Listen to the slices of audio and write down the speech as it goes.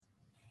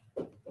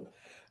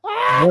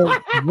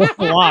We're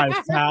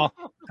live, pal.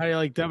 How do you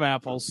like them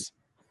apples?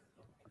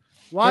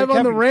 Live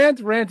on the rant,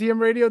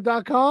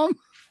 rantiumradio.com.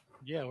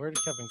 Yeah, where did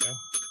Kevin go?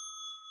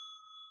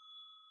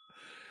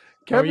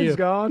 Kevin's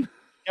gone.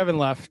 Kevin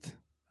left.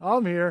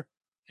 I'm here.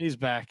 He's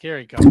back. Here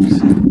he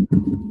comes.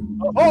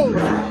 Oh,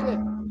 shit.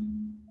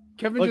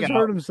 Kevin just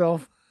hurt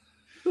himself.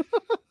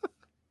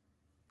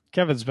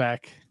 Kevin's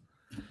back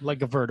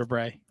like a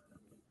vertebrae.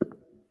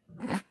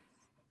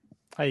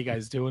 How you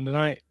guys doing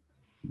tonight?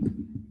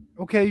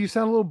 Okay, you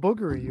sound a little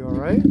boogery. You all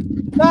right?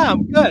 Nah,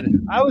 I'm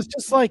good. I was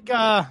just like,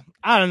 I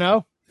don't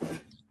know.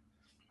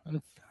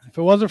 If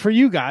it wasn't for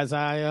you guys,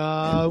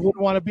 I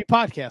wouldn't want to be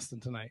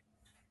podcasting tonight.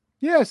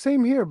 Yeah,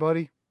 same here,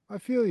 buddy. I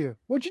feel you.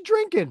 What you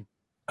drinking?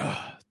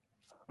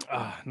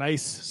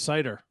 Nice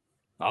cider.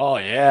 Oh,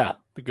 yeah.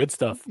 The good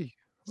stuff.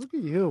 Look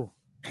at you.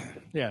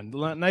 Yeah,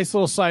 nice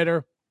little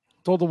cider.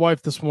 Told the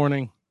wife this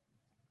morning.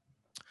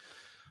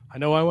 I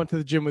know I went to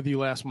the gym with you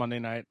last Monday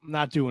night. I'm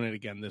not doing it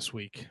again this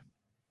week.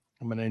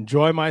 I'm going to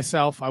enjoy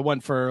myself. I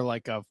went for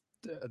like a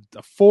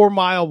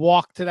 4-mile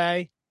walk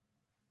today.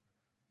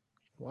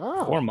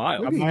 Wow. 4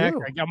 miles. I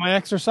got my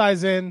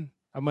exercise in.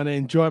 I'm going to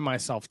enjoy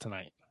myself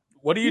tonight.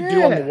 What do you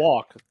do on the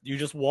walk? Do you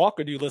just walk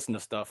or do you listen to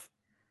stuff?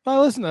 I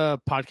listen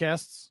to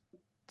podcasts.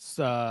 It's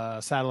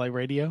satellite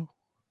radio.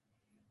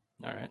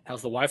 All right.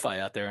 How's the Wi-Fi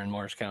out there in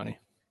Morris County?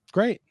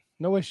 Great.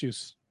 No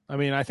issues. I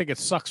mean, I think it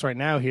sucks right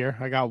now here.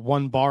 I got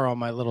one bar on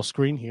my little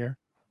screen here.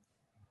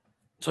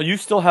 So you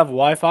still have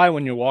Wi-Fi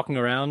when you're walking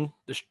around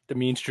the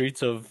mean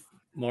streets of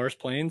Morris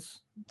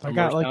Plains? I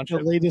got like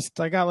Township? The latest.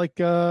 I got like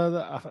an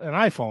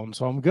iPhone,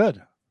 so I'm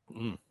good.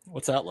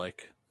 What's that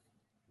like?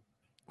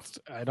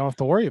 I don't have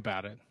to worry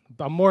about it.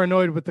 I'm more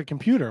annoyed with the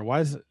computer. Why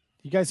is it?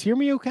 You guys hear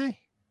me okay?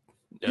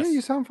 Yes. Yeah, you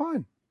sound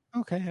fine.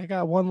 Okay, I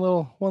got one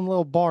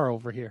little bar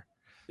over here.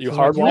 You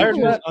hardwired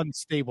that?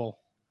 Unstable.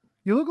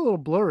 You look a little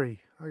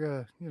blurry. I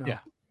got, Yeah,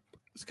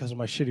 it's because of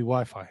my shitty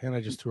Wi-Fi, and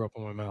I just threw up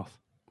in my mouth.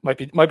 Might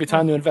be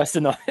time to invest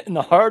in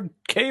the hard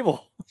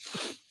cable.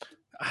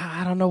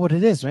 I don't know what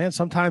it is, man.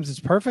 Sometimes it's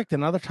perfect,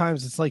 and other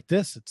times it's like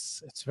this.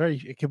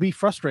 It can be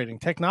frustrating.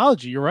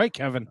 Technology. You're right,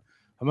 Kevin.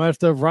 I might have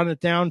to run it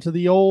down to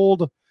the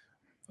old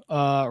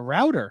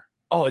router.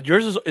 Oh,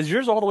 is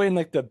yours all the way in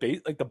like the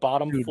base, like the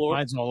bottom floor?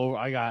 Mine's all over.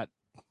 I got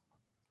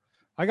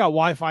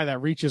Wi-Fi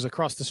that reaches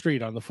across the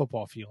street on the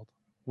football field.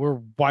 We're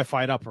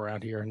Wi-Fi'd up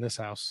around here in this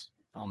house.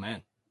 Oh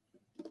man.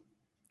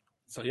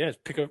 So yeah,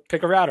 pick a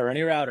router,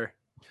 any router.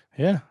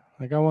 Yeah,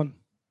 I got one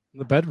in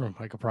the bedroom.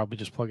 I could probably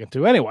just plug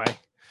into. Anyway,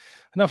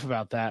 enough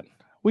about that.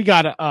 We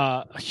got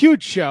a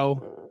huge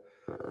show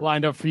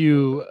lined up for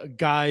you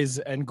guys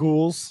and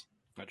ghouls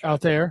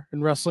out there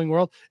in wrestling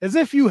world. As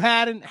if you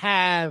hadn't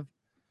had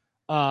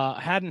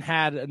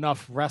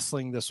enough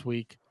wrestling this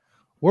week,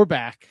 we're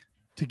back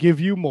to give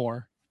you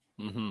more.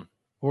 Mm-hmm.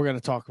 We're going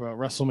to talk about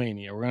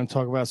WrestleMania. We're going to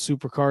talk about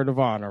Supercard of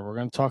Honor. We're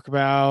going to talk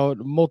about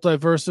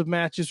multiverse of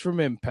matches from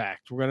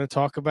Impact. We're going to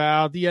talk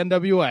about the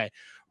NWA.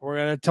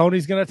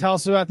 Tony's going to tell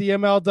us about the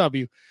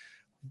MLW.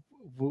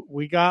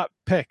 We got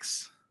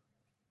picks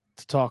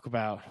to talk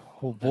about.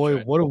 Oh boy,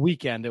 right. What a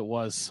weekend it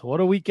was. What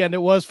a weekend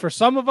it was for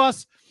some of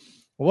us.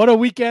 What a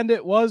weekend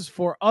it was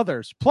for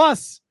others.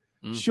 Plus,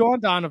 Sean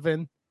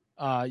Donovan,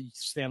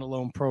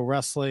 Standalone Pro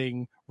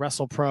Wrestling,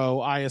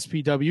 WrestlePro,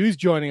 ISPW. He's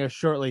joining us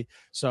shortly,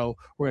 so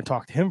we're going to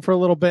talk to him for a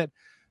little bit.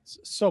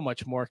 So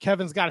much more.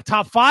 Kevin's got a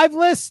top 5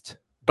 list.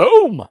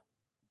 Boom!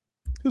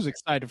 Who's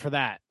excited for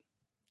that?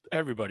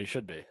 Everybody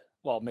should be.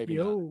 Well, maybe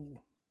not.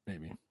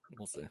 Maybe.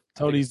 We'll see.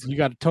 Tony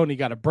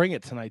got to bring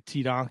it tonight,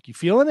 T-Donk. You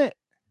feeling it?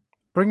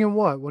 Bringing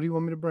what? What do you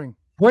want me to bring?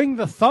 Bring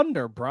the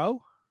thunder,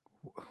 bro.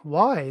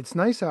 Why? It's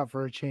nice out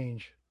for a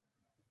change.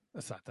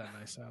 That's not that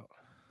nice out.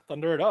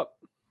 Thunder it up.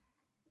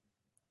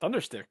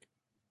 Thunderstick.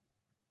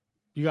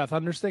 You got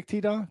Thunderstick,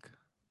 T-Donk?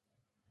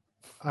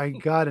 I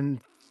got an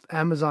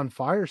Amazon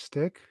Fire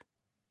Stick.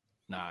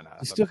 Nah.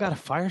 You still got a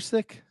Fire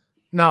Stick?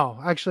 No,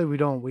 actually we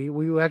don't.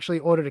 We actually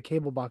ordered a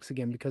cable box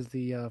again because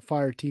the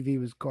Fire TV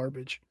was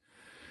garbage.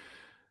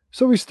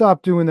 So we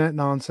stopped doing that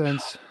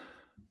nonsense.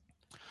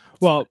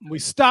 Well, we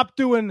stopped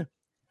doing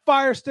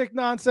Fire Stick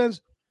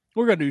nonsense.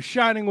 We're going to do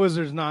Shining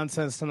Wizards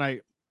nonsense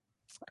tonight.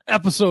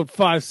 Episode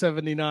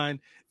 579.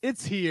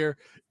 It's here.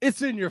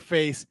 It's in your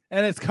face.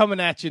 And it's coming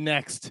at you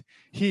next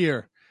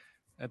here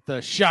at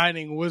the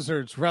Shining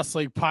Wizards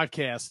Wrestling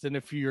Podcast. And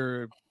if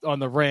you're on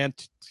the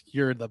rant,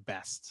 you're the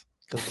best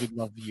because we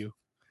love you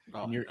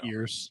and your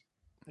ears.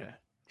 Yeah.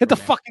 Hit the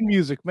fucking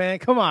music, man.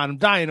 Come on. I'm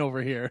dying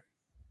over here.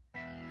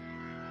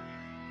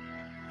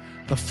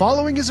 The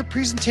following is a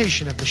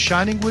presentation of the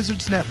Shining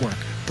Wizards Network,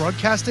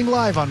 broadcasting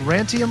live on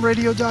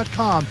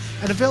rantiumradio.com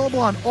and available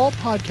on all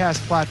podcast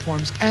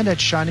platforms and at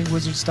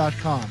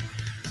shiningwizards.com.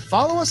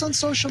 Follow us on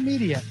social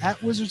media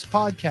at Wizards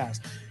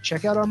Podcast.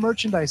 Check out our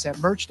merchandise at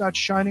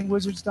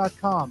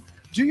merch.shiningwizards.com.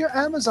 Do your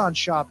Amazon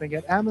shopping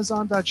at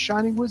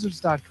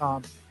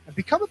amazon.shiningwizards.com and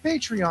become a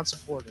Patreon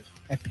supporter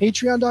at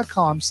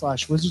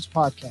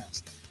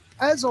patreon.com/wizardspodcast.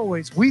 As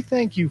always, we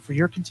thank you for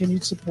your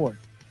continued support.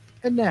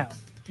 And now,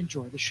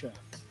 enjoy the show.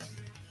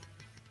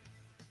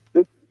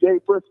 Jay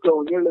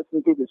Briscoe, and you're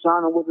listening to the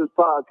Shining Wizards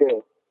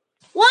podcast.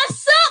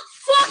 What's up,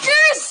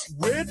 fuckers?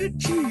 Where did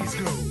cheese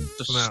go?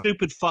 It's a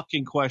stupid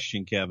fucking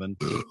question, Kevin.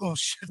 Oh,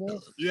 shit.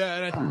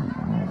 Yeah.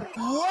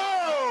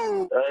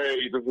 Whoa!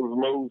 Hey, this is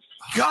Moose.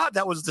 God,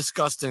 that was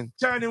disgusting.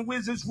 Shining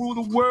Wizards rule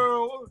the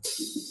world.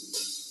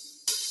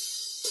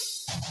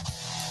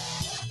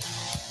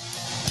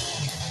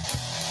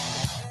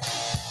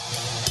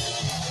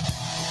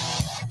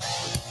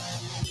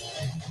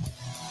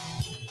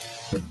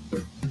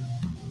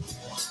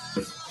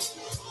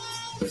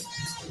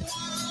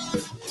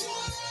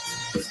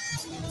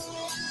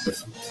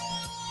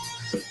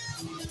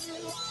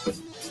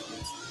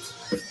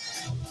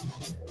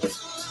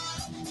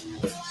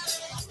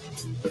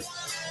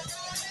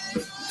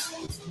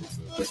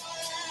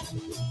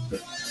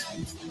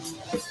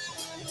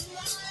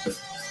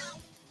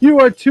 You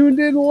are tuned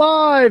in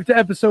live to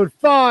episode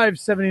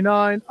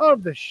 579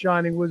 of the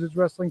Shining Wizards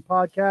Wrestling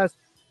Podcast.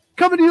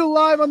 Coming to you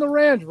live on the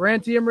Rant,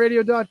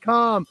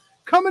 rantiumradio.com.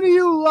 Coming to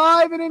you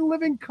live and in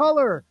living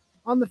color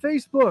on the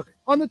Facebook,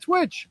 on the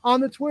Twitch, on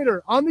the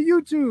Twitter, on the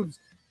YouTubes,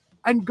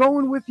 and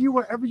going with you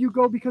wherever you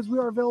go because we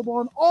are available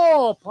on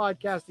all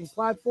podcasting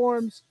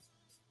platforms.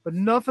 But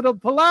enough of the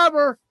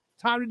palaver.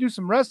 Time to do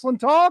some wrestling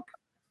talk.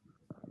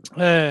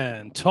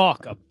 And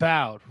talk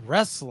about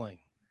wrestling.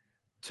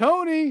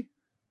 Tony.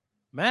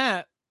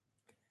 Matt.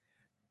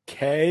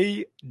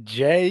 KJG.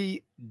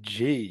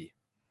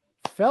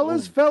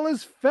 Fellas,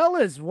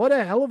 what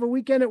a hell of a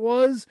weekend it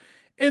was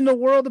in the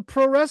world of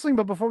pro wrestling.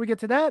 But before we get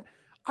to that,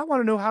 I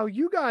want to know how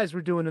you guys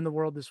were doing in the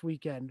world this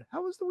weekend.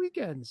 How was the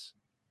weekends?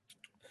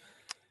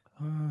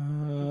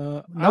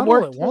 I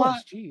worked a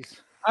lot. Jeez.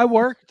 I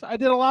worked. I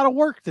did a lot of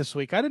work this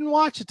week. I didn't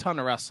watch a ton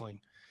of wrestling.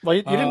 Well,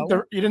 you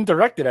didn't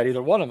direct it at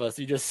either one of us.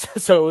 You just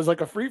so it was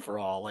like a free for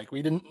all. Like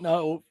we didn't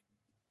know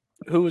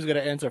who was going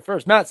to answer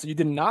first. Matt, so you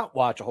did not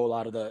watch a whole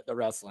lot of the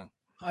wrestling.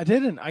 I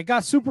didn't. I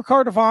got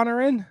Supercard of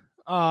Honor in.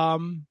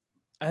 And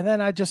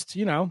then I just,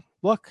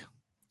 look,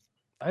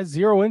 I had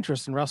zero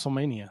interest in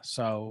WrestleMania.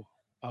 So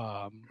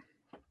I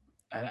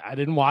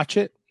didn't watch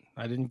it.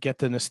 I didn't get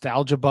the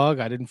nostalgia bug.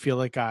 I didn't feel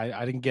like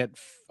I didn't get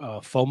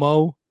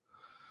FOMO.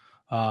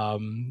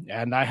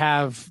 And I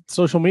have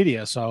social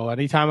media. So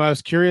anytime I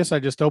was curious, I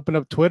just opened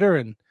up Twitter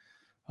and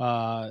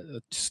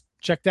just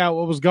checked out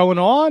what was going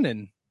on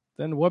and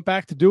then went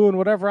back to doing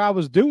whatever I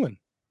was doing.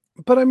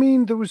 But I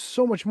mean, there was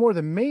so much more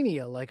than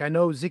Mania. Like I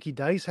know Zicky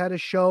Dice had a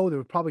show. There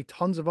were probably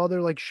tons of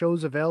other like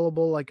shows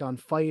available, like on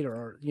Fight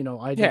or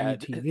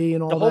IWTV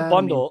and all that.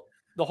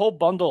 The whole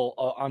bundle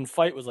on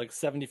Fight was like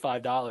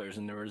 $75,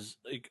 and there was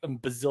like a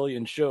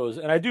bazillion shows.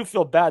 And I do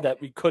feel bad that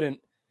I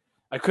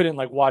couldn't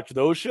like watch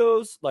those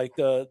shows, like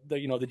the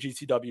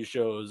GCW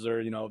shows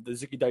or the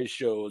Zicky Dice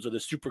shows or the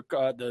Super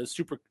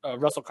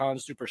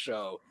WrestleCon Super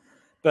Show.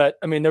 But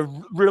I mean, there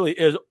really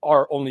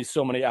are only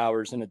so many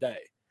hours in a day.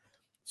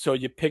 So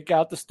you pick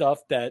out the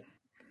stuff that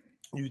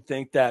you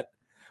think that,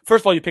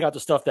 first of all, you pick out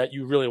the stuff that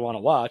you really want to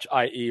watch,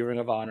 i.e. Ring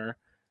of Honor,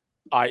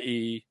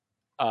 i.e.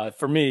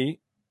 For me,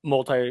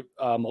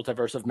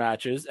 multiverse of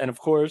matches. And of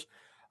course,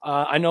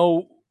 I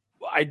know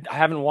I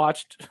haven't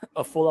watched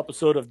a full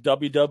episode of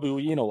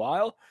WWE in a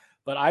while,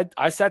 but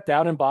I sat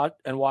down and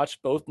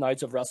watched both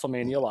nights of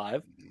WrestleMania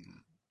live.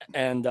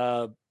 And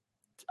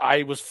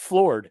I was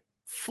floored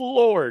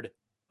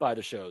by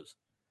the shows.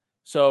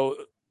 So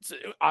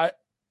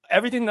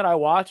everything that I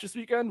watched this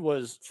weekend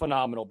was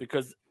phenomenal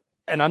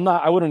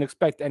I wouldn't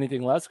expect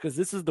anything less because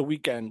this is the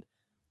weekend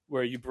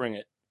where you bring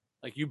it.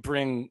 Like you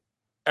bring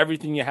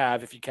everything you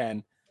have if you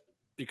can,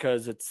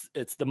 because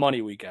it's the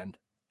money weekend.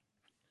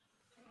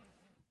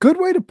 Good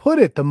way to put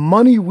it, the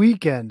money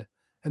weekend.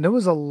 And there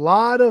was a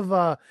lot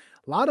of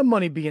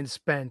money being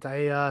spent.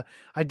 I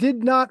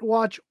did not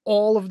watch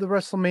all of the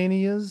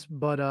WrestleManias,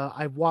 but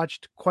I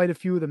watched quite a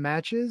few of the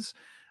matches.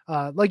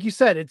 Like you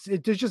said,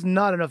 there's just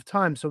not enough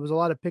time. So it was a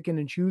lot of picking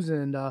and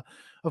choosing. And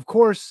of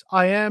course,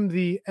 I am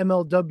the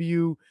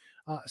MLW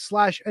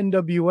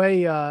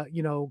 /NWA,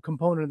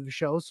 component of the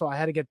show. So I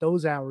had to get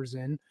those hours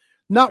in.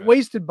 Not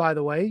wasted, by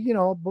the way,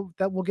 but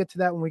that we'll get to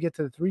that when we get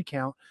to the 3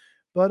 count.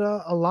 But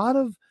a lot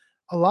of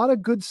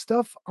good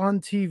stuff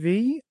on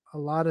TV, a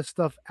lot of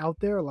stuff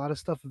out there, a lot of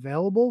stuff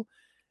available.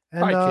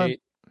 And,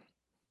 Kate.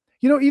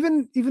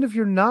 even if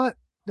you're not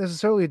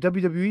necessarily a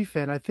WWE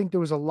fan, I think there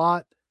was a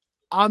lot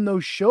on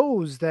those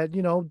shows that,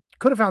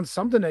 could have found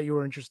something that you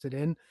were interested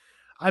in.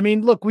 I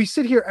mean, look, we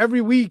sit here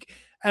every week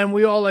and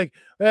we all like,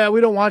 we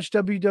don't watch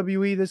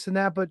WWE, this and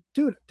that. But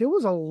dude, there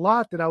was a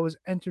lot that I was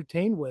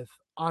entertained with,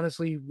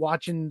 honestly,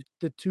 watching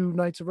the 2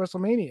 nights of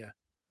WrestleMania.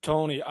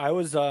 Tony, I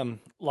was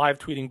live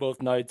tweeting both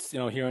nights,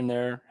 here and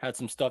there, had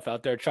some stuff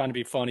out there, trying to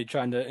be funny,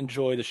 trying to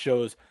enjoy the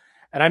shows.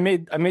 And I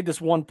made this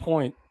one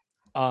point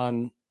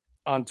on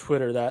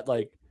Twitter that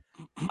like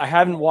I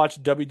haven't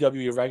watched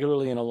WWE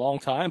regularly in a long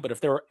time, but if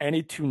there were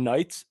any 2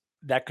 nights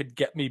that could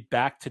get me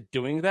back to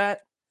doing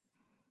that,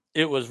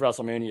 it was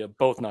WrestleMania,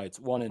 both nights,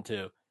 1 and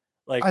 2.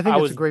 Like I think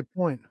it's a great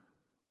point.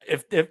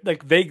 If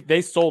like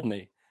they sold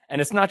me,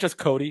 and it's not just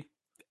Cody,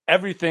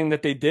 everything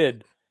that they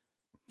did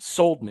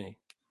sold me.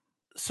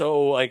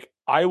 So like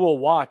I will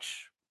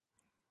watch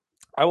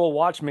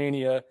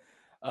Mania.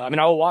 I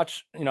will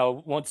watch,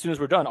 as soon as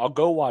we're done, I'll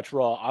go watch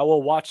Raw. I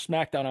will watch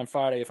SmackDown on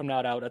Friday if I'm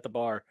not out at the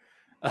bar.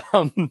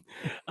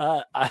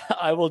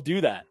 I will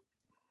do that.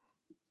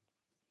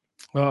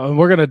 And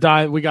we're going to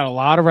dive. We got a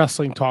lot of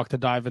wrestling talk to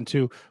dive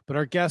into, but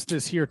our guest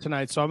is here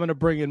tonight. So I'm going to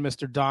bring in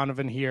Mr.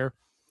 Donovan here.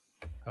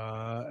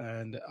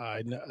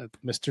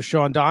 Mr.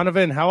 Sean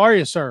Donovan, how are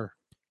you, sir?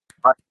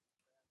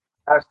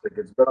 Fantastic.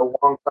 It's been a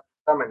long time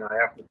coming. I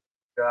have to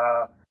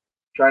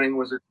Shining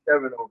Wizard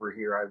Kevin over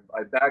here.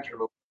 I badgered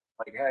him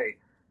like, hey,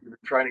 you've been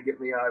trying to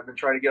get me. I've been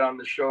trying to get on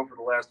this show for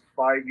the last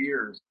 5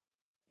 years.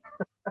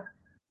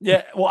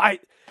 Yeah, well,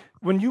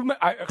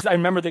 because I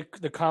remember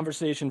the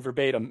conversation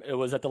verbatim. It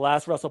was at the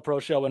last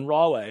WrestlePro show in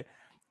Rahway,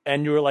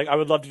 and you were like, "I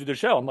would love to do the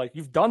show." I'm like,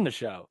 "You've done the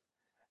show,"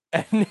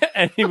 and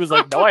he was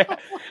like, "No,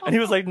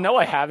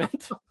 I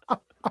haven't."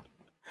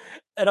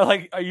 And I'm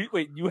like,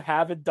 you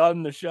haven't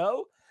done the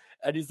show?"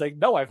 And he's like,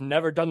 "No, I've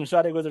never done the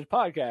Shining Wizards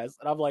podcast."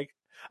 And I'm like,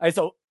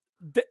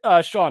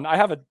 Sean, I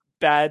have a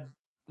bad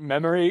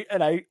memory,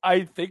 and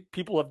I think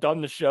people have done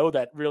the show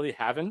that really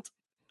haven't.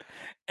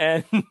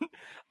 And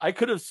I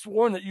could have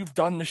sworn that you've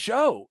done the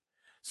show.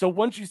 So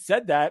once you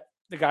said that,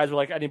 the guys were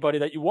like, "Anybody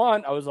that you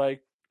want?" I was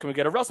like, "Can we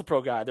get a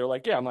WrestlePro guy?" They were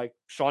like, "Yeah." I'm like,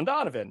 "Sean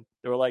Donovan."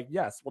 They were like,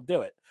 "Yes, we'll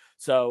do it."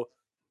 So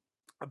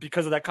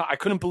because of that, I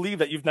couldn't believe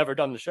that you've never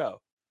done the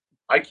show.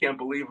 I can't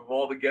believe of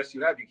all the guests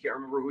you have, you can't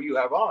remember who you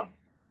have on.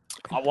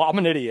 Well, I'm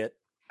an idiot.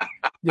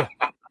 Yeah.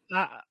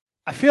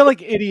 I feel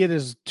like idiot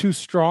is too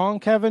strong,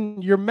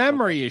 Kevin. Your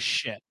memory is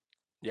shit.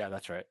 Yeah,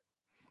 that's right.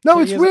 No,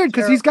 it's weird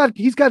because he's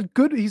got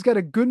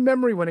a good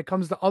memory when it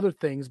comes to other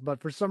things, but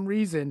for some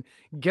reason,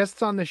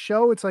 guests on the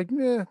show, it's like,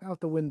 out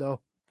the window.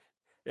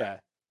 Yeah.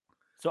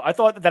 So I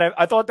thought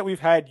that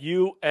we've had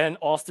you and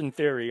Austin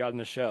Theory on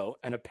the show,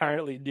 and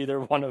apparently neither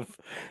one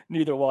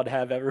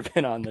have ever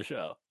been on the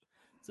show.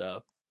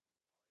 So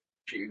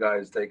You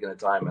guys taking the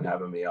time and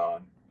having me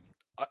on.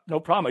 No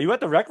problem. Are you at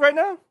the Rec right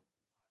now?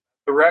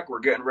 The Rec. We're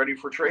getting ready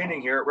for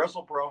training here at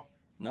WrestlePro.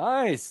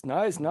 Nice.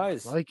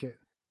 Like it.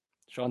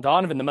 Sean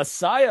Donovan, the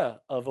Messiah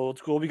of old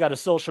school. We got a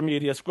social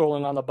media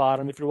scrolling on the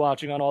bottom if you're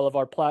watching on all of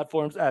our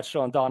platforms at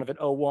Sean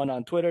Donovan01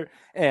 on Twitter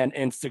and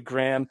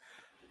Instagram.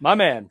 My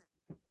man.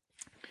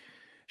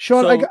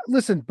 Sean,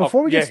 listen,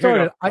 before we get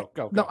started,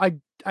 go.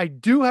 I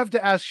do have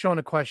to ask Sean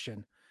a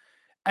question.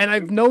 And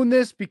I've known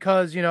this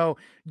because,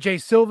 Jay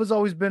Silva's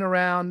always been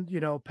around,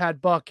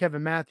 Pat Buck,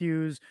 Kevin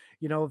Matthews,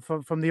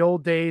 from the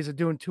old days of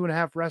doing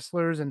 2.5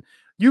 Wrestlers. And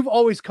you've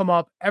always come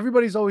up.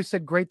 Everybody's always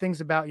said great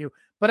things about you.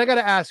 But I got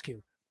to ask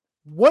you,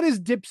 what is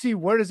Dipsy?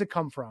 Where does it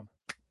come from?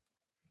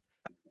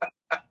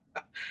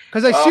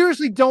 Because I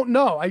seriously don't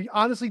know. I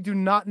honestly do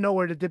not know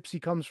where the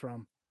Dipsy comes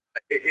from.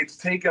 It's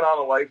taken on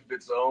a life of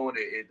its own.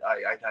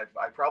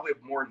 I probably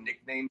have more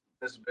nicknames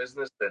in this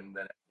business than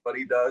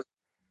anybody does.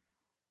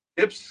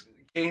 Dips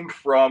came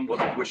from,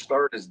 which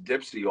started as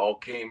Dipsy, all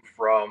came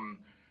from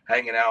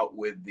hanging out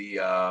with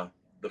the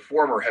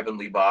former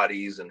Heavenly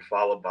Bodies and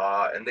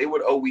Falaba, and they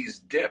would always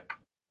dip,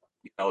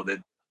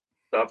 the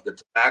stuff, the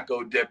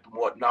tobacco dip and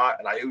whatnot.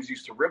 And I always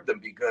used to rib them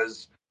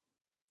because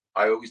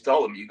I always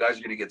tell them, "You guys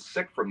are going to get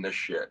sick from this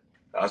shit."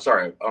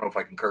 Sorry, I don't know if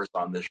I can curse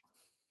on this.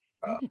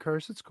 You can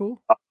curse, it's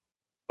cool.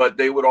 But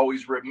they would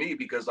always rib me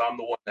because I'm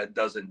the one that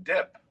doesn't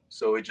dip.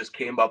 So it just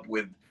came up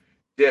with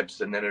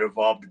Dips, and then it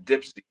evolved to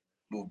Dipsy.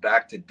 Moved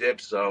back to Dip,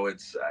 so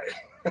it's.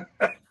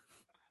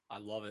 I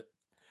love it.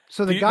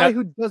 So the guy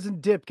who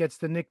doesn't dip gets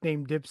the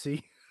nickname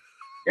Dipsy.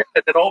 Yeah,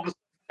 and then all of a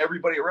sudden,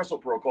 everybody at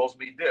WrestlePro calls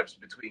me Dips.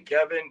 Between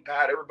Kevin,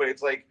 Pat, everybody,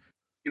 it's like,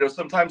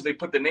 sometimes they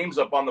put the names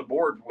up on the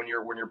board when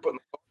you're putting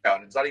the book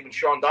out. It's not even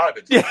Sean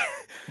Donovan. Yeah.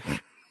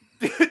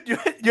 You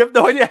have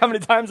no idea how many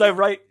times I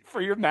write for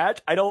your match.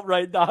 I don't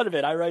write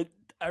Donovan. I write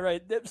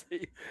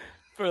Dipsy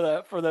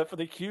for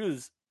the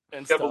cues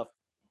and stuff.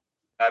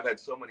 I've had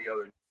so many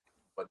other,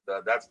 but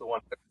that's the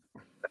one.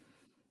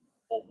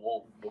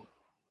 We'll.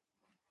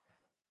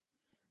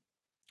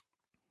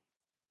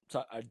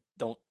 So I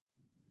don't.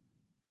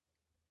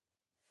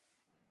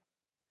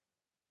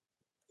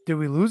 Did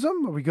we lose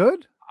him? Are we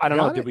good? I don't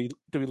know. Did we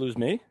lose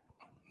me?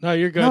 No,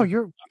 you're good. No,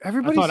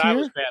 everybody's I thought here. I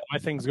was bad. My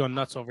thing's going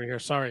nuts over here.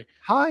 Sorry.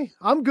 Hi,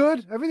 I'm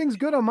good. Everything's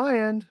good on my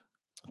end.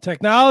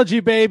 Technology,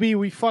 baby.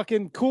 We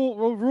fucking cool.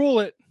 We'll rule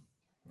it.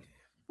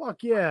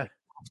 Fuck yeah.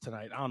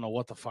 Tonight. I don't know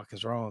what the fuck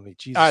is wrong with me.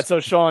 Jesus. All right, so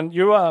Sean,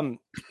 you I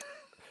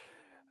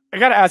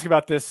got to ask you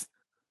about this.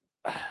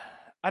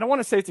 I don't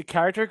want to say it's a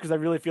character because I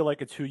really feel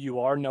like it's who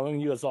you are, knowing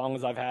you as long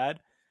as I've had.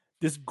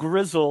 This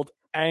grizzled,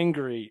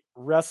 angry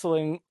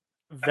wrestling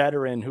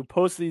veteran who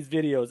posts these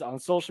videos on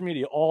social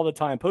media all the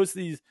time, posts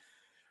these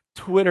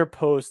Twitter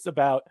posts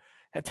about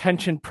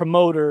attention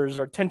promoters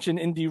or attention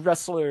indie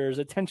wrestlers,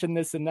 attention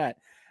this and that.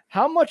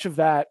 How much of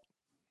that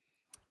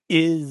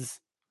is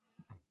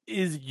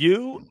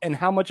you, and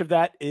how much of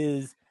that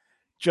is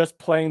just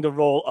playing the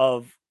role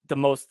of the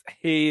most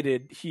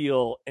hated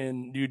heel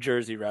in New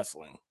Jersey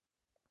wrestling?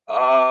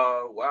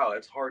 Wow,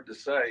 it's hard to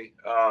say.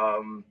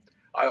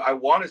 I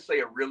want to say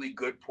a really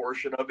good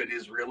portion of it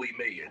is really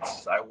me.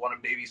 I want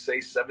to maybe say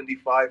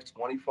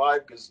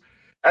 75-25 because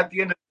at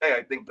the end of the day,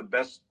 I think the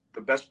best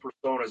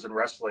personas in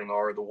wrestling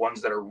are the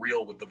ones that are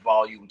real with the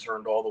volume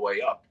turned all the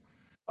way up.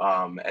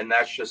 And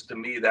that's just, to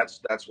me,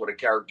 that's what a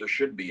character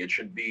should be. It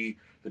should be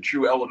the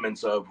true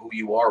elements of who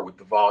you are with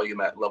the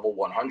volume at level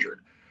 100.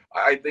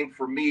 I think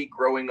for me,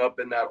 growing up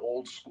in that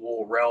old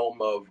school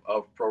realm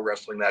of pro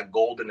wrestling, that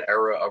golden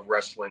era of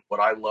wrestling, what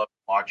I loved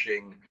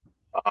watching,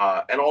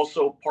 and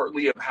also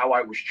partly of how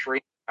I was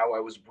trained, how I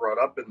was brought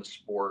up in the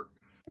sport.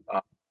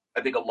 I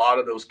think a lot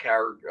of those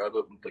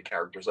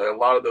characters, a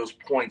lot of those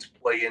points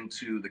play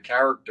into the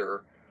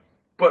character.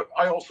 But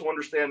I also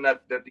understand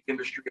that the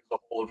industry as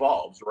a whole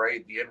evolves,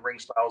 right? The in-ring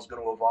style is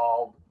going to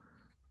evolve.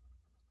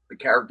 The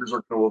characters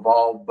are going to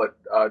evolve. But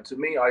to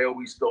me, I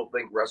always still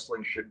think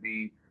wrestling should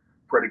be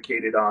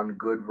predicated on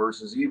good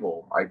versus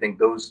evil. I think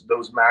those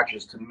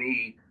matches, to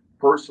me,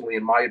 personally,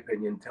 in my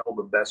opinion, tell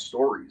the best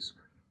stories.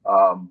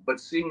 But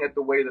seeing it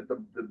the way that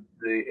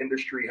the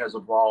industry has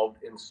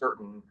evolved in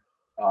certain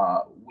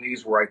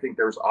ways where I think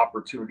there's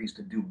opportunities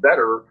to do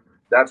better,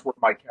 that's where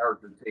my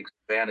character takes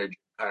advantage,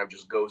 kind of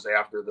just goes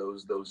after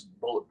those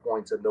bullet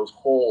points and those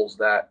holes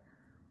that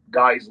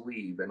guys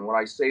leave. And when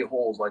I say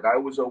holes, like, I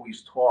was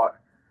always taught,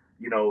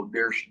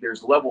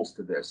 there's levels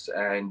to this,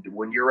 and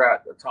when you're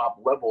at the top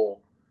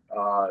level,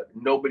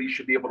 nobody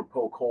should be able to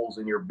poke holes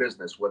in your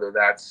business, whether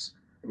that's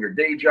in your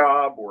day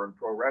job or in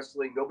pro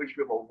wrestling. Nobody should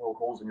be able to poke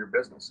holes in your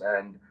business.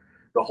 And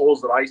the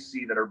holes that I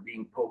see that are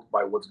being poked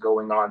by what's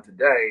going on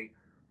today,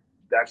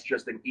 that's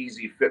just an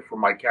easy fit for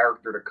my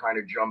character to kind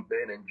of jump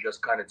in and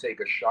just kind of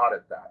take a shot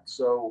at that.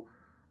 So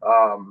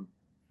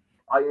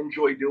I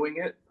enjoy doing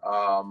it. A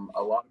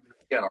lot of it,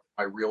 again, are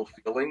my real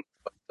feelings,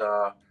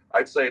 but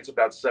I'd say it's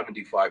about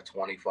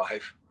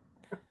 75-25.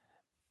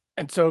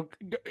 And so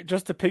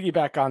just to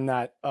piggyback on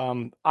that,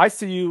 I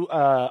see you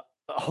a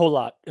whole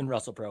lot in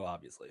WrestlePro,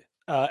 obviously.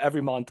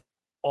 Every month,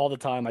 all the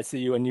time, I see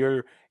you, and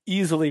you're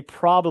easily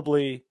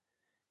probably,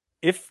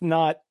 if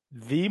not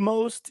the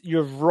most,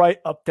 you're right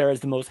up there as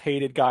the most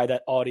hated guy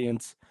that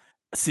audience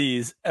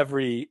sees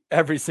every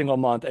single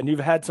month. And you've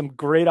had some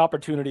great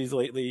opportunities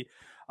lately.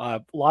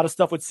 A lot of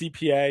stuff with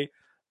CPA,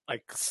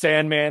 like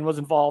Sandman was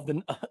involved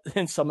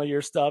in some of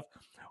your stuff.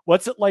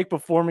 What's it like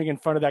performing in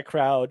front of that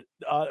crowd?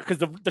 Because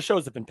the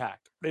shows have been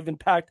packed. They've been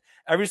packed.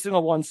 Every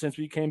single one since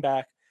we came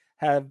back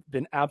have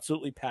been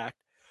absolutely packed.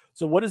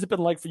 So what has it been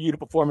like for you to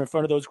perform in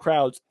front of those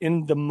crowds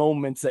in the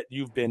moments that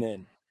you've been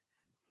in?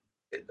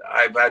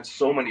 I've had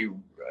so many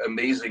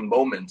amazing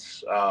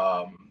moments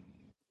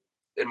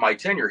in my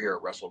tenure here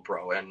at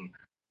WrestlePro. And,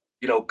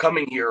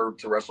 coming here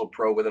to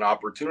WrestlePro with an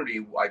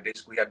opportunity, I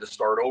basically had to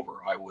start over.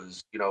 I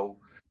was,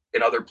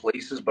 in other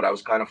places, but I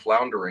was kind of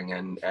floundering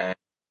and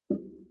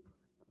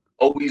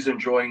always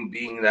enjoying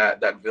being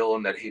that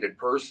villain, that hated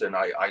person.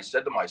 I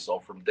said to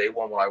myself from day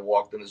one when I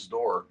walked in this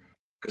door,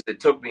 because it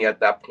took me at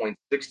that point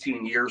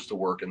 16 years to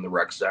work in the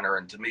rec center.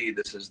 And to me,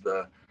 this is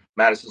the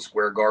Madison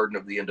Square Garden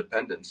of the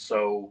independents.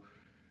 So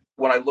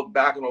when I look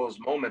back on those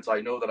moments, I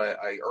know that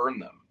I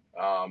earned them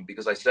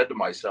because I said to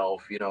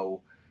myself,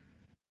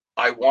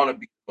 I want to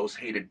be the most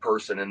hated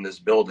person in this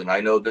building.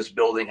 I know this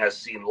building has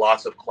seen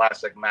lots of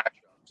classic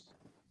matchups,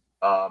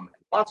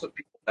 lots of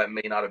people that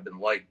may not have been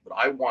liked, but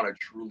I want to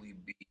truly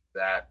be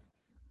that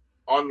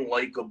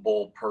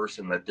unlikable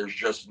person that there's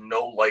just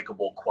no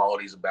likable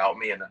qualities about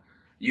me. And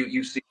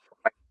you see,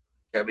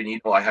 Kevin,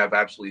 I have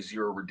absolutely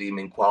zero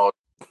redeeming qualities.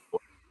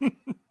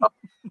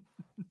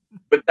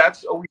 But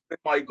that's always been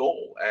my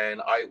goal.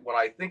 And when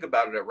I think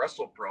about it at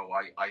WrestlePro,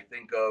 I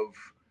think of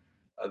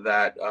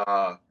that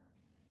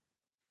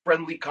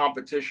friendly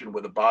competition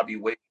with a Bobby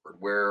Wayward,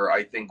 where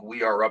I think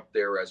we are up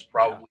there as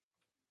probably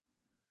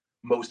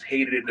most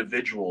hated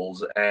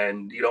individuals.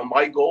 And,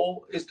 my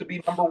goal is to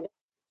be number one.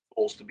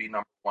 Goals to be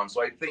number one.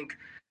 So I think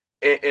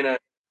in a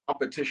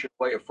competition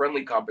way, a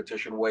friendly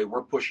competition way,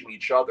 we're pushing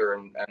each other,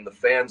 and the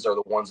fans are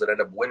the ones that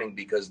end up winning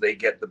because they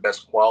get the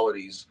best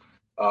qualities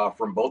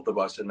from both of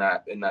us in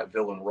that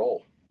villain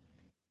role.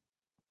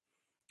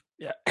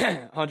 Yeah,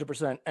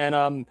 100%.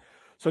 And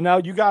so now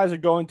you guys are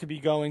going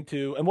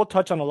to, and we'll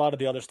touch on a lot of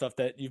the other stuff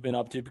that you've been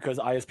up to, because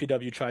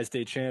ISPW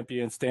Tri-State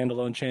Champion,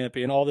 Standalone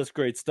Champion, all this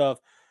great stuff,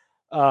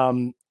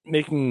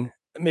 making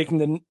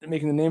the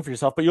name for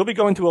yourself. But you'll be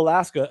going to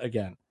Alaska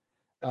again,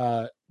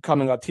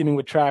 coming up, teaming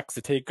with Trax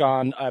to take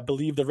on, I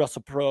believe, the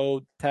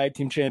WrestlePro Tag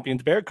Team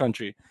Champions, Bear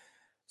Country.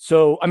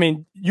 So, I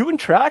mean, you and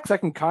Trax, I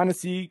can kind of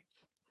see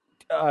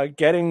I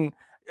can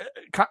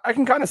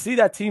kind of see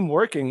that team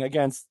working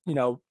against,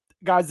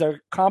 guys that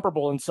are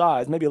comparable in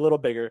size, maybe a little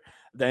bigger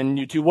than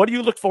you two. What do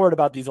you look forward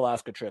about these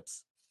Alaska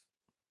trips?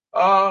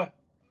 I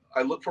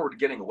look forward to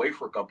getting away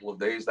for a couple of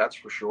days, that's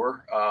for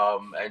sure.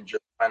 And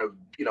just kind of,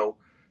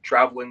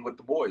 traveling with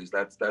the boys.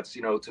 That's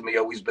to me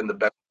always been the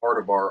best part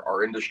of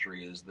our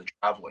industry, is the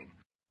traveling.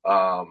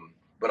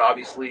 But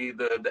obviously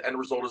the end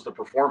result is the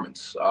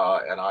performance.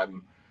 And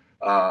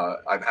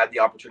I've had the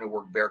opportunity to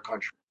work Bear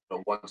Country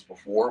once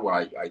before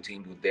when I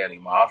teamed with Danny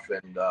Moff,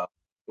 and it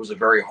was a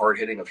very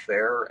hard-hitting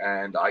affair.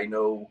 And I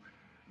know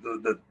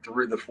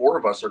the four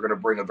of us are going to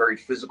bring a very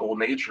physical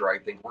nature. I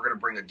think we're going to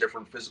bring a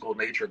different physical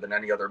nature than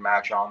any other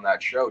match on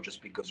that show,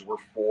 just because we're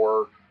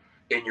four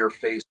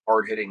in-your-face,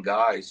 hard-hitting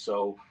guys.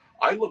 So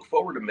I look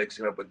forward to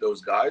mixing up with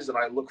those guys, and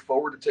I look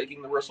forward to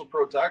taking the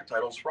WrestlePro tag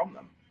titles from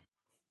them.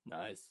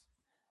 Nice.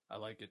 I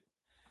like it.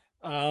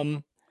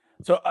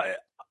 So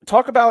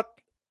talk about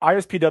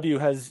ISPW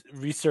has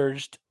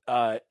resurged.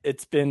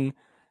 It's been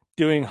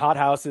doing hot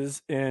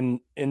houses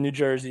in New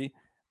Jersey.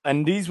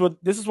 And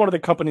this is one of the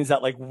companies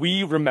that like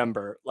we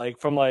remember, like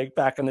from like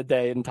back in the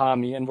day, and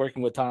Tommy and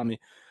working with Tommy.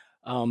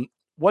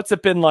 What's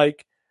it been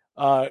like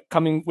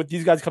coming with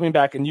these guys coming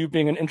back and you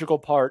being an integral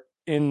part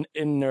in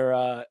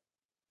their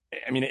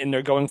in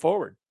their going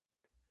forward?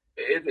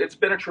 It's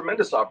been a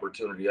tremendous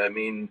opportunity. I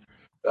mean,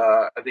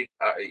 I think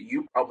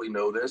you probably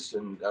know this,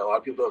 and a lot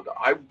of people don't.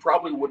 I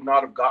probably would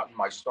not have gotten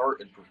my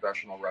start in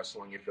professional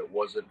wrestling if it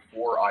wasn't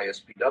for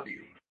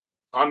ISPW.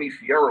 Tommy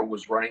Fierro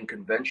was running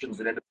conventions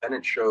and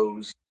independent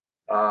shows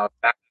back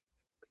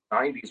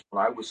in the 90s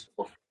when I was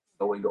still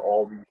going to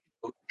all the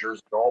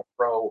Jersey All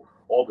Pro,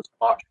 all the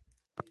spots.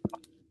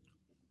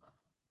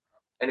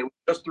 And it was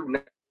just through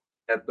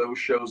at those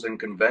shows and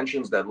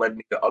conventions that led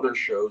me to other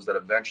shows that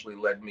eventually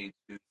led me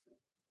to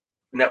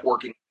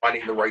networking,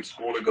 finding the right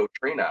school to go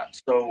train at.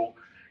 So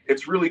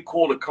it's really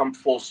cool to come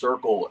full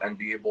circle and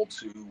be able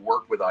to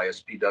work with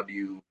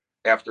ISPW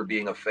after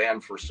being a fan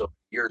for so many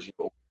years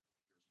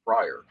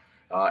prior.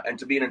 And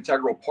to be an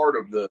integral part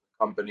of the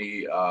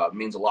company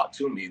means a lot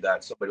to me,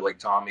 that somebody like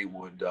Tommy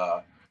would,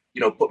 put me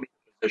in a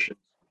position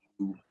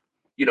to,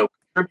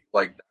 contribute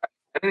like that.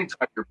 And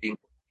anytime you're being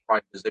put in a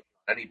prime position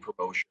on any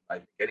promotion, I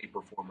think any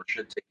performer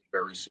should take it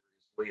very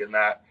seriously, in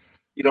that,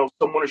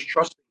 someone is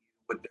trusting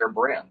you with their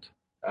brand.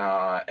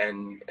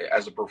 And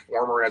as a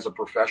performer, as a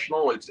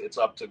professional, it's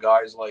up to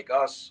guys like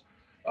us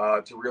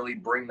to really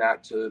bring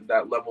that to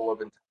that level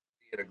of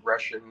intensity and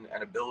aggression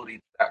and ability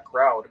to that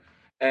crowd,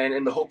 and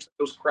in the hopes that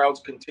those crowds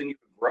continue to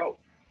grow.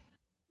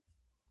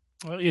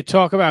 Well, you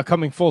talk about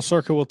coming full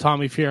circle with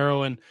Tommy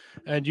Fierro,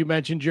 and you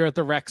mentioned you're at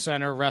the Rec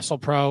Center,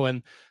 WrestlePro,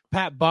 and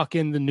Pat Buck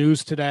in the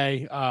news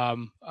today. How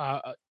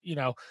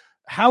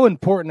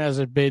important has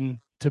it been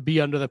to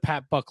be under the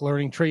Pat Buck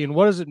learning tree, and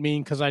what does it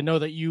mean? Because I know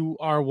that you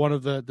are one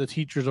of the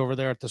teachers over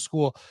there at the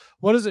school.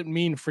 What does it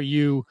mean for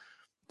you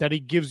that he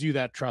gives you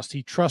that trust?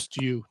 He trusts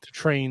you to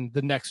train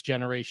the next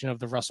generation of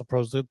the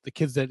WrestlePros, the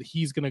kids that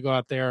he's going to go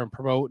out there and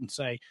promote and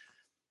say,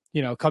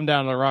 come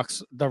down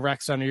to the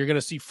Rec Center. You're going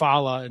to see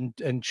Fala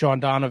and Sean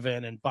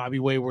Donovan and Bobby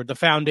Wayward, the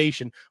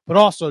foundation, but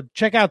also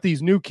check out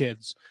these new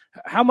kids.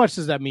 How much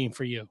does that mean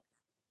for you?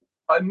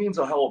 It means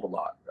a hell of a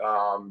lot.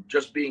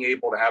 Just being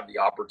able to have the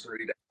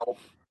opportunity to help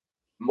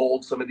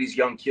mold some of these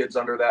young kids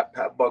under that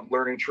Pat Buck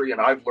learning tree.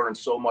 And I've learned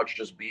so much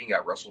just being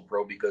at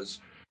WrestlePro, because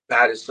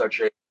Pat is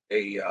such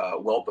a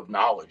wealth of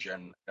knowledge.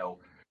 And,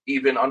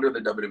 even under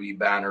the WWE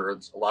banner,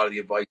 it's a lot of the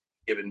advice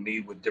given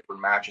me with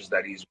different matches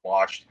that he's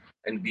watched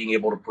and being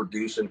able to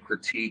produce and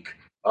critique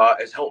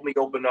has helped me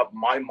open up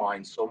my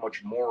mind so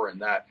much more, in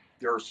that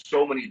there are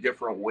so many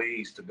different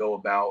ways to go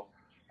about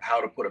how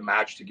to put a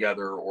match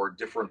together, or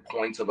different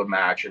points of a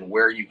match, and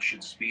where you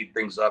should speed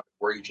things up,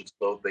 where you should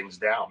slow things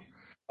down.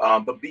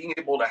 But being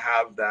able to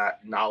have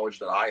that knowledge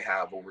that I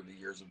have over the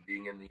years of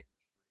being in the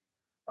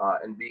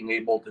and being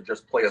able to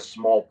just play a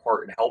small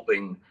part in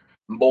helping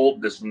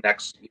mold this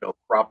next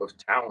crop of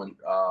talent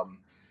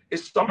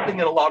is something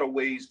in a lot of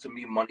ways, to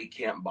me, money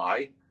can't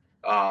buy.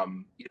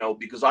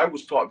 Because I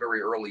was taught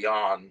very early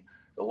on,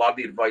 a lot of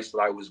the advice that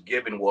I was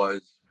given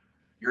was,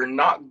 you're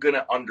not going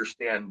to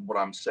understand what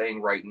I'm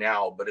saying right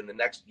now, but in the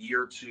next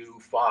year,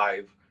 2,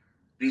 5,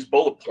 these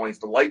bullet points,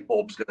 the light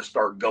bulb's going to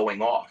start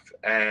going off.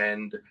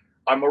 And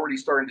I'm already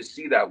starting to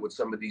see that with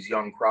some of these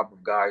young crop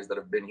of guys that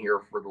have been here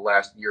for the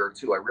last year or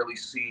two. I really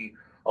see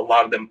a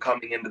lot of them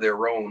coming into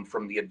their own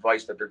from the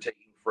advice that they're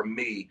taking from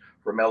me,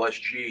 from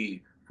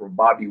LSG, from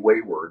Bobby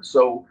Wayward.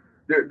 So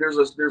there's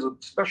a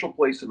special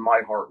place in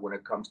my heart when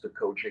it comes to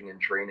coaching and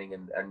training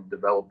and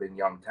developing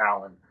young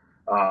talent.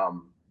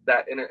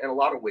 That in a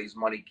lot of ways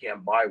money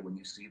can't buy, when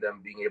you see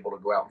them being able to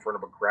go out in front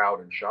of a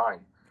crowd and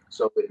shine.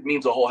 So it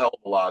means a whole hell of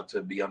a lot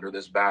to be under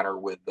this banner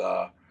with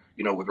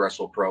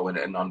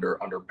WrestlePro and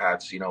under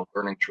Pat's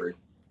learning tree.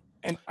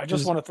 And I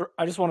just want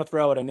to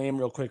throw out a name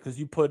real quick, because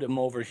you put him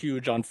over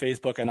huge on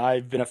Facebook, and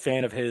I've been a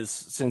fan of his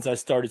since I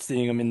started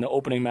seeing him in the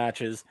opening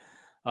matches,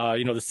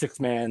 the six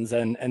mans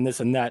and this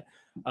and that.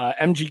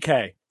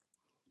 MGK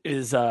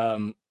is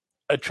a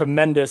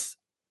tremendous.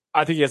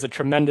 I think he has a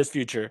tremendous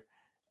future.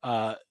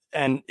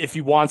 And if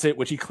he wants it,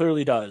 which he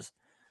clearly does,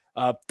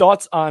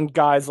 thoughts on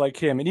guys like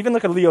him, and even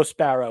like a Leo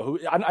Sparrow, who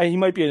he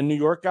might be a New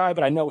York guy,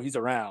 but I know he's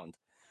around.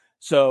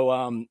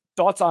 So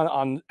thoughts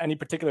on any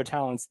particular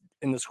talents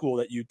in the school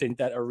that you think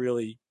that are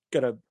really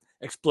going to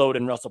explode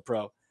in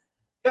WrestlePro?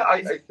 Yeah,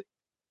 I think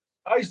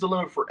sky's the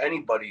limit for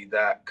anybody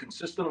that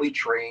consistently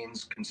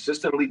trains,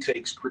 consistently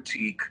takes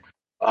critique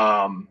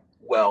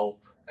well,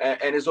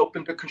 and is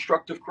open to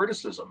constructive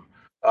criticism.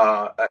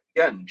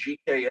 Again,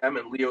 GKM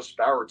and Leo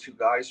Sparrow are two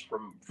guys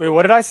from. Wait,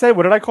 what did I say?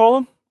 What did I call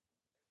him?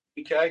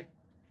 GK.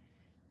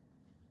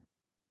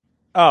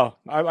 Oh,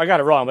 I got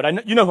it wrong,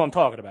 but you know who I'm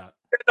talking about.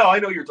 No, I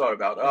know who you're talking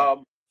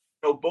about.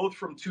 Both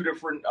from two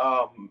different,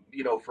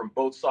 from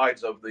both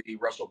sides of the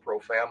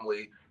WrestlePro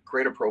family,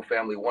 Creative Pro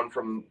family. One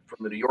from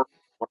the New York,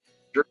 one from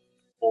Jersey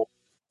people.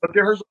 But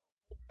there's a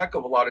heck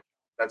of a lot of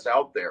that's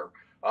out there.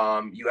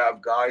 You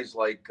have guys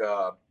like,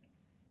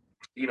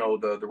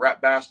 the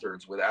Rat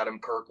Bastards with Adam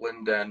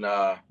Kirkland and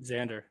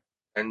Xander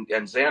and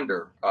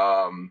Xander.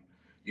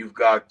 You've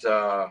got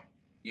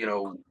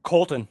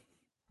Colton.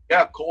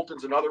 Yeah,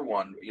 Colton's another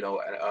one.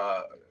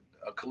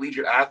 A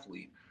collegiate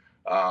athlete.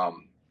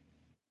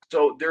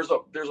 So there's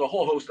a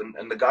whole host,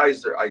 and the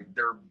guys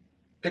they're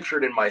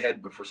pictured in my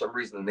head, but for some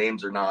reason the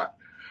names are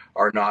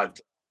not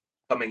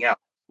coming out.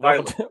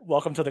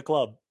 Welcome to the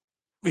club.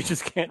 We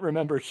just can't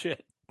remember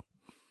shit.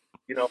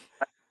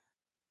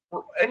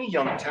 For any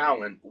young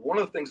talent, one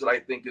of the things that I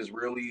think is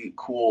really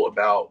cool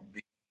about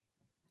the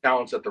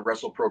talents at the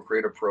WrestlePro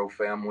Creative Pro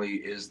family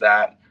is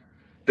that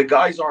the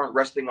guys aren't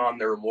resting on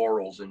their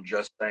laurels and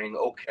just saying,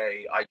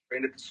 okay, I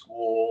trained at the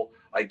school,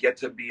 I get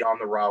to be on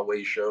the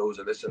Rahway shows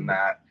or this and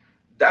that.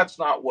 That's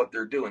not what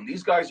they're doing.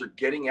 These guys are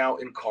getting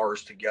out in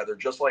cars together,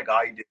 just like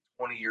I did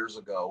 20 years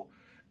ago,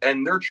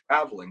 and they're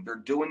traveling. They're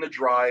doing the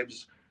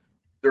drives.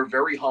 They're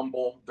very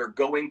humble. They're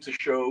going to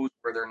shows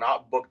where they're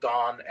not booked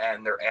on,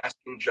 and they're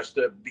asking just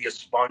to be a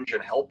sponge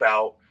and help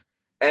out.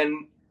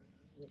 And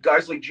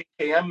guys like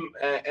GKM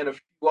and a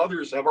few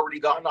others have already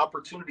gotten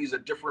opportunities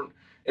at different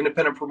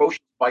independent promotions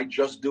by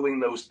just doing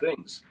those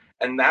things.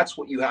 And that's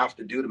what you have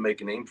to do to make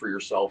a name for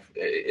yourself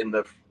in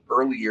the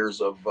early years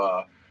of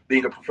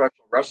being a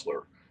professional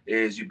wrestler.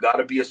 Is you've got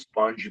to be a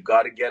sponge. You've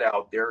got to get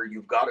out there.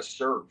 You've got to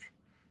serve,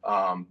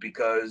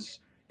 because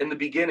in the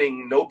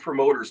beginning, no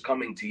promoter's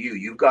coming to you.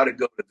 You've got to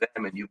go to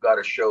them and you've got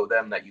to show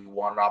them that you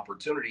want an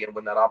opportunity. And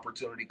when that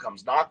opportunity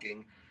comes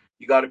knocking,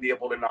 you got to be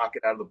able to knock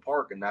it out of the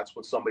park. And that's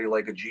what somebody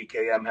like a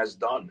GKM has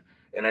done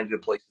in any of the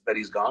places that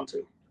he's gone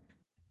to.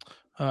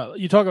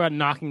 You talk about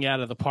knocking out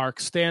of the park,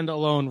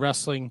 standalone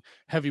wrestling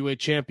heavyweight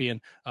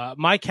champion.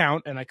 My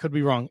count, and I could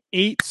be wrong,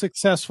 8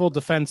 successful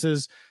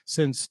defenses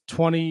since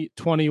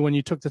 2020 when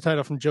you took the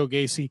title from Joe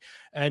Gacy.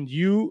 And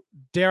you,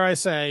 dare I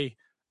say,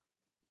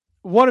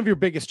 one of your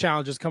biggest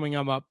challenges coming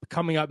up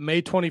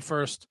May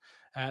 21st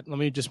at, let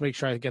me just make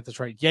sure I get this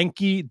right,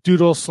 Yankee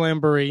Doodle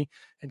Slamboree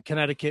in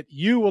Connecticut.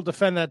 You will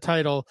defend that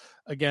title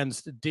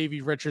against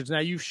Davey Richards. Now,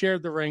 you've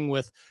shared the ring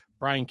with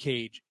Brian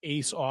Cage,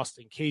 Ace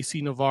Austin,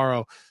 Casey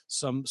Navarro,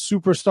 some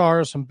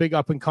superstars, some big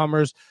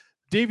up-and-comers.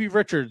 Davey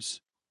Richards,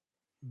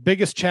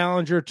 biggest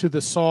challenger to the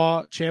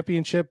SAW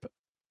Championship?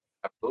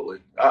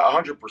 Absolutely,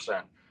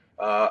 100%.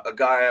 A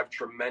guy I have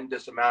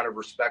tremendous amount of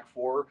respect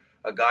for,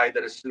 a guy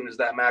that as soon as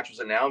that match was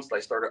announced,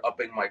 I started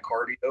upping my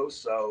cardio.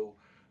 So,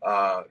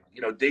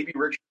 Davey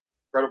Richards,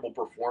 incredible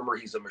performer.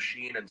 He's a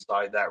machine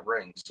inside that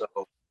ring. So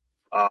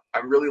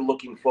I'm really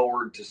looking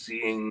forward to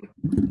seeing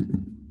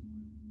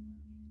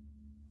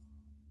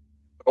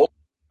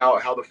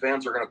how the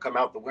fans are going to come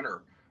out the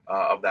winner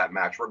of that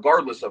match,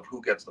 regardless of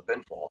who gets the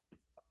pinfall.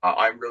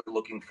 I'm really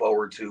looking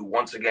forward to,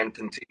 once again,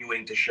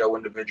 continuing to show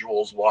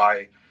individuals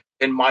why,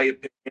 in my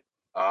opinion,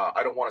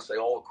 I don't want to say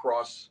all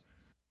across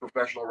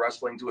professional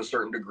wrestling to a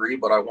certain degree,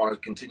 but I want to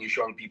continue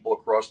showing people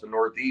across the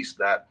Northeast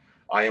that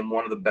I am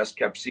one of the best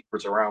kept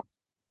secrets around.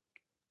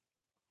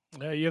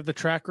 Yeah, you have the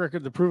track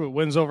record to prove it.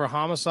 Wins over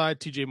Homicide,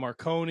 TJ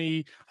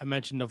Marconi. I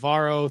mentioned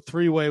Navarro,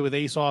 3-way with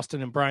Ace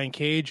Austin and Brian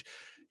Cage.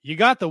 You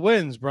got the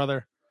wins,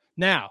 brother.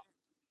 Now,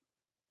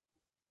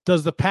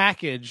 does the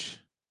package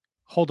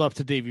hold up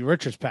to Davey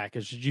Richards'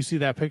 package? Did you see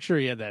that picture?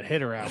 He had that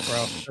hitter out,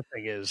 bro. That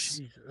thing is...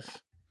 Jesus.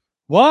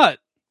 What?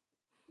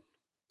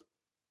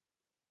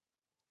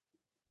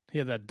 He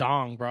had that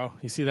dong, bro.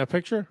 You see that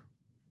picture?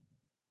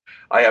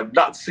 I have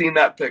not seen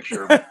that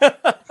picture.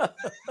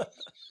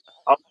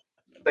 I'll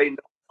say no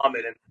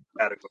comment in that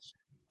category.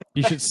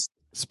 You should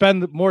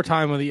spend more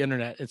time on the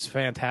internet. It's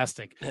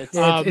fantastic.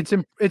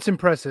 It's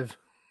impressive.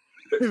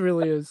 It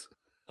really is.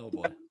 Oh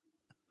boy.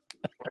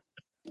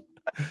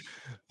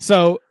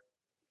 So,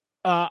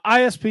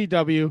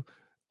 ISPW,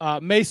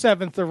 May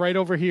 7th, they're right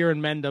over here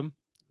in Mendham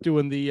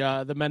doing the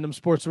Mendham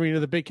Sports Arena,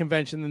 the big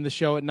convention, and the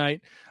show at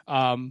night.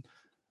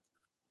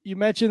 You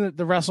mentioned that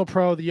the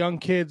WrestlePro, the young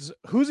kids.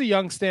 Who's a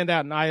young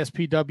standout in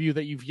ISPW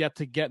that you've yet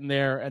to get in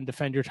there and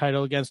defend your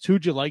title against?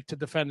 Who'd you like to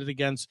defend it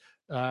against?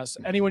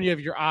 Anyone you have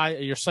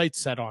your sights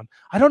set on?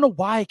 I don't know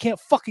why I can't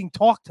fucking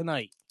talk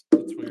tonight.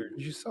 That's weird.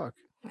 You suck.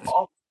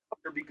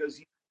 Because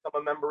he's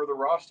become a member of the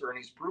roster and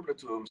he's proven it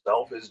to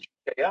himself is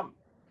GKM.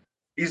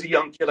 He's a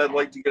young kid I'd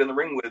like to get in the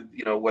ring with,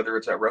 whether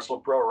it's at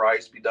WrestlePro or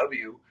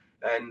ISPW,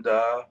 and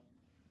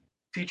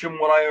teach him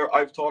what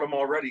I've taught him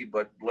already,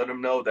 but let him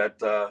know that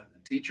the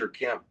teacher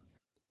can't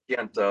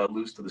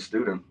lose to the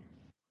student.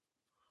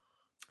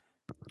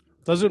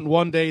 Doesn't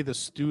one day the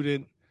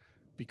student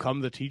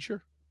become the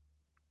teacher?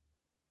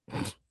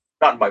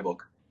 Not in my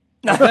book.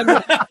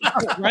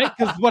 Right?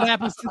 Because what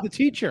happens to the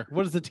teacher?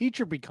 What does the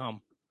teacher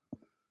become?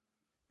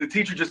 The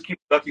teacher just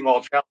keeps ducking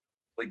all challenges.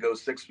 He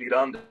goes 6 feet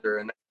under,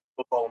 and then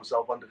he'll call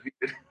himself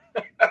undefeated.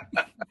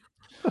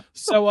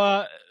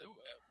 So,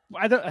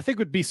 I think it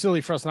would be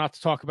silly for us not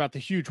to talk about the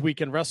huge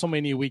weekend,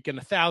 WrestleMania weekend,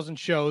 1,000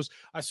 shows.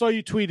 I saw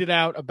you tweeted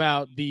out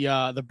about the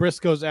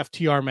Briscoes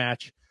FTR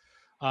match.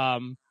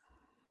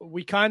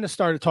 We kind of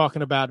started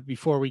talking about it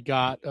before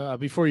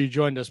before you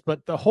joined us,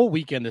 but the whole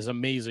weekend is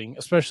amazing,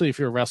 especially if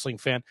you're a wrestling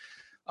fan.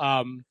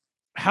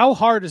 How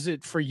hard is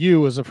it for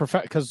you as a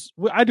because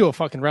I do a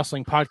fucking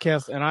wrestling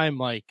podcast, and I'm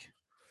like,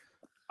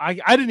 I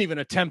didn't even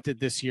attempt it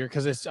this year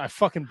because it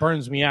fucking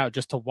burns me out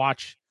just to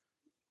watch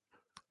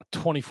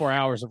 24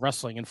 hours of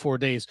wrestling in 4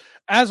 days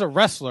as a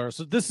wrestler.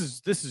 So this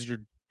is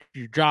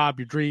your job,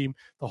 your dream,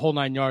 the whole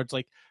 9 yards.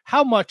 Like,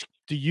 how much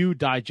do you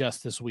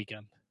digest this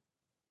weekend?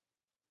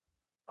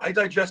 I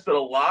digested a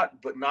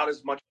lot, but not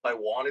as much as I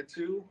wanted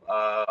to.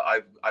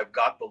 I've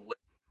got the list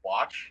to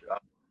watch,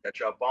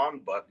 catch up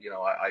on, but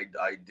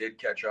I did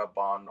catch up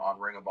on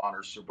Ring of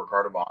Honor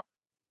Supercard of Honor,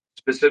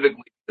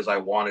 specifically because I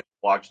wanted to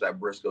watch that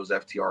Briscoes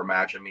FTR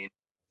match. I mean,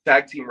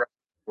 tag team wrestling,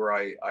 where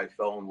I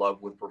fell in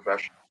love with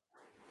professional.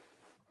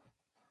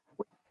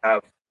 We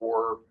have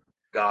 4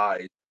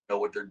 guys know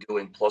what they're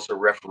doing, plus a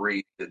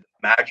referee. The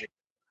magic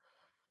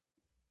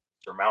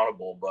is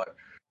surmountable, but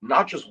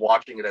not just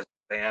watching it as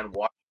a fan,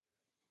 watching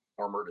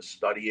to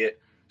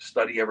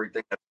study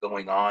everything that's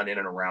going on in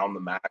and around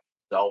the match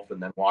itself,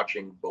 and then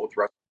watching both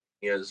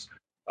WrestleManias,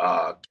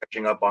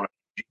 catching up on a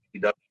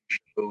GCW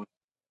shows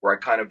where I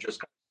kind of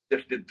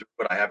sifted through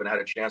it. I haven't had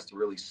a chance to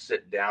really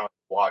sit down and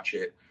watch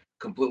it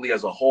completely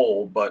as a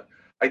whole, but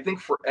I think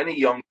for any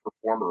young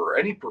performer or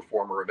any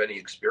performer of any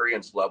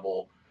experience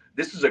level,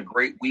 this is a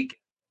great week.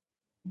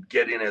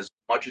 Get in as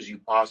much as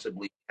you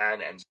possibly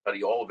can and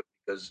study all of it,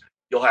 because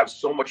you'll have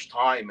so much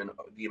time, and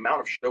the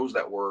amount of shows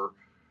that were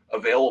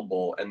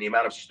available and the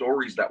amount of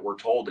stories that were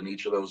told in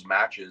each of those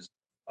matches.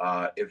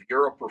 If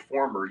you're a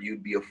performer,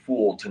 you'd be a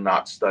fool to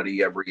not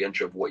study every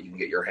inch of what you can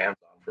get your hands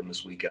on from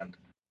this weekend.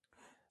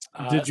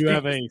 Did you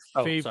have a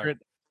favorite?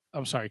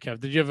 I'm sorry,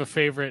 Kev. Did you have a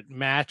favorite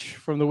match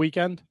from the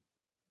weekend?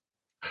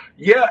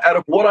 Yeah, out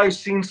of what I've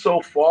seen so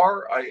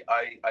far,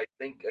 I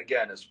think,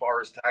 again, as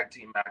far as tag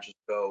team matches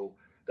go,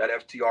 that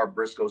FTR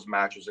Briscoes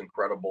match was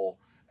incredible.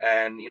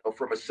 And,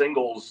 from a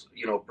singles,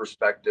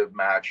 perspective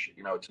match,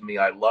 to me,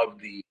 I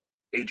love the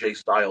AJ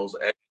Styles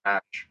Edge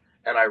match,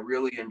 and I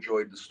really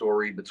enjoyed the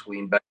story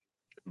between Becky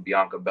and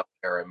Bianca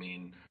Belair. I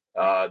mean,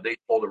 they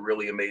told a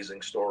really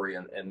amazing story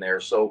in there.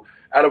 So,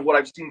 out of what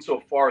I've seen so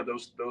far,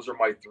 those are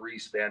my 3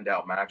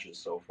 standout matches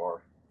so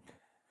far.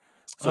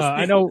 So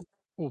I know.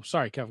 Oh,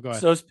 sorry, Kev. Go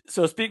ahead.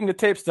 So speaking of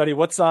tape study,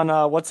 what's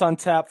on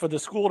tap for the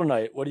school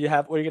tonight? What do you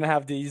have? What are you going to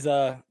have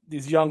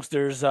these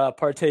youngsters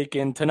partake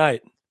in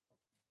tonight?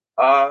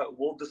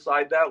 We'll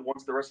decide that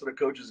once the rest of the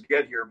coaches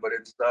get here, but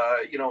it's,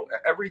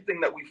 everything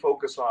that we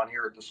focus on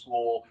here at the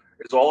school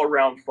is all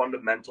around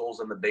fundamentals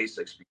and the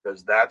basics,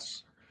 because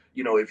that's,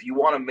 if you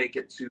want to make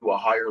it to a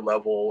higher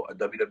level, a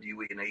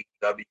WWE and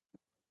AEW,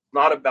 it's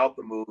not about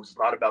the moves, it's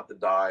not about the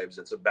dives,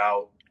 it's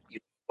about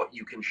what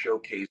you can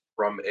showcase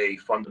from a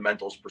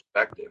fundamentals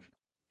perspective.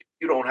 If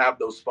you don't have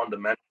those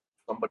fundamentals,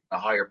 somebody in a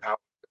higher power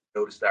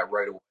will notice that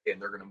right away,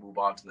 and they're going to move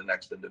on to the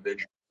next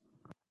individual.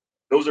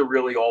 Those are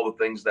really all the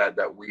things that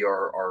we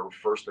are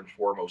first and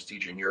foremost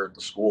teaching here at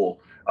the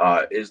school,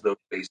 is those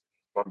basic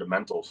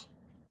fundamentals.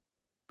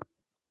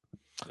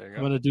 I'm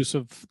going to do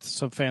some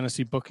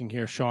fantasy booking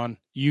here, Sean.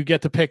 You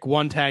get to pick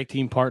one tag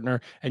team partner,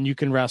 and you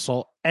can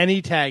wrestle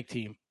any tag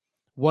team.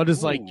 What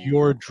is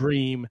your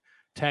dream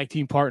tag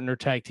team partner,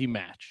 tag team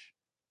match?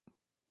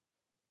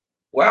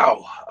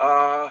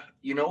 Wow.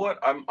 You know what?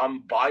 I'm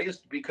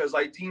biased because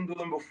I teamed with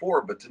him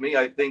before, but to me,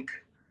 I think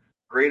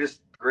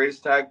greatest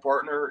tag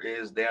partner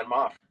is Dan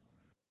Moff.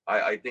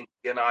 I think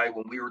he and I,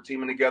 when we were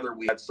teaming together,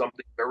 we had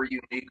something very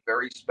unique,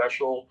 very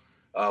special.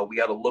 We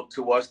had a look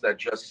to us that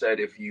just said,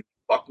 if you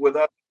fuck with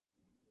us,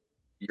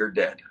 you're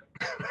dead.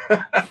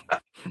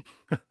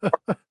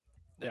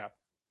 Yeah.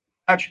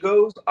 Match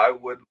goes,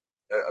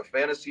 a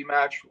fantasy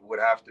match would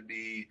have to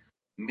be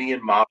me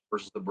and Moff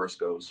versus the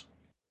Briscoes.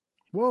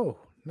 Whoa,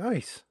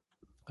 nice.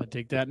 I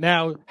dig that.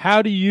 Now,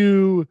 how do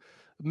you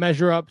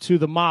measure up to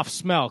the Moff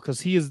smell?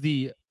 Because he is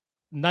the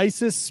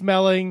nicest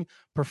smelling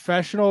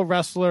professional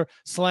wrestler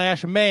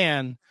 /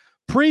 man.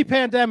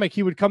 Pre-pandemic,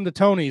 he would come to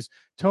Tony's.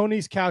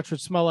 Tony's couch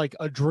would smell like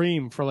a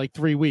dream for like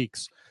 3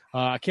 weeks.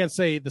 I can't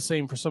say the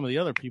same for some of the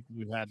other people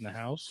we've had in the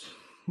house.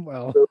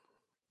 Well,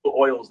 the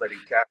oils that he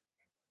kept.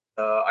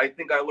 I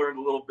think I learned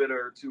a little bit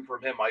or two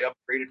from him. I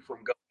upgraded from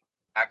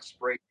Axe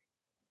spray,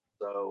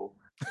 so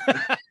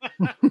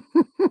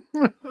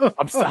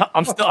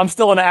I'm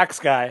still an Axe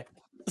guy.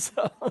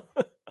 So.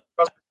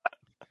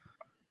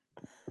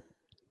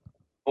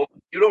 Well,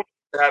 you don't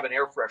have an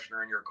air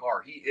freshener in your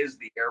car. He is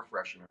the air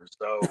freshener.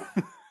 So,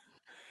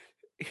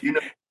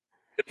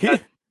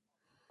 that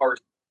car is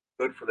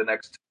good for the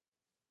next.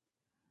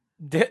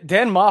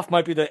 Dan Moff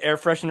might be the air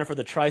freshener for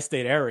the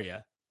tri-state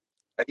area.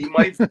 He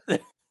might.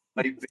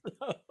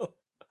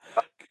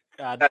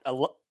 God,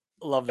 I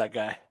love that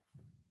guy.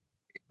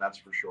 That's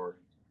for sure.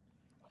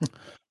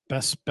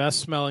 Best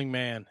smelling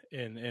man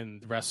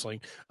in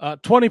wrestling.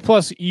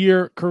 20+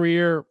 year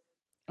career,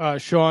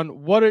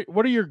 Sean. What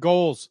are your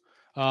goals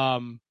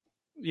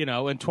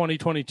in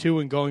 2022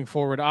 and going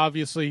forward.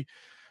 Obviously,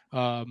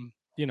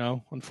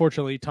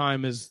 unfortunately,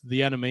 time is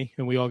the enemy,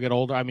 and we all get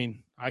older. I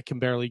mean, I can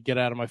barely get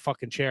out of my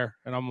fucking chair,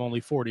 and I'm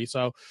only 40.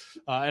 So,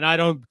 and I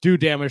don't do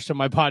damage to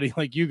my body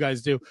like you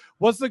guys do.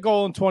 What's the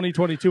goal in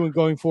 2022 and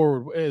going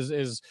forward?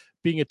 Is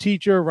being a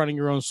teacher, running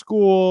your own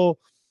school?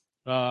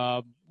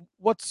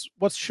 What's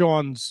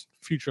Sean's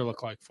future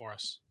look like for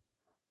us?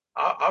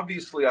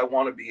 Obviously, I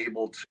want to be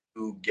able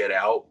to get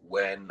out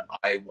when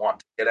I want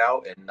to get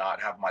out and not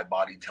have my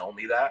body tell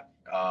me that,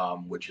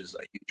 which is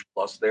a huge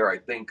plus there. I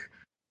think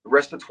the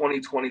rest of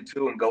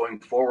 2022 and going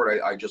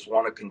forward, I just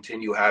want to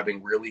continue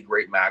having really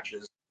great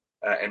matches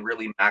and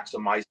really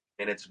maximize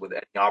minutes with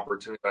any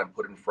opportunity that I'm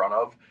put in front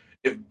of.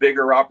 If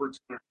bigger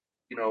opportunities,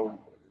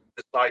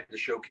 decide to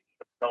showcase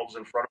themselves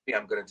in front of me,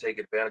 I'm going to take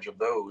advantage of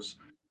those.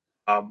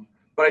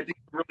 But I think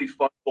the really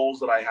fun goals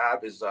that I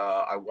have is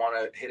I want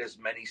to hit as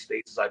many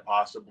states as I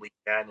possibly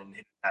can and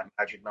hit that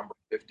magic number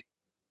 50.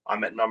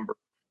 I'm at number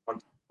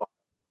 25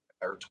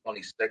 or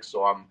 26,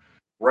 so I'm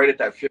right at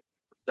that 50%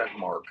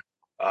 mark.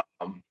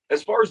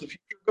 As far as the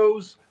future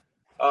goes,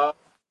 out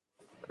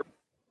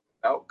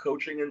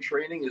coaching and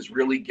training is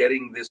really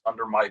getting this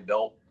under my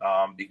belt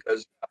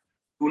because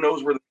who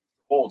knows where the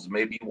future holds.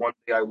 Maybe one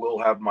day I will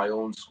have my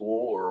own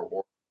school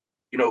or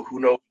who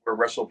knows where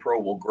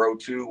WrestlePro will grow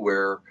to,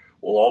 where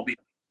we'll all be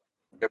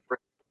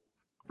different.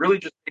 Really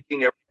just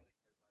taking everything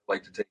I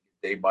like to take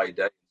it day by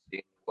day and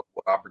seeing what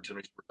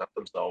opportunities present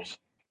themselves.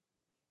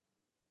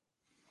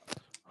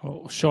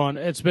 Oh, Sean,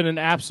 it's been an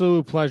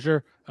absolute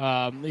pleasure.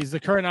 He's the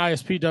current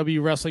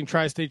ISPW Wrestling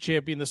Tri-State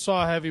Champion, the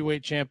SAW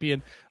Heavyweight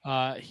Champion.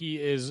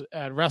 He is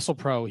at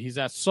WrestlePro. He's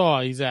at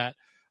SAW. He's at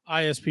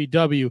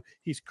ISPW.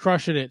 He's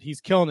crushing it.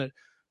 He's killing it.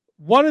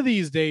 One of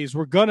these days,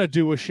 we're going to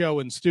do a show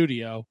in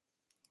studio,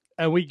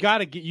 and you got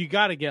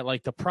to get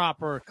like the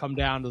proper come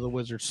down to the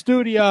Wizard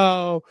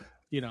studio.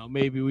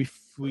 Maybe we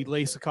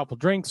lace a couple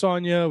drinks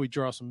on you. We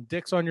draw some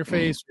dicks on your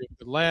face. We have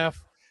a good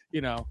laugh.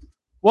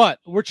 What?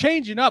 We're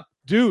changing up,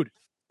 dude.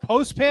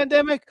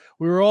 Post-pandemic,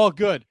 we were all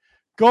good.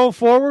 Going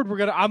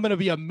forward, I'm gonna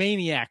be a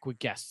maniac with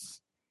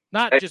guests.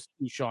 Not just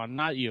you, Sean,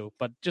 not you,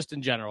 but just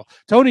in general.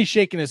 Tony's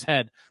shaking his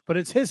head, but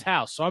it's his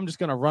house, so I'm just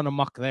gonna run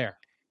amok there.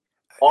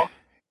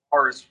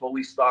 Bar is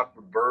fully stocked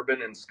with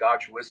bourbon and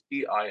Scotch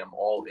whiskey. I am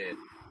all in.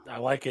 I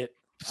like it.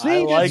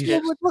 See, that's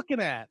what we're looking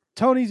at.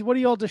 Tony's, what are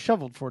you all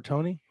disheveled for,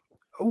 Tony?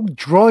 Oh,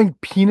 drawing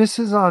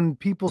penises on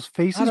people's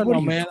faces? I don't know,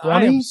 man.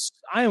 I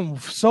am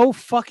so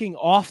fucking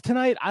off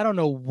tonight. I don't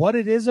know what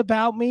it is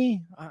about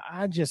me.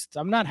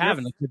 I'm not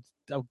having a good.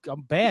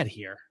 I'm bad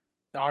here.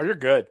 Oh, you're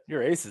good.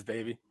 You're aces,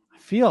 baby. I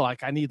feel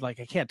like I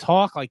can't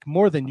talk like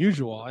more than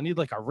usual. I need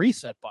like a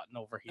reset button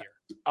over here.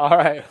 All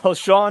right. Well,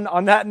 Sean,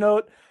 on that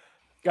note,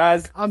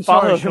 guys, I'm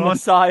follow sorry, the Sean.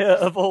 Messiah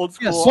of Old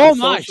School. Yeah, so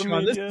am I,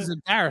 Sean. This is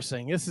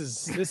embarrassing. This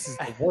is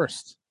the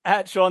worst.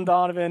 At Sean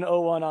Donovan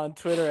 01 on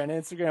Twitter and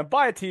Instagram.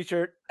 Buy a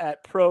t-shirt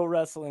at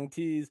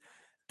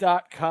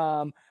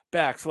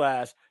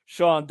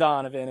prowrestlingtees.com/Sean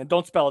Donovan. And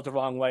don't spell it the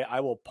wrong way. I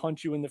will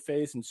punch you in the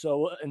face, and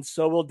so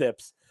will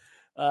Dips.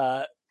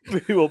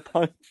 We will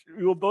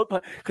both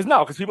punch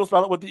because people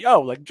spell it with the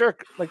O, like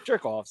jerk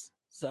offs.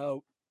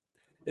 So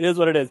it is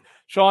what it is.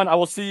 Sean, I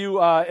will see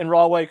you in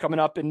Rahway coming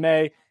up in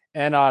May,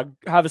 and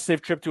have a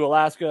safe trip to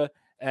Alaska.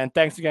 And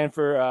thanks again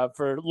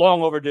for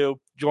long overdue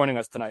joining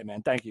us tonight,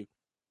 man. Thank you.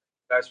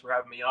 Guys, for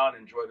having me on.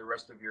 Enjoy the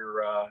rest of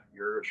your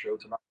show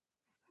tonight.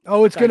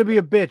 Oh, it's going to be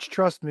a bitch.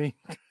 Trust me.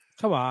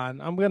 Come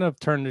on. I'm going to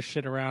turn this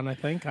shit around, I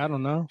think. I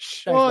don't know.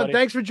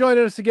 Thanks for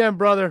joining us again,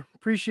 brother.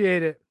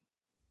 Appreciate it.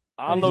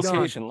 On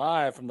location,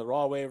 live from the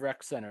Rahway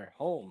Rec Center,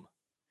 home.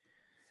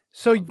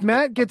 So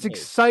Matt gets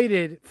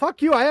excited.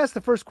 Fuck you. I asked the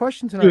first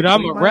question tonight. Dude,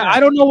 I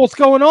don't know what's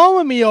going on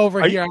with me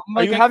over here.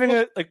 Are you having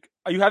a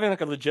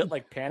legit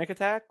like panic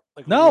attack?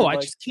 Like, no, I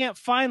just can't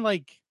find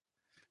like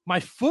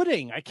my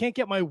footing. I can't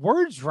get my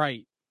words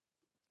right.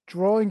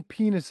 Drawing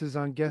penises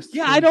on guests.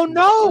 Yeah, I don't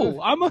know.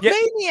 I'm a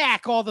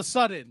maniac all of a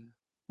sudden.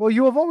 Well,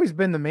 you have always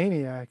been the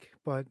maniac,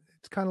 but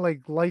it's kind of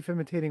like life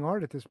imitating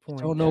art at this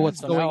point. I don't know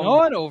what's going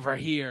on over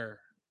here.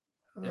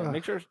 Yeah,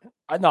 make sure.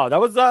 No, that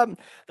was a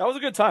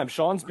good time.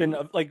 Sean's been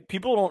like,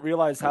 people don't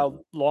realize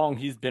how long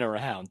he's been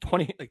around.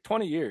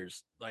 20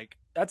 years. Like,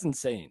 that's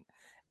insane.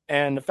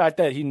 And the fact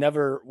that he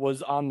never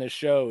was on this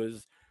show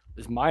is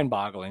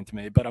mind-boggling to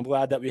me. But I'm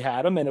glad that we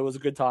had him, and it was a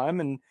good time,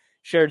 and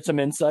shared some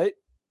insight.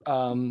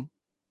 I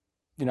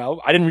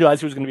didn't realize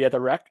he was going to be at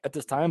the rec at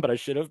this time, but I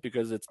should have,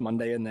 because it's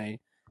Monday and they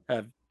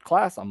have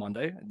class on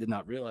Monday. I did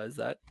not realize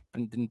that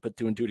and didn't put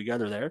two and two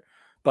together there.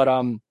 But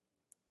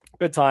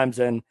good times,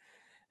 and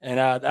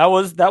that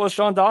was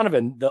Sean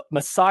Donovan, the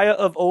Messiah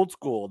of Old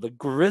School, the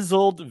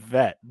grizzled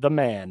vet, the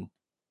man.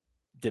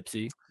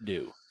 Dipsy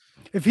do.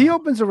 If he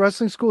opens a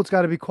wrestling school, it's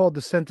got to be called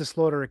the Sent to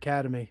Slaughter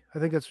Academy. I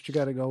think that's what you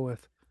got to go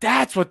with.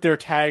 That's what their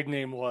tag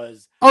name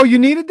was. Oh, you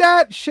needed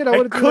that? Shit, I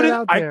would have put it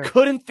out there. I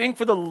couldn't think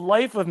for the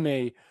life of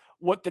me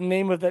what the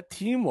name of that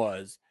team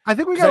was. I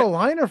think we got a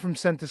liner from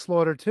Sent to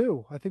Slaughter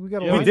too. I think we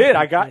got a liner. We did.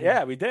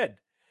 We did.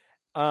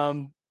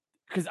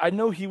 Because I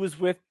know he was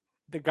with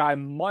the guy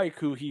Mike,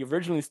 who he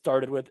originally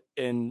started with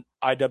in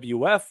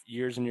IWF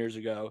years and years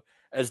ago,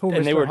 and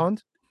Mr. they were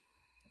Hunt?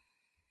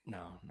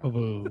 no,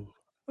 Boo.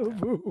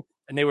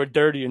 and they were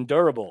dirty and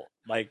durable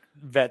like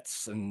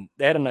vets, and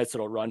they had a nice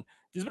little run.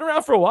 He's been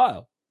around for a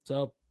while,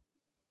 so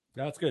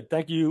that's good.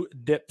 Thank you,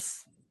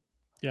 Dips.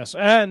 Yes,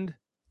 and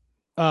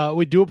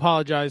we do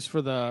apologize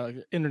for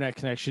the internet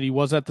connection. He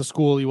was at the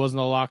school. He was in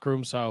the locker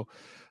room, so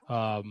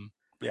Yeah,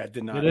 it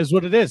did not. it is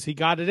what it is. He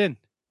got it in.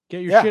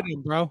 Get your shit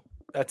in, bro.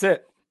 That's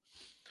it.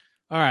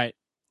 All right.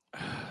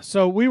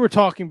 So we were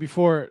talking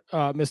before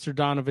Mr.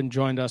 Donovan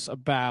joined us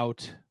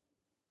about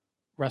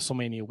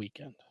WrestleMania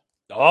weekend.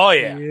 Oh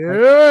yeah.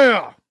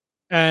 Yeah.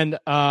 And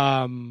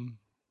I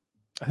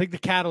think the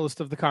catalyst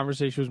of the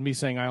conversation was me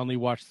saying I only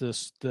watched the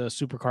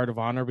Supercard of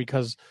Honor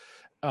because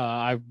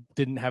I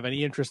didn't have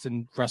any interest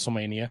in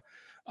WrestleMania.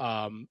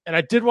 And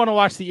I did want to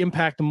watch the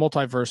Impact and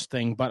Multiverse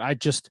thing, but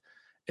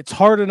it's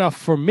hard enough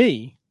for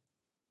me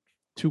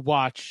to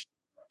watch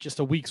just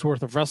a week's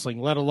worth of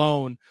wrestling, let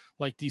alone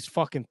like these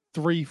fucking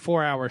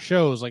 3-4 hour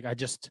shows. Like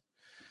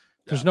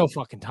there's no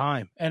fucking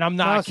time. And I'm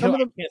not, I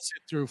can't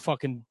sit through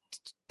fucking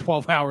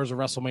 12 hours of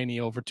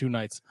WrestleMania over 2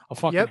 nights. I'll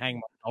fucking hang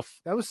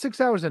myself. That was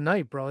 6 hours a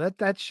night, bro.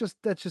 That's just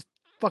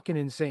fucking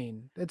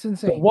insane. That's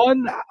insane.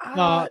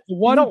 Last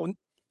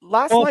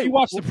Well, night, if you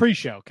watch the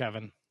pre-show,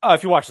 Kevin. Oh,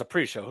 if you watch the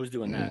pre-show, who's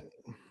doing that?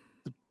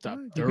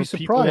 There were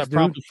people that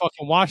probably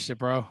fucking watched it,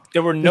 bro.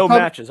 There were no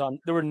matches on.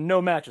 There were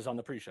no matches on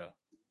the pre-show.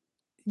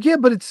 Yeah,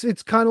 but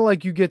it's kind of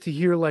like you get to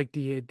hear like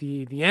the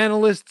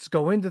analysts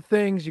go into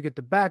things. You get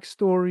the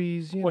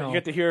backstories. You know, you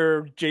get to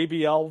hear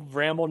JBL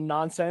ramble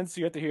nonsense.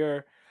 You get to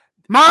hear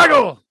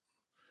Margo.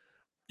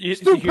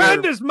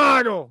 Stupendous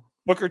Margo.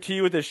 Booker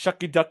T with his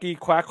shucky ducky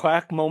quack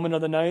quack moment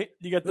of the night.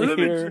 You get to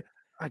hear.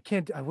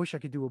 I wish I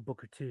could do a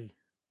Booker T.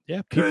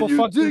 Yeah, people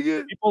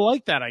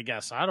like that. I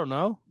guess I don't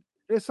know.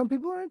 Yeah, some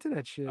people are into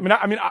that shit.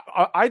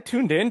 I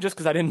tuned in just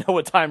because I didn't know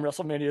what time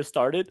WrestleMania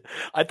started.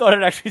 I thought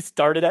it actually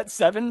started at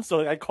 7,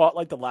 so I caught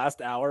like the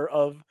last hour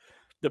of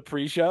the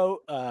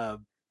pre-show,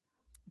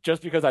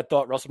 just because I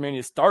thought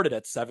WrestleMania started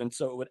at 7,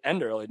 so it would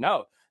end early.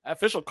 No,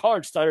 official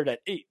card started at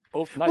 8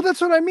 both nights. Well, that's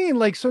what I mean.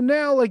 Like, so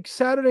now, like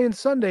Saturday and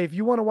Sunday, if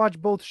you want to watch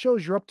both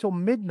shows, you're up till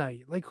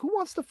midnight. Like, who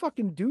wants to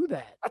fucking do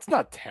that? That's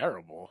not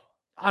terrible.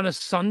 On a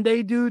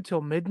Sunday, dude,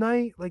 till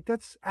midnight? Like,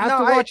 that's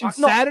after watching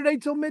Saturday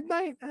till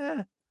midnight?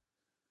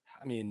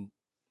 I mean,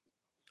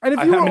 and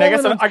if you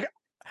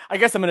I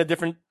guess I'm in a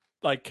different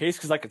like case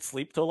because I could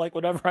sleep till like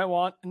whatever I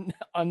want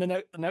on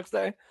the next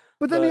day.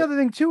 But then the other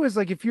thing too is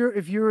like if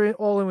you're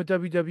all in with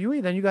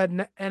WWE, then you got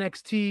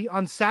NXT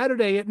on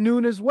Saturday at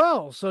noon as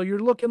well. So you're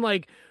looking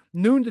like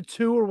noon to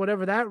 2 or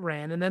whatever that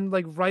ran, and then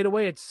like right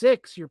away at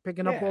 6, you're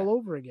picking up all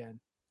over again.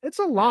 It's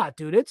a lot,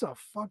 dude. It's a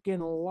fucking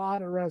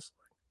lot of wrestling.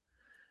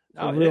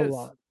 No, it is.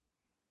 Lot.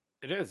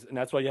 It is, and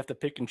that's why you have to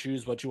pick and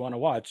choose what you want to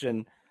watch.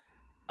 And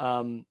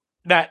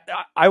that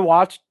I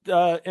watched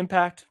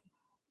Impact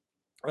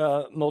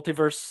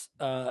Multiverse,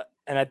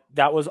 and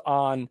that was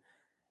on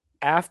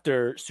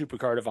after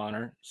Supercard of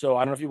Honor. So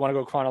I don't know if you want to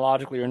go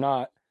chronologically or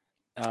not.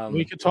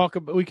 We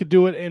could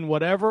do it in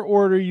whatever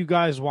order you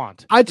guys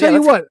want. I tell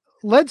you what,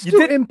 let's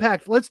do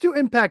Impact. Let's do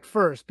Impact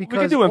first because we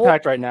can do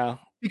Impact right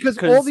now. Because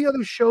all the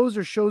other shows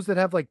are shows that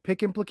have like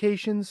pick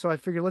implications. So I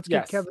figure let's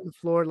get Kevin the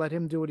floor, let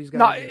him do what he's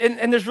got.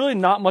 And there's really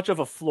not much of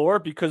a floor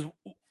because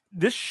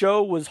this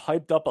show was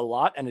hyped up a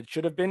lot, and it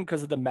should have been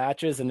because of the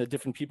matches and the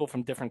different people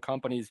from different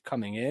companies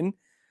coming in.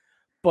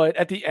 But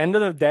at the end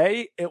of the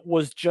day, it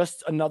was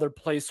just another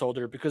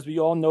placeholder because we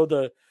all know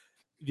the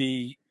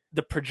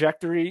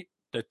trajectory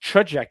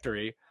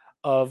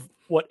of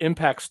what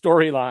Impact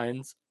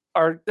storylines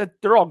are.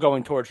 That they're all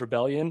going towards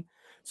Rebellion.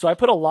 So I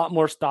put a lot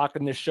more stock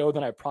in this show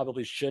than I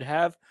probably should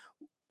have.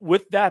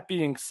 With that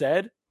being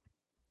said,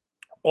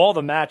 all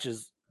the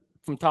matches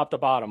from top to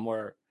bottom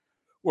were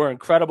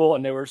incredible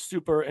and they were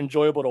super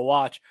enjoyable to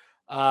watch.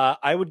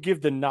 I would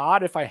give the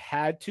nod if I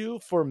had to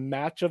for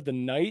match of the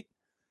night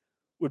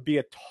would be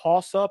a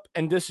toss-up,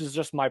 and this is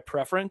just my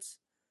preference,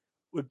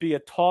 would be a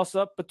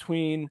toss-up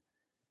between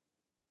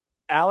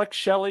Alex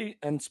Shelley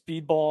and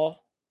Speedball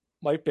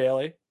Mike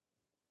Bailey,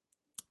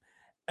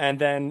 and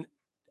then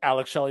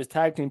Alex Shelley's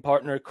tag team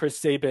partner, Chris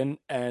Sabin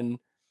and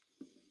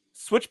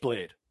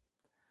Switchblade.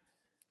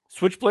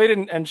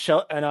 Switchblade and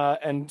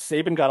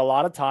Sabin got a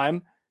lot of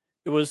time.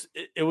 It was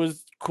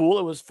cool.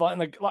 It was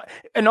fun.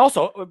 And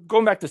also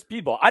going back to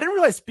Speedball, I didn't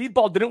realize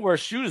Speedball didn't wear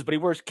shoes, but he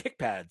wears kick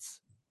pads.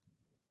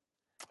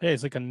 Yeah,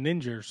 he's like a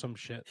ninja or some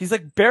shit. He's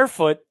like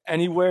barefoot and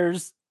he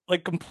wears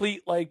like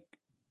complete like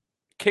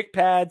kick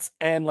pads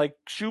and like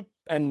shoe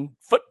and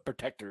foot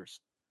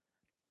protectors.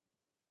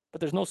 But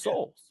there's no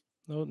soles.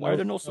 Why are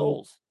there no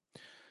soles?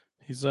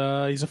 He's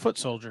a foot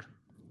soldier.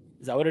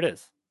 Is that what it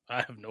is? I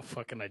have no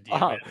fucking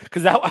idea.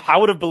 Because I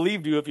would have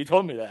believed you if you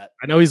told me that.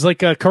 I know he's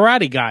like a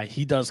karate guy.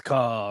 He does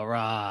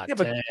karate.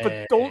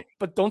 Yeah,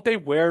 but don't they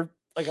wear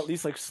like at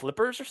least like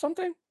slippers or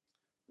something?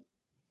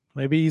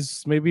 Maybe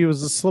it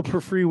was a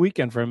slipper-free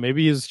weekend for him.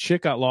 Maybe his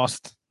chick got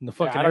lost in the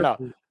fucking. I don't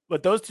know.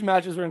 But those two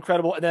matches were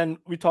incredible. And then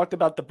we talked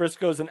about the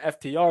Briscoes and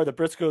FTR. The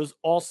Briscoes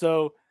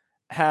also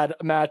had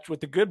a match with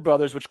the Good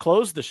Brothers, which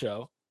closed the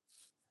show.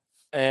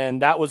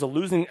 And that was a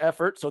losing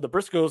effort. So the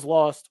Briscoes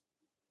lost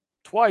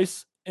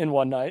twice in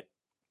one night.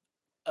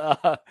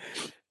 But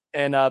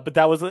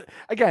that was,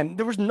 again,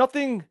 there was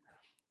nothing.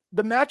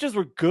 The matches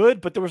were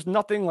good, but there was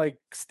nothing like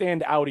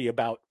stand outy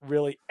about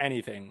really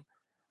anything.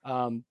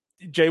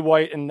 Jay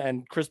White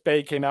and Chris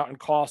Bay came out and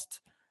cost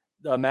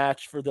the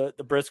match for the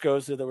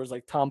Briscoes. So there was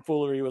like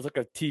tomfoolery. It was like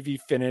a TV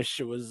finish.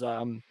 It was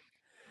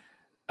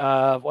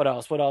what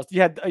else?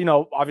 You had,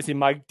 obviously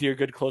my dear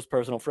good close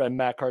personal friend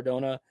Matt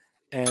Cardona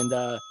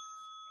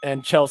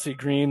and Chelsea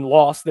Green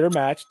lost their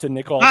match to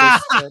Nick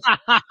Aldis.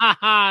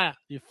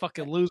 You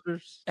fucking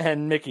losers.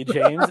 And Mickey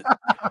James.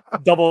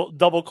 double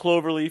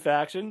cloverleaf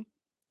action.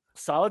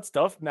 Solid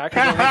stuff. Matt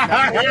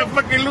Cardona. You're a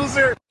fucking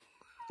loser.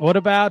 What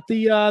about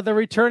the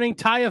returning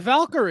Taya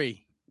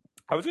Valkyrie?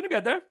 I was gonna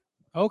get there.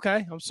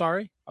 Okay, I'm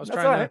sorry. I was That's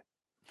trying all right.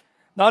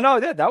 No,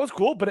 yeah, that was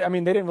cool. But I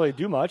mean, they didn't really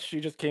do much. She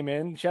just came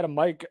in. She had a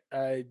mic.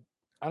 I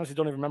honestly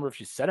don't even remember if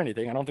she said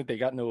anything. I don't think they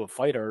got into a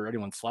fight or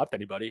anyone slapped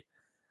anybody.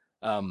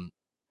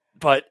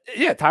 But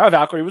yeah, Taya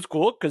Valkyrie was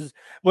cool because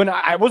when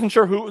I wasn't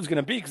sure who it was going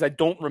to be because I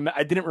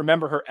didn't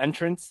remember her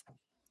entrance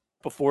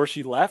before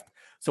she left.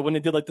 So when they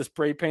did like the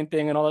spray paint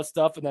thing and all that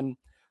stuff, and then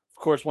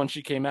of course once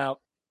she came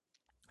out,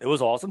 it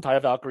was awesome.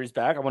 Taya Valkyrie's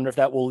back. I wonder if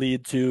that will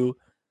lead to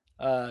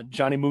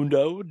Johnny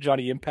Mundo,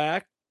 Johnny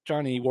Impact,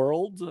 Johnny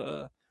World,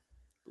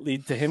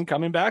 lead to him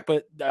coming back.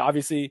 But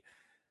obviously,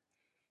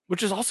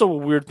 which is also a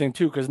weird thing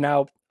too, because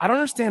now I don't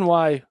understand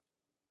why.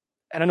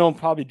 And I know I'm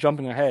probably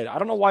jumping ahead. I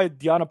don't know why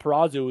Deonna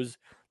Purrazzo is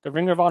the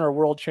Ring of Honor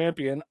World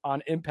Champion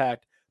on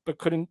Impact, but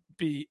couldn't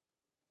be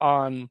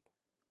on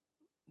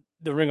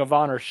the Ring of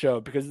Honor show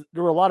because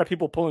there were a lot of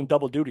people pulling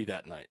double duty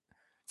that night.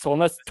 So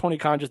unless Tony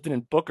Khan just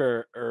didn't book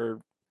her, or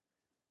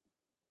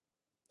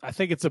I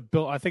think it's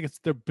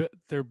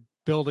they're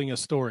building a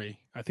story.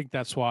 I think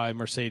that's why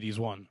Mercedes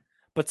won.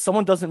 But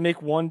someone doesn't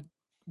make one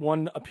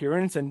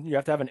appearance, and you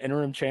have to have an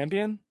interim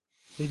champion.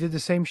 They did the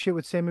same shit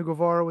with Sammy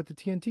Guevara with the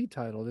TNT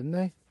title, didn't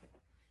they?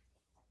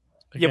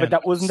 Again, yeah,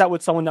 but wasn't that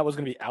with someone that was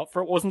going to be out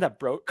for it? Wasn't that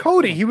broke?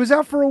 Cody, he was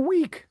out for a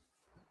week.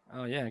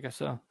 Oh yeah, I guess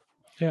so.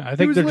 Yeah, I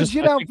think he was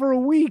legit out for a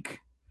week.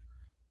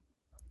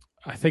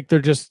 I think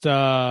they're just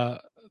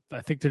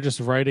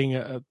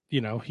writing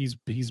he's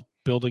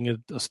building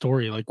a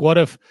story. Like what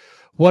if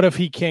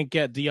he can't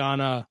get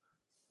Deonna,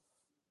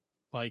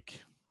 like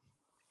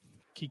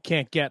he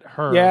can't get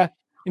her. Yeah.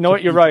 You know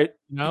what? You're right.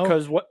 No?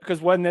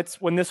 Because when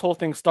this whole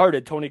thing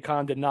started, Tony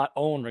Khan did not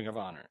own Ring of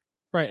Honor.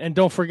 Right. And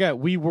don't forget,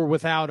 we were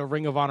without a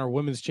Ring of Honor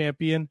women's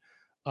champion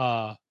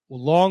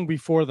long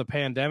before the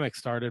pandemic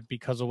started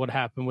because of what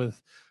happened with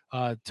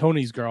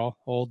Tony's girl,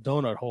 old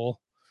donut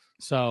hole.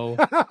 So,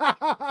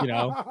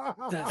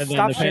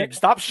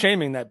 stop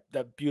shaming that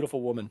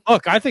beautiful woman.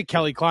 Look, I think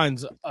Kelly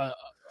Klein's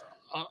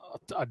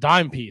a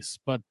dime piece,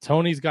 but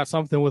Tony's got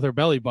something with her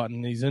belly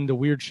button. He's into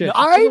weird shit. No,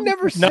 I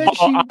never said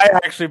I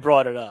actually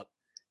brought it up.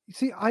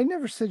 See, I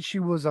never said she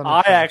was on.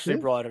 I actually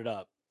brought it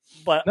up,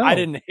 but I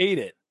didn't hate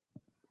it.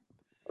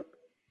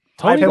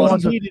 Tony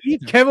doesn't hate it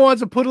either. Kevin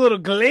wants to put a little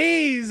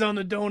glaze on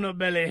the donut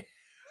belly.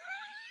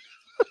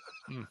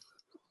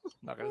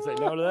 Not gonna say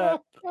no to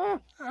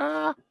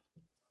that.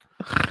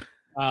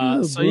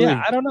 So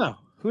yeah, I don't know.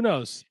 Who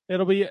knows?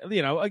 It'll be,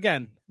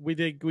 again, we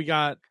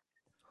got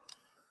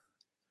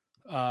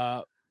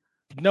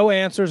no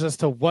answers as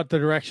to what the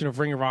direction of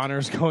Ring of Honor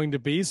is going to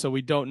be, so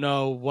we don't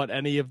know what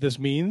any of this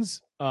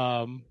means.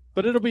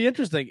 But it'll be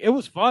interesting. It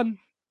was fun.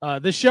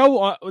 The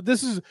show,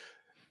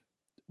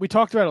 we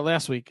talked about it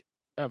last week.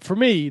 For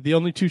me, the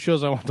only two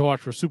shows I want to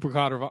watch were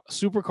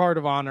Supercard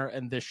of Honor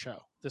and this show,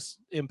 this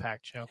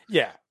Impact show.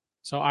 Yeah.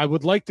 So I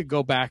would like to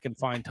go back and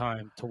find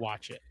time to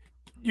watch it.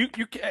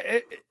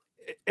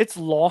 It's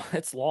long.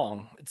 It's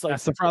long. It's like,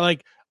 that's the problem.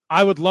 Like,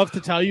 I would love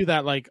to tell you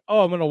that, like,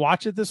 oh, I'm going to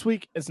watch it this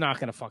week. It's not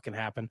going to fucking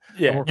happen.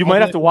 Yeah, you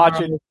might have to watch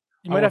it.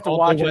 You might have to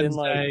watch it in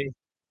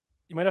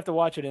you might have to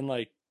watch it in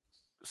like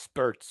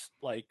spurts.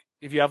 Like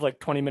if you have like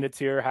 20 minutes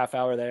here, half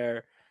hour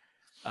there.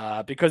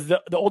 Because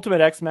the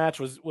Ultimate X match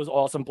was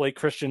awesome. Blake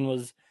Christian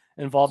was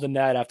involved in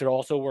that after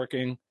also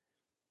working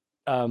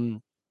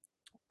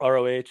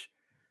ROH.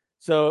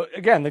 So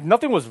again, like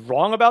nothing was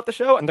wrong about the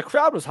show, and the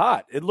crowd was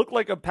hot. It looked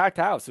like a packed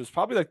house. It was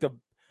probably like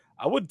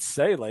I would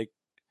say, like,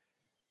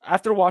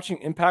 after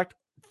watching Impact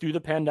through the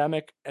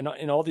pandemic and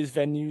in all these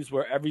venues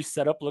where every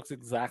setup looks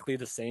exactly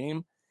the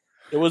same,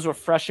 it was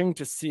refreshing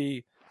to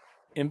see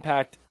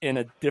Impact in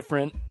a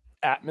different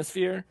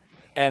atmosphere.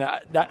 And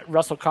that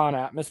WrestleCon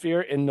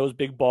atmosphere in those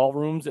big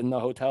ballrooms in the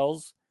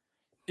hotels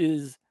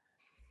is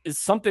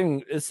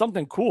something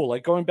cool.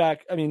 Like going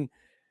back, I mean,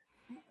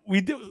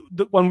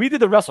 when we did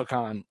the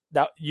WrestleCon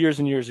that years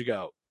and years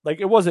ago, like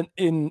it was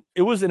in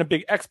a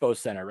big expo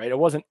center, right? It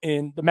wasn't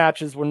the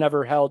matches were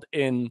never held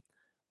in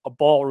a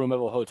ballroom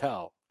of a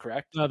hotel,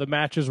 correct? No, the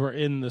matches were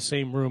in the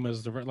same room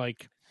as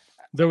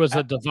there was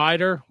a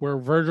divider where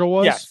Virgil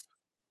was. Yes.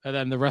 And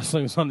then the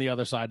wrestling was on the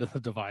other side of the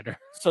divider.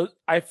 So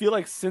I feel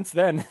like since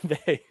then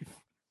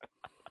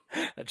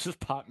That just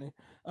popped me.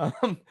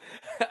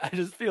 I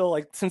just feel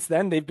like since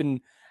then they've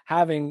been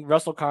having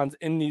WrestleCons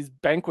in these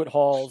banquet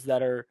halls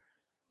that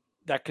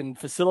can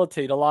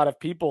facilitate a lot of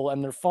people,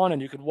 and they're fun,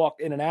 and you can walk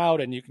in and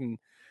out, and you can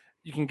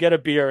get a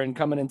beer and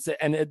come in and sit,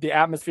 and the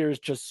atmosphere is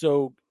just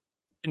so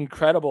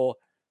incredible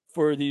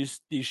for these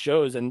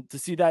shows, and to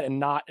see that and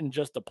not in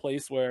just a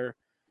place where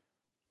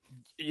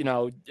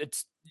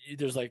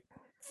there's like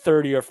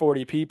 30 or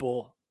 40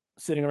 people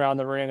sitting around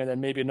the ring and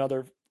then maybe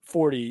another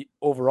 40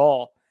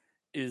 overall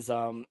is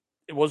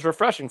it was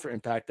refreshing for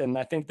Impact, and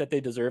I think that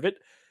they deserve it.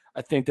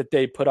 I think that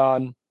they put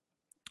on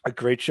a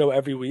great show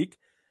every week,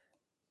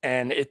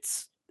 and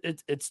it's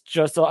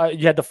just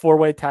you had the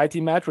 4-way tag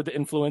team match with the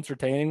Influence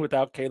retaining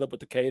without Caleb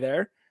with the K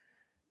there.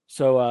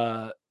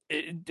 So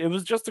it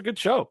was just a good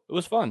show. It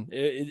was fun.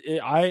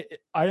 I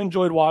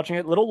enjoyed watching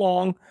it. A little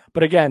long,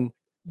 but again,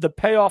 the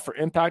payoff for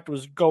Impact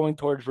was going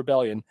towards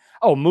Rebellion.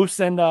 Oh, Moose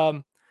and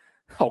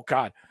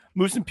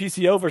Moose and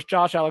PCO versus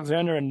Josh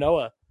Alexander and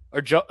Noah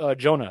or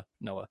Jonah.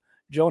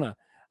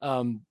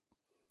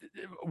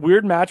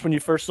 Weird match when you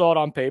first saw it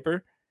on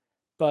paper,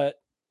 but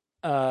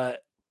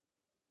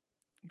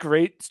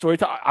great story.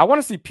 I want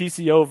to see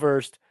PCO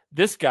versus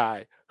this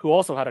guy who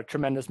also had a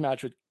tremendous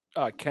match with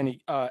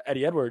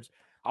Eddie Edwards.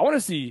 I want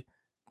to see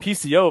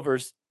PCO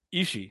versus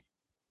Ishii.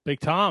 Big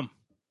Tom.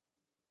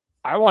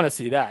 I want to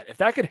see that. If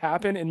that could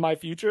happen in my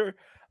future,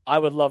 I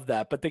would love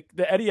that. But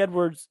the Eddie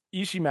Edwards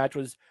Ishii match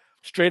was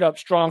straight up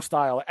strong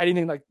style,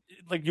 anything like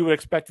you would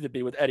expect it to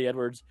be with Eddie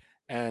Edwards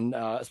and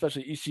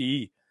especially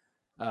Ishii.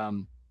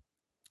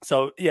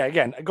 So yeah,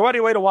 again, go out of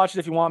your way to watch it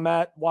if you want,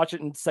 Matt. Watch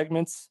it in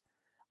segments.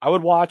 I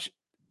would watch.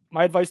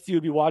 My advice to you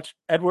would be watch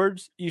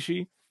Edwards,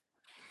 Ishii,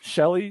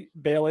 Shelley,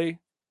 Bailey,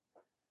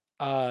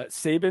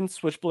 Sabin,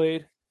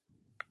 Switchblade,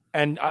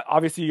 and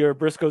obviously you're a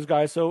Briscoes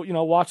guy, so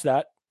watch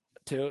that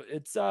too.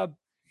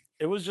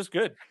 It was just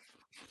good.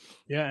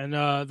 Yeah, and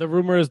the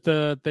rumor is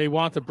that they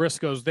want the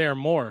Briscoes there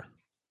more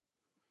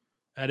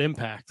at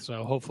Impact,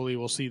 so hopefully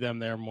we'll see them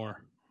there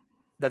more.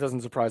 That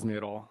doesn't surprise me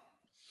at all.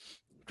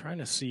 I'm trying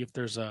to see if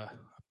there's a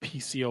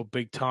PCO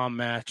Big Tom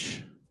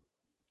match.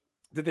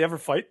 Did they ever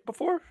fight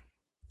before?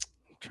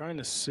 I'm trying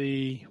to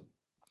see.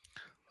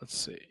 Let's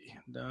see.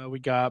 We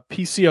got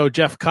PCO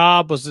Jeff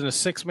Cobb was in a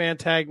 6-man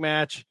tag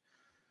match.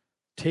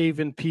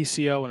 Taven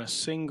PCO in a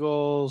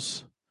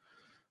singles.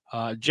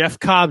 Jeff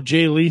Cobb,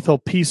 Jay Lethal,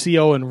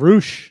 PCO, and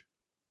Roosh.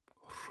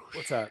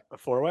 What's that? A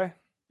 4-way?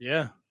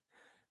 Yeah.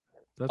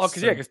 Because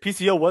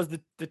PCO was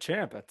the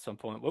champ at some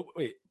point.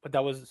 Wait, but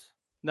that was...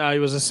 No, he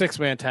was a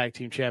 6-man tag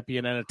team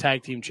champion and a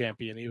tag team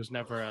champion. He was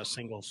never a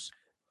singles.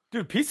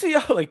 Dude,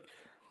 PCO,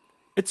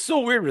 it's so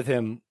weird with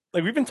him.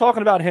 We've been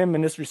talking about him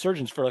in this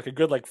resurgence for a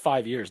good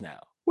 5 years now.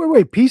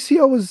 Wait,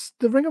 PCO was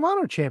the Ring of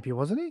Honor champion,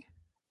 wasn't he?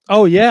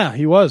 Oh yeah,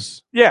 he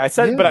was. Yeah, I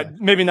said,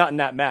 but maybe not in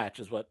that match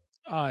is what.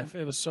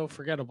 It was so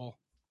forgettable.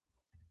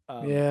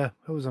 Yeah,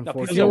 it was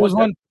unfortunate.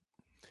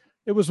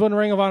 It was when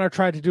Ring of Honor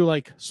tried to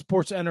do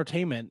sports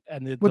entertainment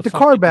and with the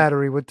car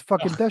battery with the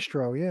fucking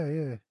Destro.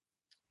 Yeah.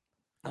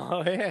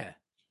 Oh yeah.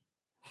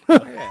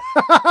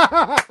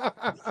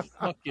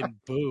 Fucking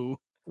boo.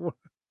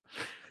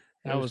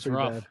 That was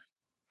rough. Bad.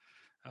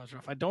 That was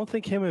rough. I don't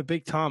think him and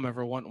Big Tom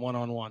ever went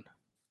 1-on-1.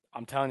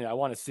 I'm telling you, I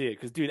want to see it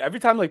because, dude, every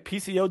time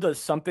PCO does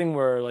something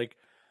where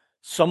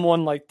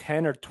someone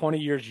 10 or 20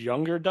 years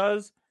younger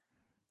does,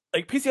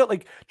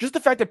 PCO, just the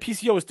fact that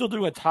PCO is still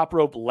doing a top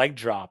rope leg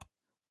drop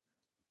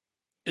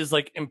is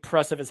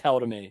impressive as hell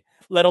to me.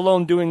 Let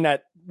alone doing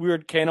that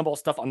weird cannonball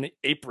stuff on the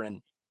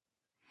apron.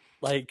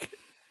 I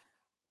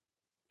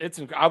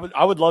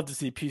would love to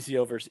see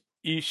PCO versus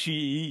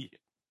Ishii.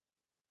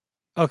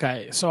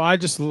 Okay, so I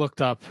just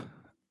looked up,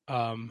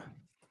 and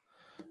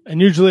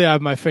usually I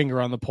have my finger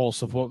on the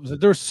pulse of what was.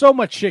 There's so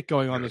much shit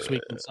going on this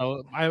weekend,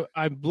 so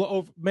I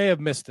may have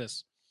missed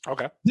this.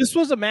 Okay, this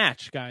was a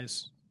match,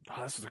 guys.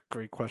 Oh, this is a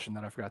great question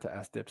that I forgot to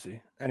ask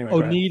Dipsy. Anyway,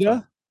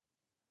 Onita,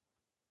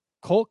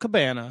 Colt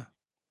Cabana,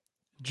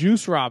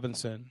 Juice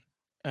Robinson,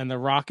 and the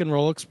Rock and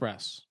Roll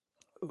Express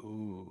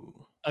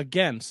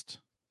against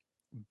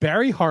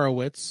Barry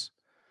Horowitz,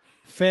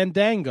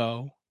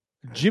 Fandango,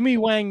 Jimmy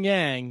Wang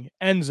Yang,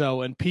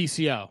 Enzo, and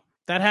PCO.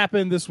 That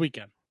happened this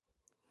weekend.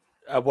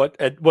 What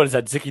is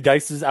that? Zicky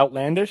Dice's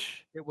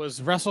Outlandish? It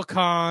was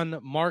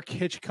WrestleCon Mark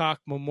Hitchcock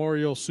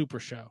Memorial Super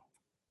Show.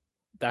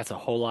 That's a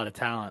whole lot of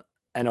talent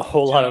and a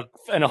whole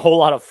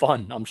lot of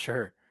fun, I'm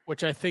sure.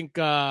 Which I think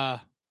they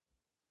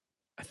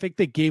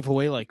gave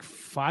away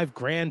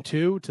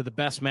 $5,000 to the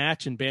best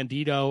match, and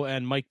Bandito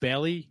and Mike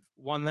Bailey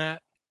won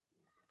that.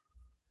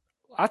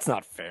 That's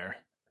not fair.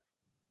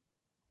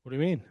 What do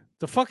you mean?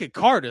 The fucking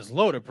card is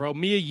loaded, bro.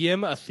 Mia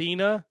Yim,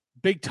 Athena,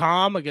 Big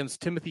Tom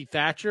against Timothy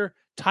Thatcher,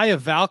 Taya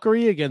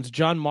Valkyrie against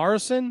John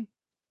Morrison.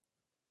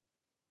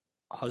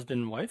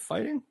 Husband and wife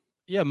fighting?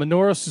 Yeah,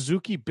 Minoru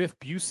Suzuki, Biff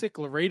Busick,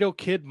 Laredo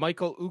Kid,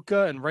 Michael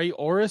Uka, and Ray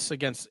Orris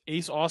against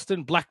Ace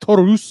Austin, Black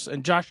Taurus,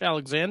 and Josh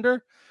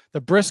Alexander.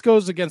 The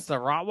Briscoes against the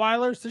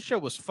Rottweilers. This show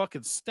was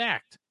fucking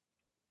stacked.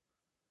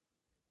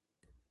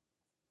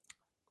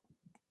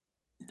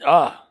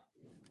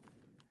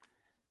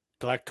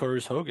 Black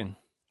Taurus Hogan.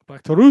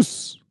 Black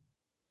Taurus.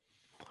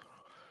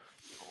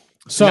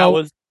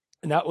 So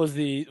that was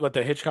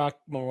the Hitchcock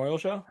Memorial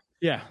Show?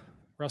 Yeah,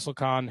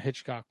 WrestleCon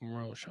Hitchcock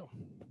Memorial Show.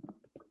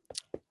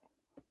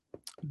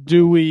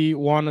 Do we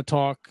want to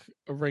talk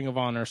Ring of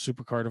Honor,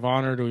 Supercard of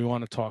Honor? Do we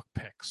want to talk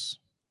picks?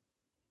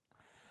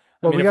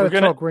 Well, we got to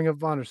talk Ring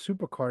of Honor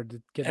Supercard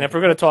to get. And if we're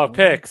going to talk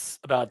picks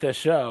about this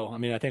show, I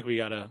mean, I think we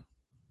got to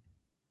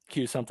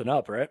cue something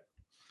up, right?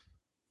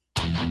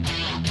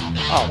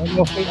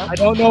 Oh, I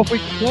don't know if we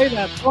can play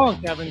that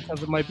song, Kevin,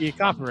 because it might be a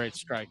copyright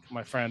strike,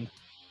 my friend.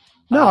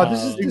 No,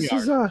 this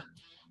is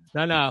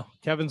No.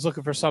 Kevin's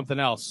looking for something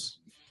else.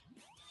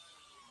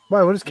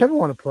 Why? What does Kevin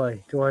want to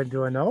play? Do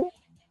I know?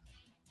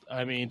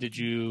 I mean, did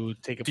you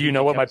take a? Do you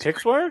know what my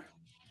picks were?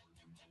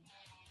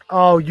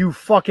 Oh, you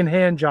fucking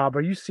hand job!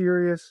 Are you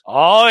serious?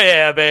 Oh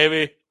yeah,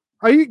 baby.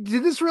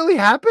 Did this really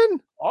happen?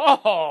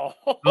 Oh,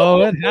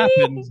 it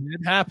happened.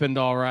 It happened.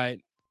 All right.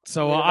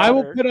 So I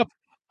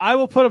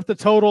will put up the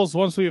totals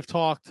once we have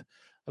talked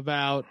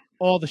about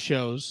all the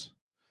shows.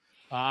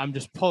 I'm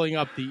just pulling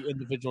up the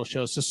individual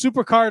shows. So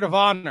Supercard of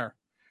Honor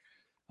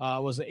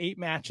was the 8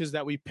 matches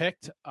that we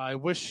picked. I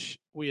wish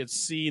we had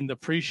seen the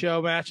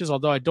pre-show matches,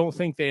 although I don't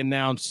think they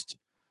announced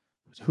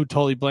who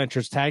Tully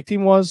Blanchard's tag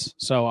team was.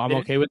 So I'm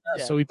okay with that.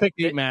 Yeah. So we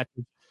picked 8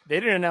 matches. They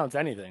didn't announce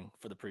anything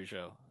for the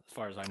pre-show, as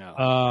far as I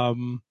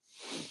know.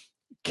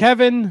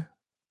 Kevin,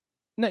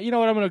 no, you know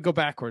what? I'm going to go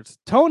backwards.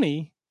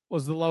 Tony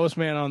was the lowest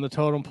man on the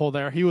totem pole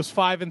there. He was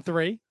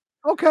 5-3.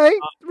 Okay,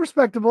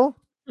 respectable.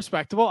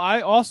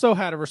 I also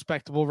had a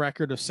respectable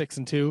record of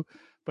 6-2,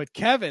 but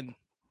Kevin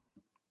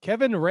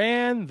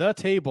ran the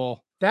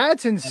table.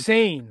 That's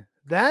insane.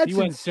 That's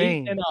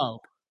insane. 8-0.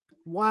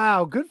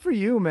 Wow, good for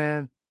you,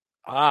 man.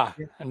 I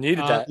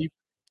needed that.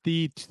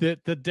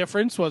 The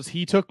difference was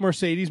he took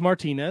Mercedes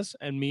Martinez,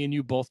 and me and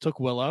you both took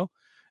Willow,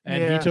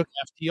 and he took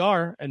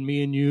FTR, and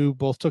me and you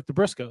both took the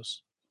Briscoes.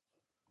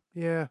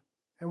 Yeah.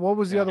 And what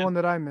was the other one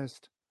that I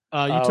missed?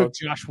 You took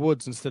Josh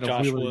Woods instead of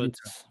Josh Woods.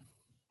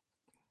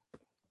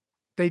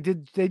 They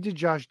did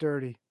Josh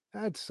dirty.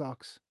 That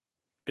sucks.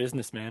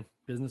 Business, man.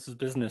 Business is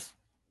business.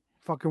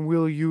 Fucking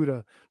Wheeler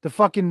Yuta. The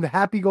fucking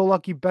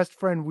happy-go-lucky best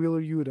friend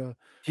Wheeler Yuta.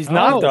 He's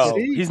not, though.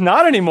 See? He's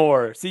not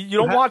anymore. See, you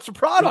don't watch the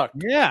product.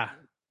 Yeah.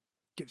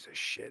 Gives a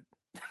shit.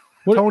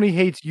 Tony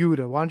hates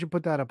Yuta. Why don't you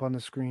put that up on the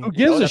screen? Who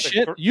gives a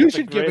shit? You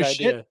should give a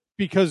shit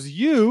because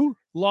you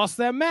lost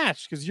that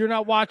match because you're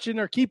not watching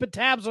or keeping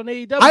tabs on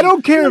AEW. I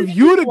don't care if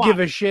Yuta give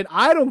a shit.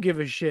 I don't give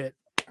a shit.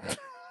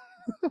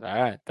 All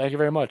right. Thank you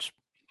very much.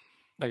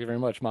 Thank you very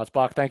much, Mats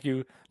Bach. Thank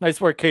you. Nice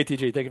work,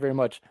 KTG. Thank you very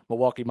much,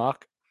 Milwaukee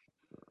Mock.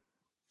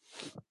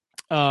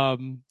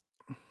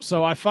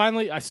 So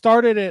I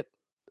started it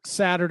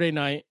Saturday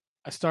night.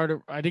 I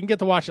didn't get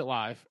to watch it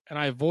live, and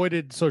I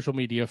avoided social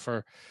media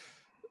for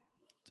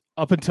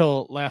up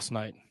until last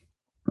night.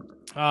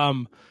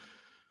 I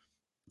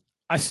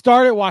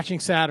started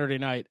watching Saturday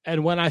night,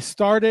 and when I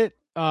started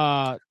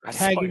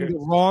tagging the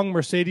wrong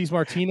Mercedes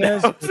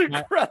Martinez, I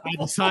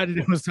decided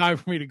it was time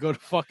for me to go to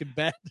fucking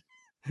bed.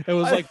 It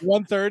was like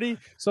 1:30.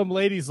 Some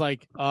lady's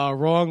like,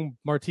 wrong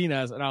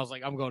Martinez. And I was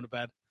like, I'm going to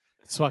bed.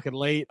 It's fucking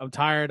late. I'm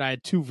tired. I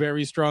had 2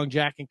 very strong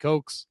Jack and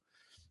Cokes.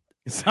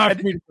 It's time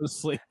for me to go to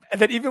sleep.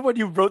 And then even when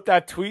you wrote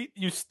that tweet,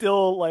 you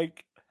still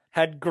like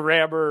had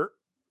grammar.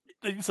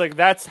 It's like,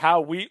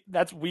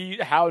 we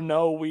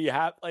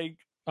have like,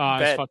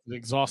 I was fucking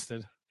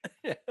exhausted.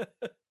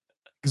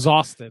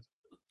 Exhausted.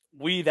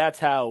 That's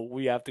how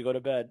we have to go to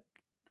bed.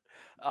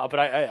 But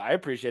I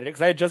appreciate it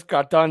because I had just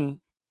got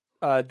done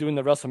doing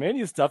the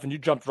WrestleMania stuff, and you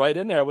jumped right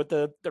in there with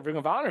the Ring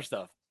of Honor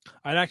stuff.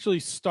 I'd actually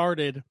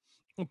started.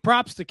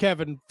 Props to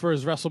Kevin for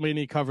his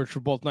WrestleMania coverage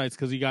for both nights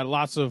because he got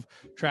lots of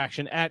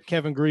traction at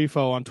Kevin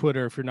Grifo on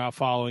Twitter. If you're not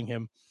following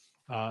him,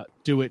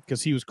 do it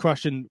because he was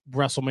crushing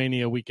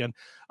WrestleMania weekend.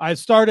 I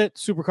started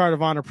Supercard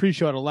of Honor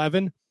pre-show at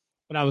 11,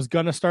 and I was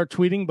gonna start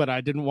tweeting, but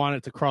I didn't want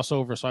it to cross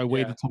over, so I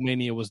waited till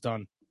Mania was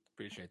done.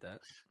 Appreciate that.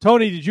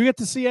 Tony, did you get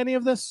to see any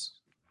of this?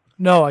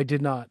 No, I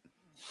did not.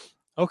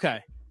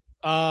 Okay.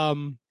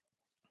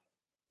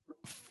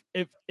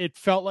 It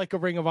felt like a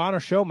Ring of Honor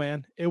show,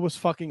 man. It was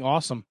fucking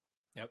awesome.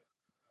 Yep.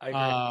 I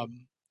agree.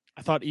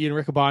 I thought Ian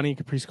Riccaboni and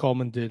Caprice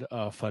Coleman did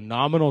a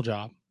phenomenal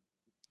job.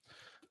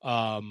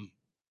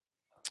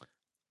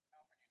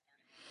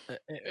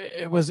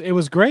 It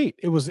was great.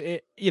 It was,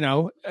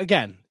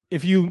 again,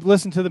 if you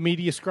listen to the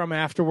media scrum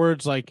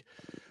afterwards, like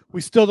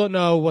we still don't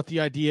know what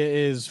the idea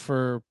is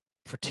for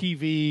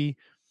TV.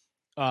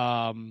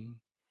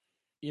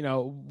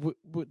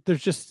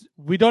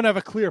 We don't have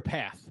a clear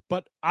path,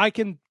 but I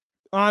can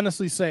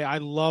honestly say I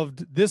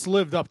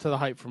lived up to the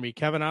hype for me.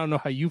 Kevin, I don't know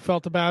how you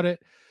felt about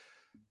it.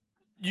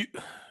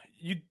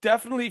 You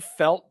definitely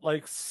felt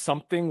like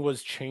something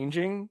was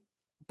changing,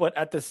 but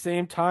at the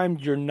same time,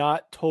 you're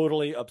not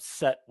totally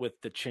upset with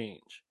the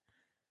change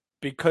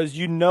because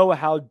you know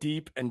how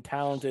deep and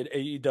talented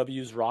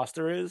AEW's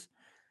roster is,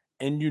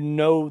 and you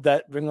know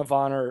that Ring of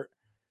Honor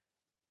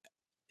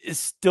is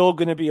still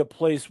going to be a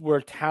place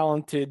where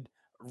talented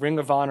Ring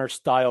of Honor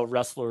style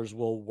wrestlers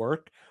will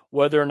work,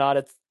 whether or not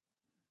it's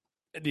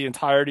the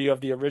entirety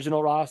of the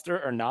original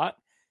roster or not,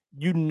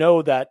 you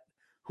know that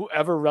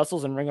whoever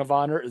wrestles in Ring of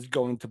Honor is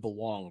going to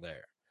belong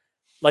there.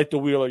 Like the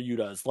Wheeler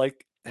Yutas,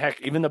 like heck,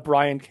 even the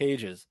Brian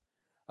Cages,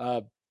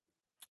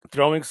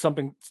 throwing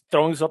something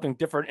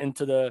different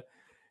into the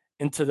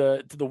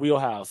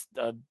wheelhouse.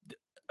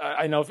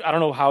 I don't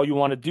know how you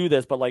want to do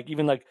this, but like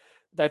even like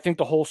I think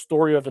the whole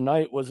story of the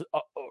night was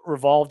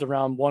revolved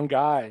around one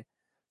guy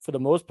for the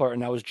most part,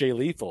 and that was Jay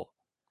Lethal.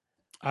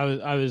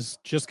 I was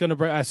just gonna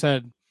bring. I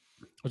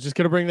was just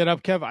gonna bring that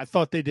up, Kev. I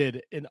thought they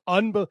did an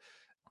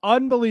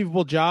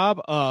unbelievable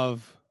job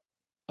of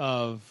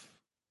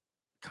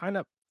kind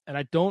of, and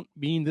I don't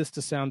mean this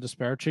to sound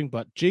disparaging,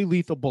 but Jay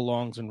Lethal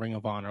belongs in Ring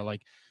of Honor.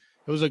 Like,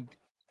 it was a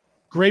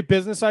great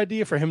business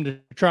idea for him to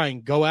try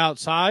and go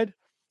outside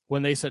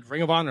when they said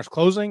Ring of Honor's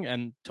closing,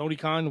 and Tony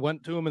Khan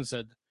went to him and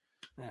said,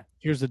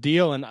 here's the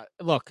deal. And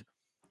look,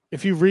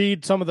 if you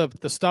read some of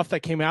the stuff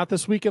that came out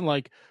this weekend,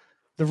 like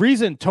the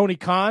reason Tony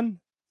Khan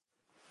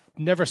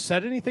never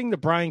said anything to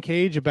Brian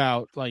Cage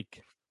about,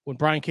 like, when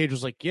Brian Cage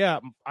was like, yeah,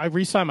 I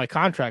re-signed my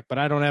contract, but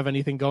I don't have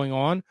anything going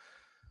on,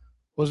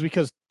 was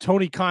because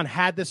Tony Khan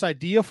had this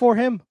idea for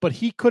him, but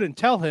he couldn't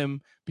tell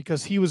him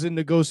because he was in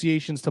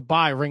negotiations to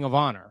buy Ring of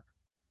Honor.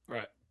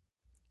 Right.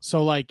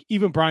 So, like,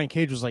 even Brian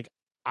Cage was like,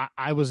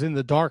 I was in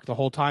the dark the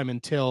whole time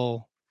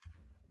until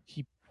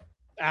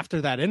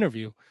after that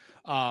interview.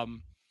 But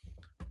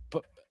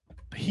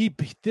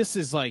this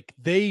is like,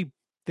 they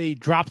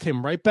dropped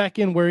him right back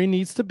in where he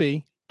needs to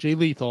be, Jay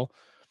Lethal,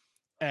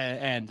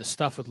 and the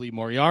stuff with Lee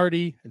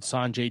Moriarty and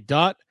Sanjay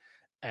Dutt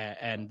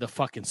and the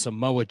fucking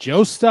Samoa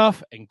Joe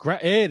stuff. And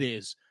it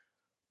is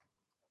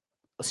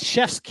a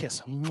chef's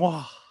kiss.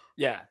 Mwah.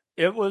 Yeah,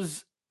 it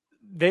was,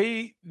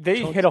 they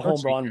hit a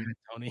home run.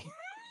 Tony.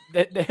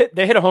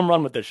 They hit a home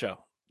run with this show,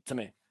 to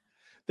me.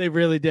 They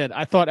really did.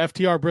 I thought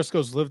FTR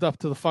Briscoes lived up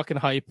to the fucking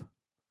hype.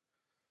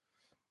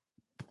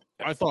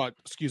 I thought,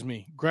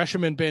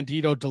 Gresham and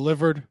Bandito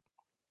delivered.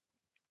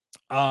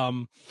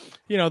 There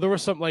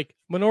was some like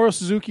Minoru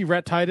Suzuki,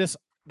 Rhett Titus.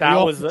 That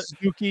was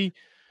Suzuki.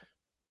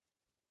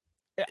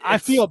 I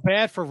feel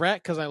bad for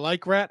Rhett because I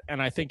like Rhett,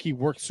 and I think he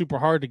worked super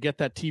hard to get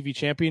that TV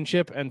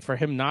championship, and for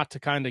him not to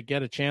kind of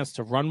get a chance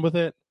to run with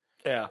it.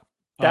 Yeah,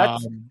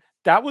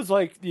 that was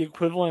like the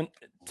equivalent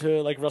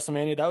to like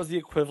WrestleMania. That was the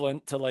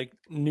equivalent to like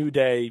New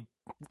Day,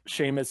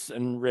 Sheamus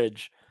and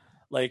Ridge.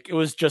 Like, it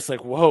was just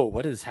like, whoa,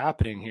 what is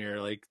happening here?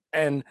 Like,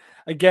 and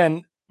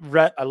again,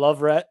 Rhett, I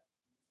love Rhett,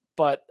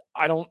 but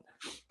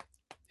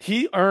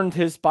he earned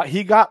his spot.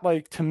 He got,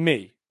 like, to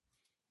me,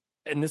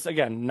 and this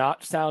again,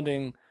 not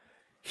sounding,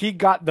 he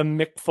got the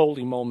Mick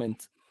Foley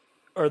moment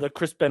or the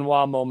Chris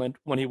Benoit moment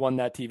when he won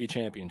that TV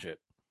championship.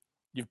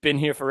 You've been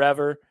here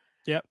forever.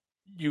 Yep.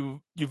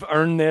 You've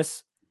earned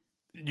this.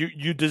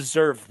 You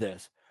deserve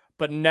this.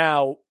 But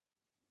now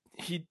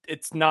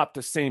it's not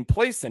the same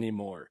place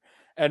anymore.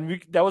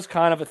 And that was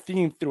kind of a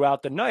theme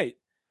throughout the night,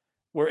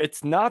 where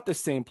it's not the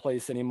same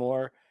place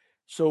anymore.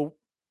 So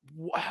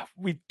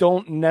we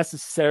don't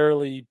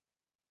necessarily,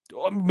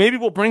 maybe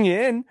we'll bring you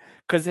in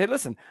because, hey,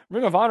 listen,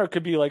 Ring of Honor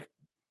could be like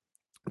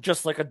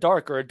just like a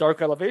dark or a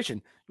dark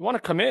elevation. You want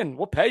to come in,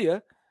 we'll pay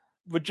you.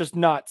 We're just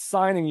not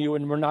signing you,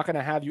 and we're not going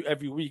to have you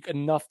every week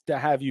enough to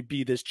have you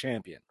be this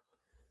champion.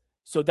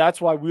 So that's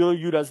why Wheeler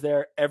Yuta's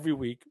there every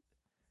week.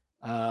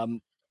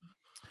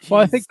 Well,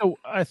 I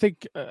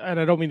think, and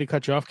I don't mean to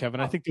cut you off,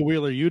 Kevin. I think the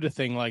Wheeler Yuta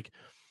thing, like,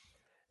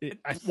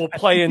 will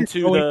play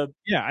into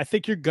I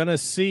think you're gonna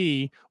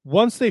see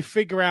once they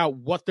figure out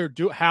what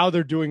how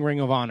they're doing Ring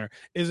of Honor.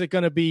 Is it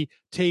going to be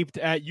taped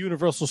at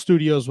Universal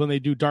Studios when they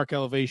do Dark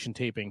Elevation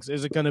tapings?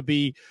 Is it going to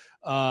be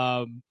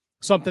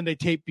something they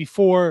tape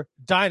before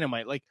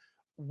Dynamite? Like,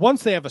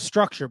 once they have a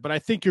structure, but I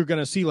think you're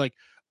going to see, like,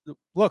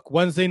 look,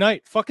 Wednesday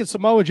night, fucking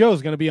Samoa Joe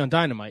is going to be on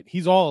Dynamite.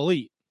 He's all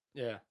elite.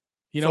 Yeah.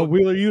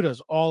 Wheeler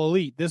Yuta's all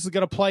elite. This is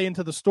going to play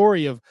into the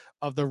story of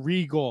the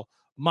Regal,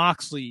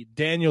 Moxley,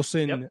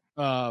 Danielson,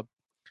 but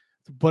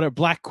a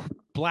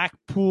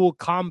Blackpool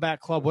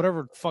Combat Club,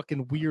 whatever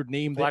fucking weird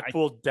name.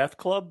 Blackpool Death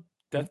Club?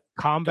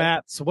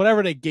 Combat, so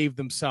whatever they gave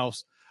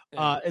themselves.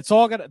 Yeah. It's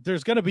all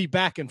there's gonna be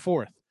back and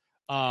forth.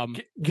 Can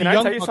I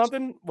tell you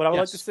something? What I would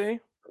like to see?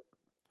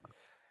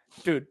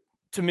 Dude,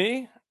 to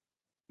me,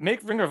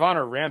 make Ring of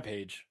Honor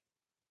Rampage.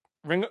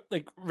 Ring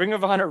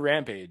of Honor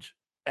Rampage.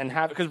 And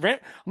have, because I'm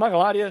not gonna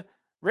lie to you,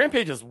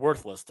 Rampage is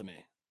worthless to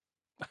me.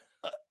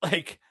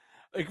 Like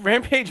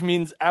Rampage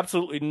means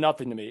absolutely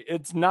nothing to me.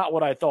 It's not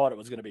what I thought it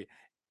was gonna be.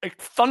 Like,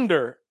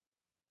 Thunder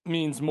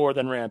means more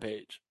than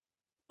Rampage.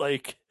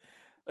 Like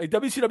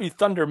WCW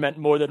Thunder meant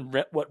more than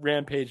what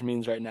Rampage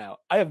means right now.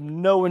 I have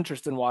no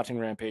interest in watching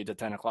Rampage at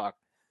 10:00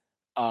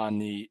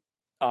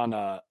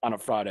 on a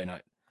Friday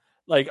night.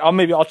 Like,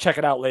 I'll check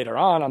it out later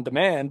on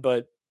demand,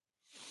 but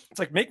it's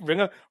like, make Ring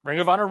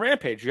of Honor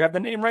Rampage. You have the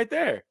name right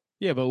there.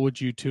 Yeah, but would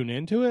you tune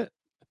into it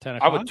at 10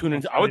 o'clock? I would tune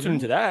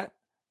into that.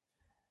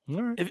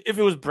 All right. If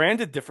it was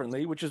branded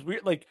differently, which is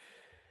weird. Like,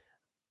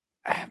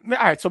 all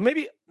right, so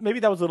maybe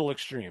that was a little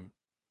extreme.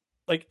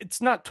 Like,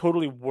 it's not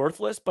totally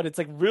worthless, but it's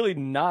like really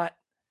not.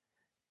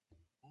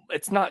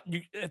 it's not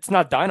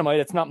Dynamite.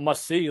 It's not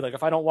must see. Like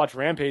if I don't watch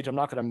Rampage, I'm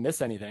not going to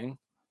miss anything.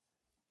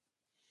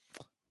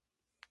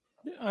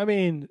 I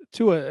mean,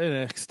 to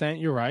an extent,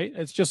 you're right.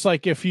 It's just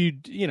like if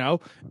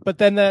but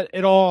then that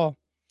it all.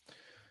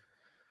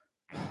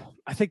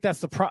 I think that's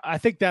the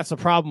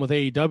problem with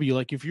AEW.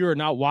 Like if you're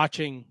not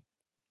watching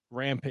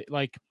Rampage,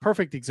 like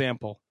perfect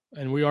example,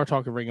 and we are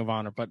talking Ring of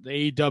Honor, but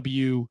the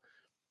AEW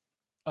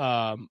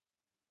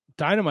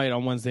Dynamite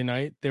on Wednesday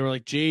night, they were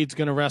like, Jade's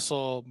gonna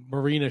wrestle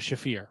Marina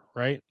Shafir,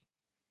 right?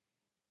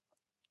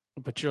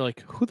 But you're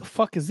like, who the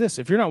fuck is this?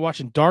 If you're not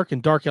watching Dark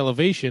and Dark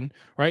Elevation,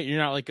 right? You're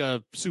not like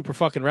a super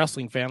fucking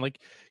wrestling fan. Like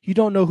you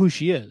don't know who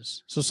she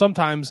is. So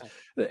sometimes,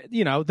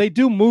 they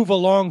do move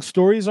along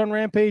stories on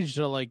Rampage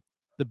to like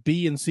the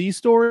B and C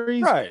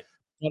stories, right?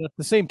 But at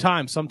the same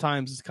time,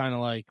 sometimes it's kind of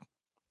like,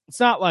 it's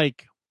not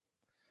like.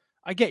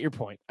 I get your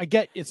point. I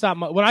get it's not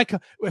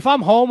if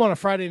I'm home on a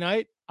Friday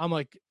night, I'm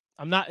like,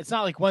 it's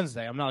not like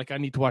Wednesday. I'm not like I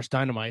need to watch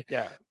Dynamite.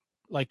 Yeah.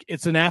 Like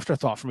it's an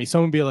afterthought for me.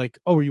 Someone be like,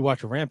 "Oh, are you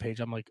watching Rampage?"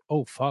 I'm like,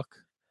 "Oh, fuck."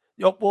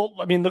 Yo, well,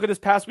 I mean, look at this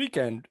past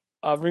weekend.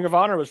 Ring of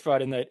Honor was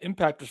Friday night.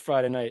 Impact was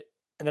Friday night,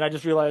 and then I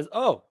just realized,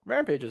 oh,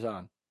 Rampage is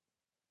on.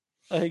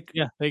 Like,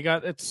 yeah, they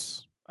got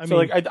it's.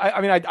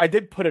 I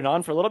did put it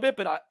on for a little bit,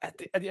 but at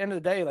the end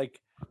of the day, like,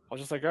 I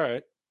was just like, all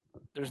right,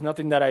 there's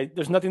nothing that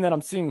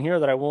I'm seeing here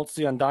that I won't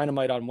see on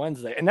Dynamite on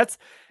Wednesday, and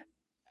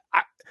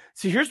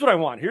here's what I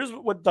want. Here's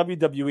what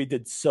WWE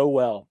did so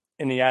well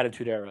in the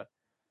Attitude Era.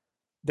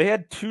 They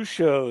had 2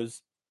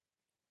 shows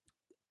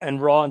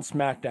and Raw and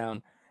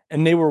SmackDown,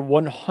 and they were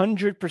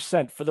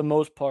 100% for the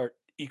most part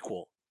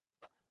equal.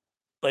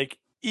 Like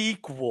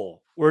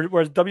equal.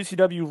 Whereas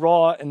WCW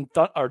Raw and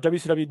or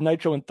WCW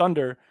Nitro and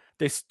Thunder,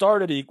 they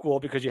started equal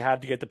because you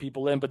had to get the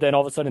people in, but then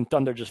all of a sudden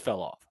Thunder just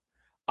fell off.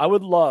 I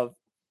would love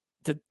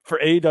for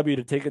AEW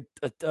to take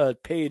a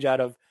page out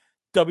of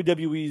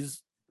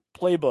WWE's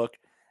playbook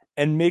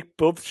and make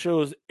both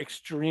shows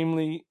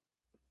extremely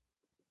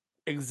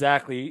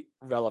exactly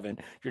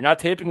relevant. You're not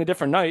taping a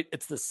different night.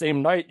 It's the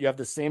same night. You have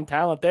the same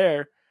talent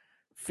there.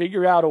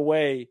 Figure out a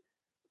way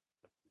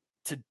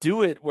to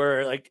do it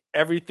where like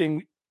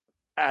everything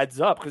adds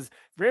up, because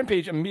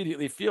Rampage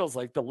immediately feels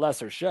like the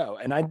lesser show.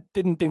 And I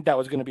didn't think that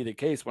was going to be the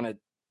case when it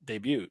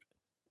debuted.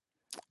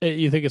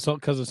 You think it's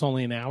because it's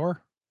only an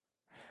hour?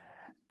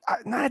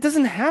 No, it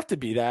doesn't have to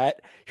be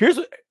that.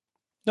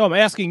 No, I'm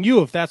asking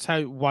you if that's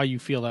why you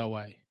feel that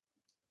way.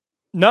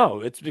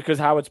 No, it's because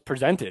how it's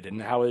presented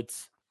and how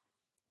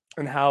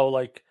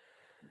like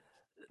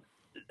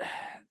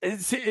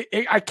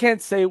I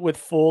can't say with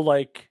full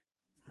like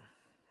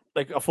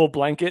a full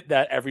blanket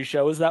that every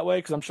show is that way,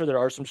 because I'm sure there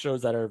are some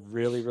shows that are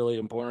really, really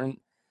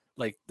important,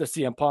 like the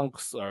CM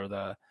Punks or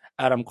the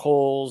Adam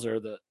Coles or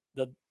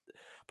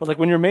but like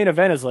when your main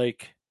event is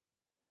like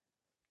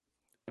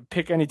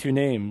pick any 2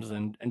 names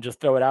and just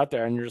throw it out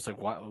there and you're just like,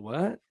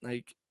 what?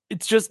 Like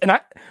it's just, and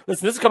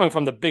listen, this is coming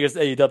from the biggest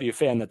AEW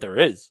fan that there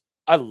is.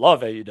 I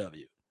love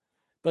AEW,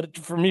 but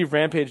for me,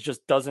 Rampage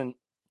just doesn't.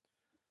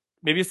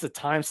 Maybe it's the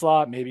time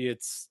slot. Maybe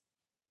it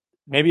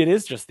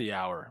is just the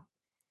hour.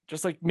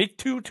 Just like make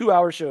 2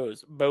 2-hour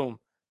shows. Boom,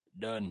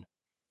 done.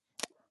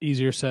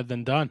 Easier said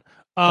than done.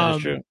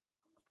 That's true.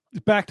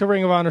 Back to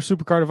Ring of Honor,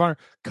 Supercard of Honor.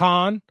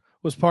 Khan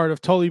was part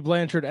of Tully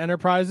Blanchard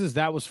Enterprises.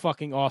 That was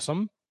fucking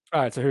awesome.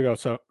 All right, so here we go.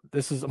 So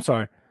I'm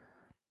sorry.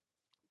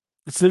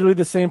 It's literally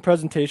the same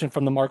presentation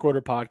from the Mark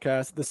Order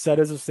podcast. The set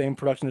is the same,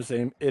 production is the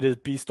same. It is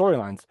B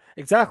storylines.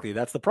 Exactly.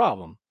 That's the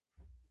problem.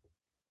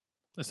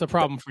 That's the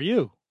problem for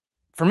you.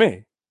 For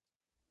me.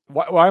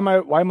 Why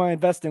am I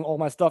investing all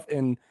my stuff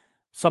in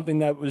something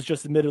that was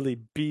just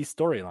admittedly B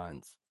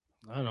storylines?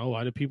 I don't know.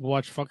 Why do people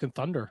watch fucking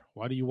Thunder?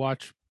 Why do you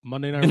watch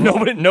Monday Night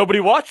Raw? Nobody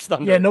watched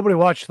Thunder. Yeah, nobody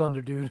watched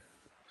Thunder, dude.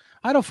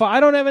 I don't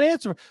have an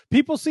answer.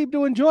 People seem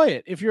to enjoy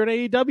it. If you're an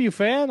AEW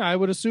fan, I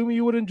would assume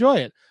you would enjoy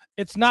it.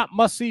 It's not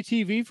must-see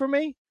TV for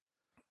me.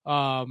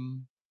 But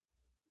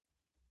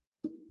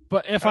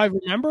if I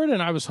remembered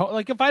and I was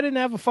like, if I didn't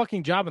have a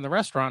fucking job in the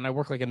restaurant and I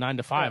work like a 9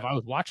 to 5, I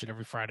would watch it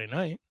every Friday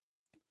night.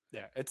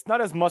 Yeah, it's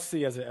not as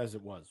must-see as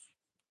it was.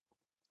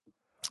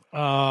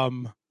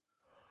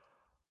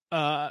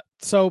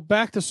 So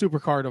back to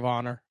Supercard of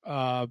Honor.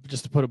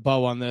 Just to put a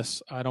bow on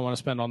this, I don't want to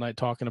spend all night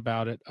talking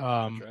about it.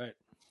 That's right.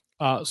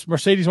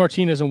 Mercedes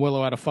Martinez and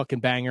Willow had a fucking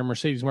banger.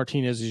 Mercedes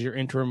Martinez is your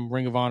interim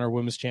Ring of Honor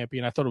Women's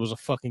Champion. I thought it was a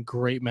fucking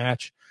great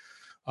match.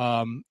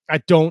 I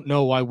don't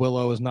know why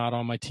Willow is not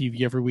on my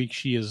TV every week.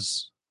 She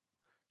is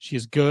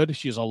good.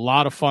 She is a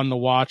lot of fun to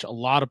watch, a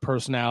lot of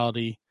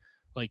personality.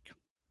 Like,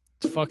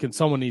 fucking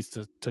someone needs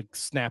to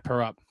snap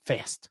her up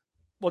fast.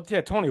 Well,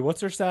 yeah, Tony, what's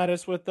her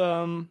status with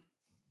Power?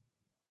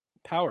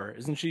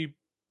 Isn't she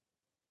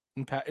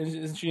in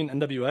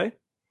NWA?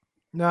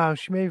 No,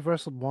 she may have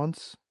wrestled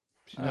once.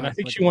 And I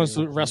think she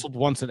wrestled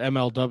once at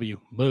MLW.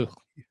 Ugh.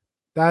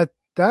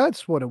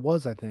 That's what it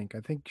was, I think.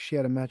 I think she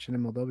had a match in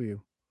MLW.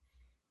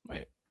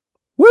 Wait.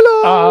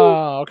 Willow!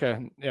 Oh,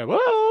 okay. Yeah,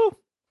 Willow!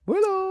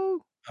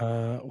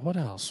 What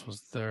else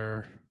was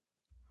there?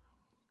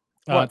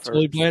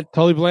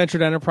 Tully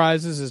Blanchard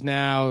Enterprises is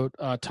now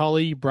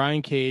Tully,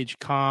 Brian Cage,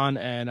 Khan,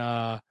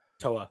 and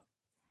Toa.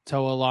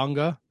 Toa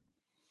Longa.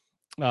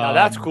 Now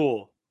that's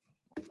cool.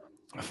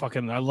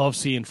 I love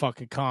seeing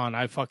fucking Khan.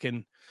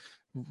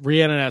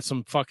 Rhiannon had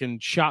some fucking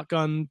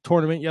shotgun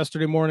tournament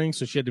yesterday morning,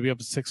 so she had to be up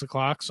at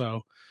 6:00.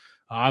 So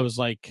I was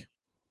like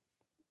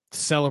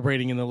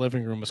celebrating in the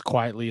living room as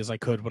quietly as I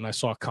could when I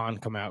saw Khan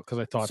come out, because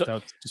I thought that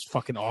was just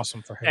fucking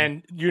awesome for him.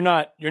 And you're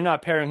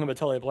not pairing him with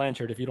Tully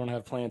Blanchard if you don't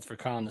have plans for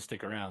Khan to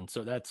stick around.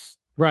 So that's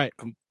right.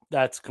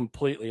 That's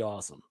completely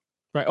awesome.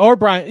 Right. Or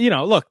Brian,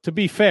 look, to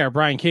be fair,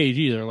 Brian Cage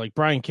either. Like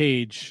Brian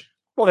Cage.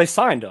 Well, they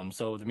signed him,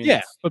 so I mean,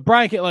 yeah. But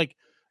Brian Cage, like,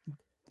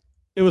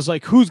 it was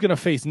like, who's gonna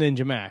face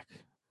Ninja Mac,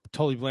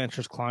 Tully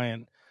Blanchard's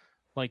client?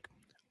 Like,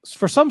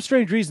 for some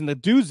strange reason, the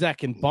dudes that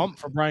can bump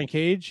for Brian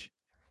Cage,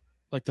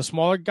 like the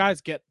smaller guys,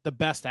 get the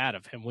best out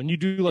of him. When you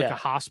do like a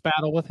Haas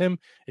battle with him,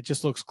 it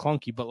just looks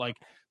clunky. But like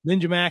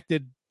Ninja Mac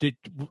did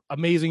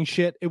amazing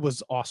shit. It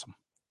was awesome.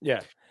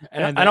 Yeah,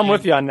 and I'm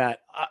with you on that.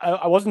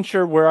 I wasn't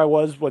sure where I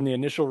was when the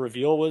initial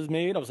reveal was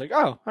made. I was like,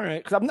 oh, all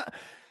right, because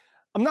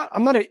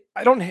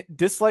I don't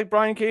dislike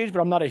Brian Cage, but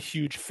I'm not a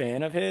huge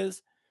fan of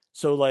his.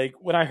 So like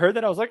when I heard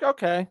that, I was like,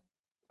 okay,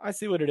 I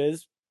see what it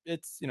is.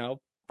 It's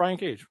Brian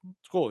Cage.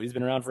 It's cool. He's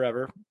been around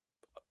forever.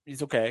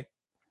 He's okay.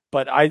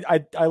 But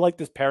I like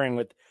this pairing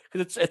with,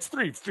 because it's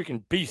three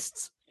freaking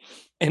beasts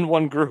in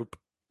one group.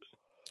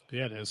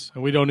 Yeah, it is,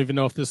 and we don't even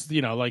know if this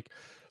like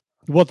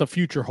what the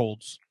future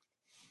holds.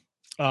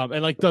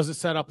 And like, does it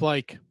set up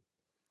like,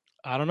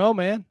 I don't know,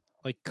 man,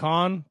 like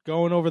Khan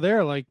going over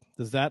there? Like,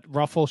 does that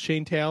ruffle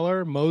Shane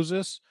Taylor,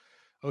 Moses,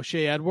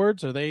 O'Shea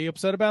Edwards? Are they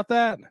upset about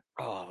that?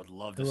 Oh, I would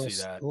love to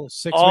see that.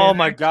 Oh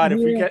my God,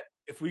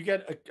 if we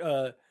get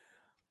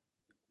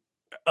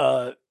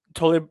a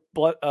Tully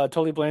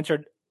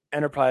Blanchard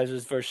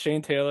Enterprises versus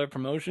Shane Taylor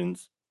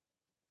Promotions.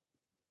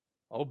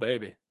 Oh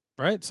baby.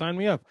 Right, sign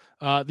me up.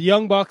 The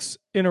Young Bucks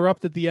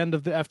interrupted the end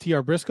of the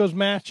FTR Briscoes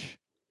match.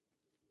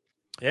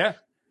 Yeah.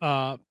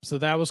 So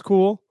that was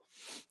cool.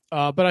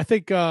 But I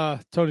think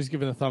Tony's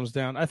giving a thumbs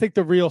down. I think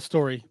the real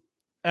story,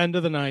 end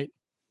of the night,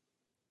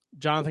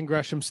 Jonathan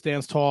Gresham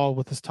stands tall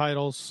with his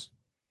titles.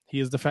 He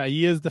is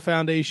the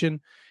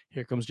foundation.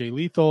 Here comes Jay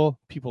Lethal.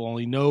 People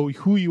only know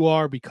who you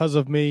are because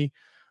of me.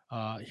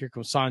 Here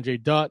comes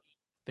Sanjay Dutt.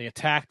 They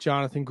attack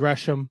Jonathan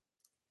Gresham.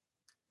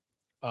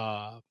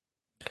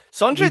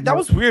 Sanjay, that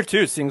was weird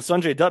too, seeing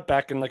Sanjay Dutt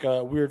back in like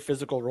a weird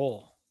physical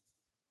role.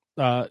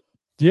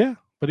 Yeah,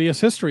 but he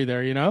has history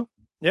there,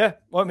 Yeah,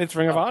 well, it's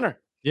Ring of Honor.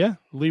 Yeah,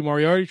 Lee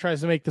Moriarty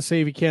tries to make the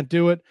save, he can't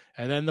do it,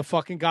 and then the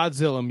fucking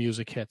Godzilla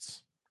music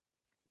hits.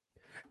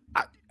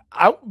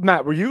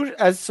 Matt, were you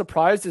as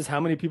surprised as how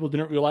many people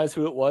didn't realize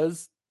who it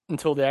was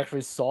until they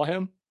actually saw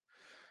him?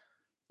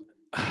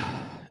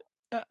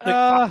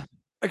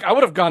 I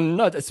would have gone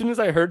nuts as soon as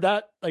I heard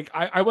that. Like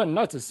I went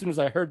nuts as soon as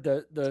I heard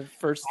the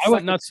first. I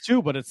went nuts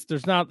too, but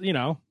there's not,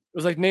 It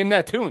was like, name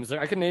that tunes.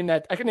 Like I can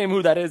name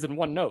who that is in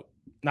one note.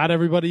 Not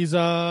everybody's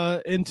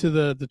into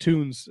the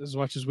tunes as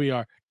much as we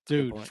are,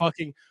 dude.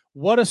 Fucking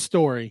what a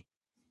story.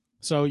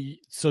 So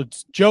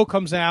Joe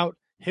comes out,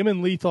 him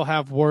and Lethal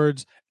have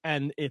words,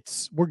 and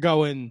we're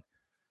going,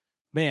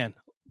 man.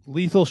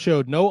 Lethal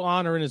showed no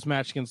honor in his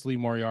match against Lee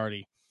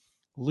Moriarty.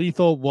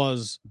 Lethal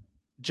was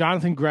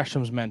Jonathan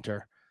Gresham's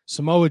mentor.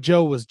 Samoa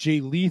Joe was Jay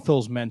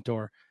Lethal's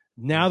mentor.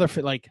 Now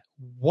they're like,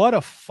 what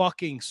a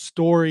fucking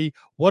story.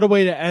 What a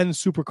way to end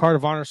Supercard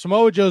of Honor.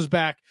 Samoa Joe's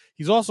back.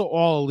 He's also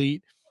all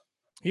elite.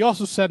 He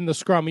also said in the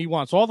scrum, he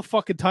wants all the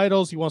fucking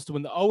titles. He wants to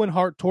win the Owen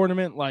Hart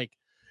tournament. Like,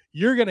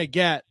 you're going to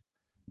get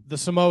the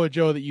Samoa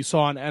Joe that you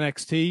saw in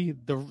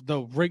NXT,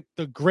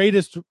 the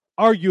greatest,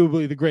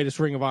 arguably the greatest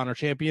Ring of Honor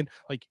champion.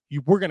 Like,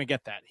 we're going to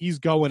get that. He's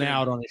going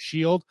out on a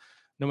shield.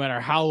 No matter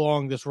how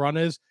long this run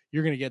is,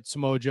 you're going to get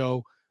Samoa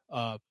Joe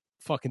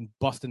fucking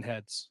busting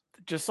heads.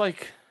 Just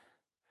like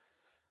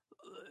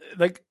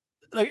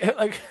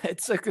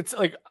it's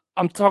like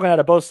I'm talking out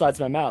of both sides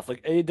of my mouth.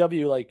 Like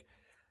AEW, like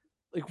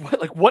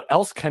what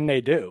else can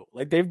they do?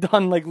 Like they've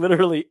done like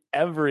literally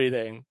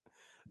everything.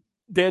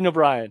 Daniel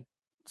Bryan,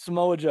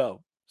 Samoa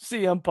Joe,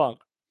 CM Punk,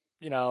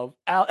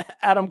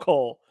 Adam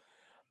Cole.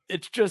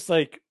 It's just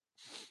like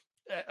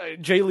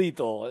Jay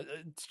Lethal.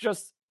 It's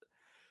just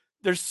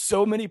there's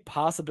so many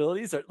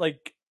possibilities. That,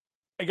 like,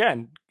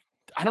 again,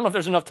 I don't know if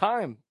there's enough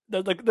time.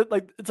 Like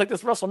it's like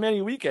this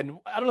WrestleMania weekend.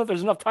 I don't know if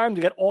there's enough time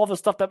to get all the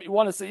stuff that we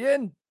want to see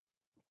in.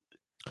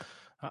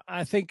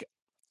 I think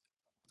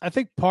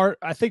something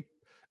that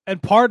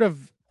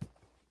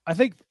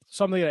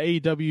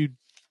AEW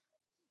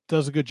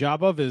does a good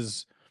job of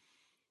is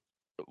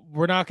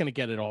we're not going to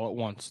get it all at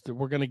once.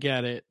 We're going to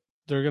get it.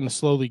 They're going to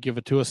slowly give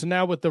it to us. And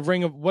now with the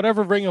Ring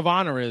of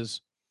Honor is,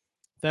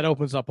 that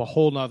opens up a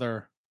whole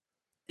nother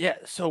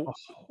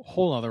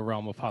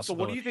realm of possibility. So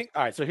what do you think?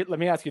 All right, so let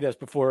me ask you this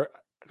before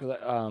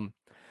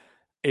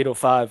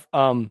 805.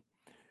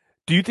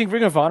 Do you think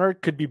Ring of Honor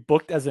could be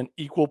booked as an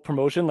equal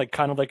promotion, like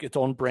kind of like its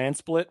own brand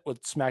split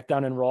with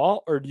SmackDown and Raw,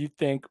 or do you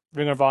think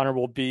Ring of Honor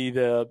will be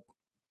the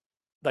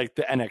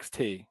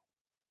NXT?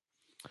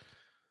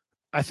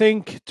 I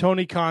think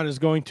Tony Khan is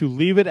going to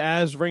leave it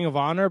as Ring of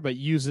Honor, but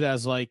use it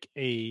as like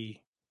a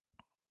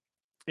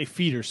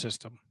feeder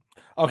system.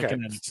 Okay. like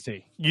in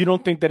NXT. You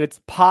don't think that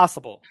it's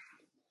possible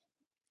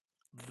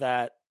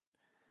that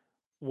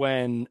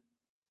when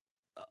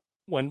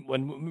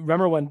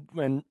remember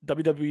when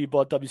WWE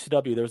bought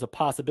WCW, there was a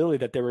possibility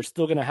that they were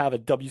still going to have a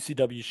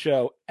WCW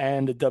show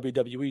and a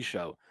WWE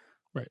show,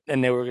 right?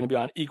 And they were going to be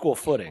on equal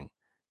footing.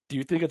 Do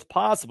you think it's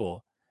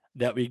possible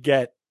that we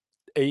get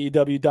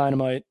AEW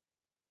Dynamite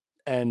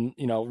and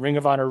Ring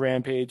of Honor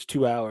Rampage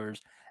 2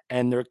 hours,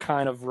 and they're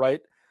kind of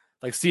right,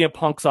 like CM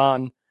Punk's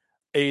on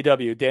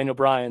AEW, Daniel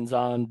Bryan's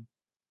on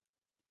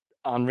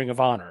Ring of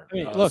Honor? I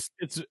mean, look,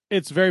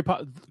 it's very.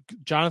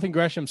 Jonathan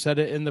Gresham said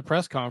it in the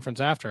press conference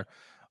after.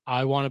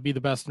 I want to be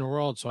the best in the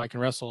world so I can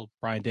wrestle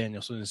Bryan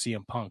Danielson and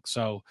CM Punk.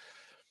 So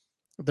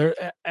there,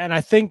 and I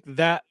think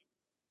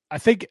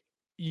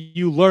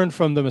you learn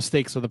from the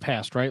mistakes of the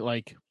past, right?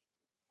 Like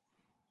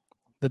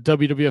the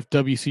WWF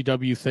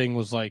WCW thing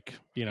was like,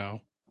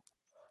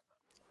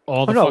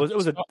 all the it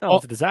was a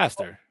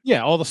disaster.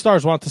 Yeah, all the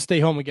stars want to stay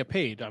home and get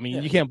paid. I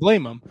mean, you can't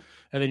blame them.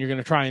 And then you're going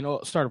to try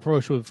and start a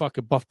promotion with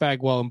fucking Buff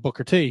Bagwell and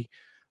Booker T.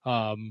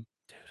 Like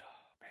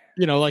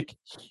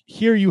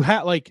here you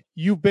have, like,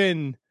 you've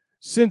been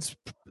since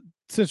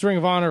Ring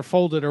of Honor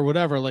folded or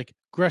whatever. Like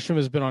Gresham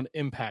has been on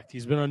Impact.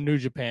 He's been on New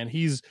Japan.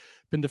 He's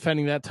been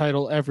defending that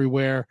title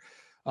everywhere.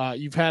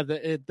 You've had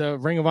the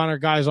Ring of Honor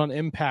guys on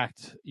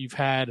Impact. You've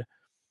had,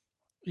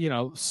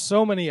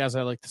 so many, as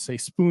I like to say,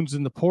 spoons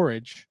in the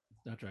porridge.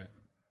 That's right.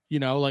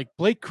 Like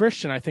Blake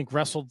Christian, I think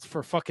wrestled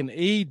for fucking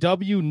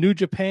AEW, New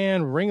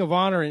Japan, Ring of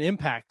Honor, and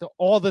Impact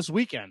all this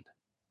weekend.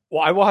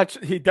 Well,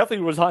 he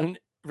definitely was on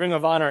Ring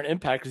of Honor and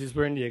Impact because he's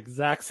wearing the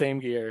exact same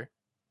gear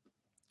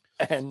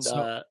and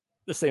the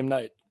same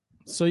night.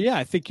 So yeah,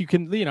 I think you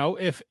can,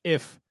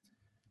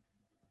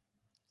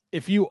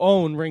 if you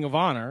own Ring of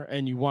Honor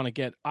and you want to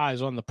get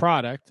eyes on the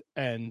product,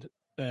 and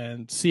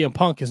CM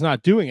Punk is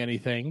not doing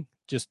anything,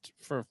 just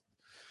for,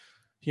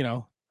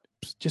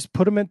 just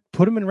put him in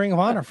Ring of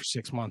Honor for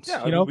 6 months.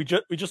 Yeah, we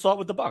just saw it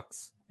with the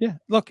Bucks. Yeah,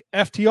 look,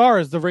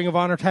 FTR is the Ring of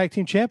Honor Tag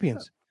Team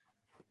Champions.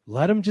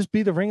 Let him just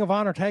be the Ring of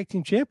Honor Tag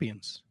Team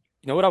Champions.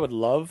 You know what I would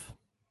love?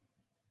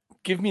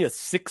 Give me a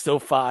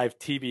 605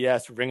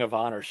 TBS Ring of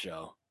Honor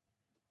show.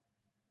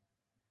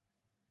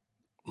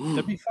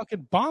 That'd be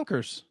fucking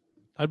bonkers.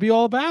 I'd be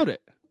all about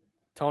it.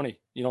 Tony,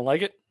 you don't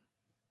like it?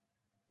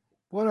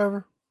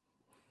 Whatever.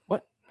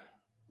 What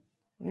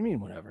do you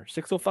mean, whatever?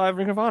 605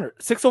 Ring of Honor.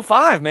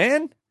 605,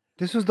 man.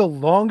 This was the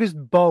longest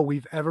bow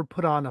we've ever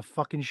put on a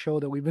fucking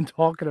show that we've been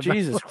talking about.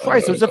 Jesus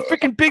Christ, it was a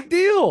freaking big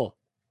deal.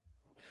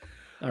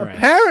 All right.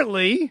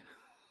 Apparently.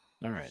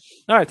 All right,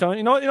 Tony.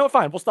 You know what?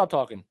 Fine. We'll stop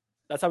talking.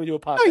 That's how we do a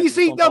podcast. No, you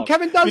see,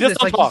 Kevin does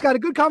this. Like, talk. he's got a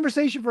good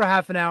conversation for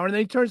half an hour, and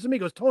then he turns to me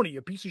and goes, Tony, you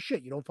a piece of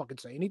shit. You don't fucking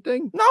say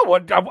anything. No,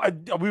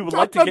 we would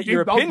like to get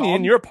your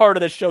opinion. You're a part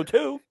of this show,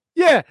 too.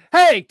 Yeah.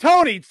 Hey,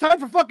 Tony, it's time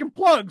for fucking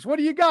plugs. What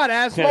do you got,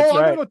 asshole? Yeah, I'm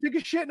going to go take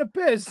a shit and a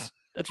piss.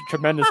 That's a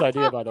tremendous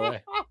idea, by the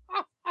way.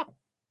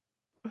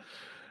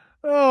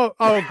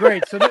 Oh,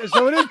 great. So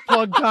it is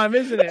plug time,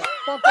 isn't it?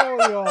 Fuck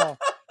all y'all.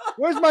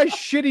 Where's my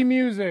shitty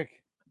music?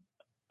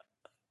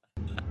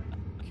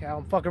 Cal,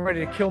 I'm fucking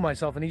ready to kill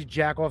myself, and these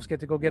jackoffs get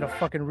to go get a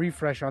fucking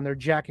refresh on their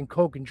Jack and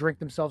Coke and drink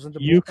themselves into.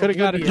 You could have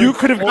got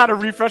a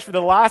refresh for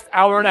the last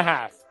hour and a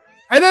half.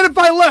 And then if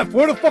I left,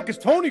 where the fuck is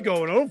Tony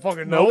going? I don't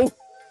fucking know. Nope.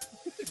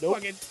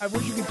 Fucking, I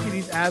wish you could see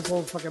these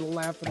assholes fucking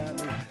laughing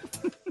at me.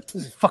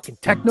 This is fucking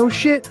techno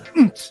shit.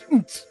 I'm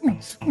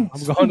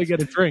going to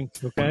get a drink,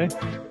 okay?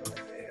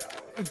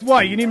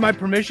 Why? You need my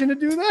permission to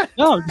do that?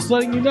 No, just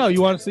letting you know.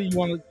 You can see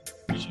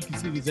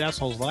these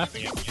assholes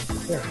laughing at me.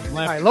 All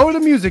right, lower the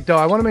music, though.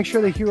 I want to make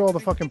sure they hear all the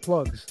fucking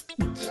plugs.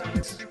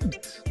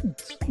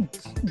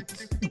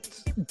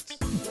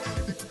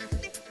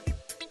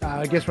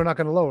 I guess we're not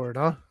going to lower it,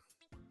 huh?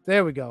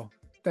 There we go.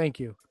 Thank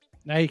you.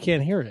 Now you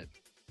can't hear it.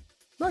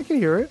 No, I can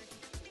hear it.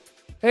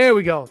 There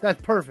we go.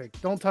 That's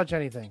perfect. Don't touch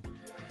anything.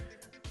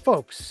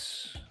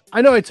 Folks,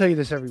 I know I tell you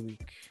this every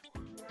week.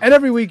 And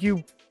every week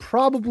you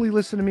probably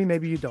listen to me.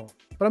 Maybe you don't.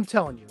 But I'm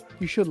telling you,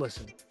 you should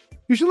listen.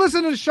 You should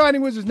listen to the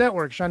Shining Wizards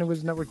Network,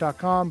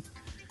 shiningwizardsnetwork.com.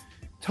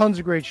 Tons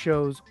of great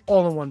shows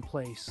all in one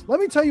place.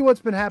 Let me tell you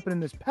what's been happening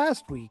this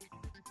past week.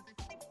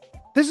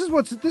 This is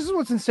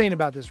what's insane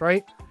about this,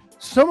 right?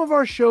 Some of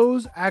our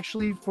shows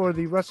actually for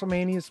the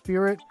WrestleMania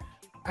spirit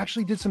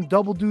actually did some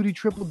double duty,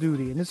 triple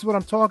duty. And this is what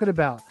I'm talking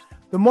about.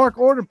 The Mark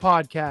Order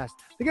podcast.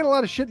 They get a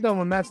lot of shit done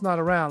when Matt's not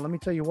around. Let me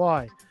tell you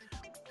why.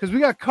 Because we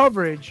got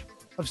coverage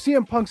of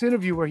CM Punk's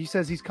interview where he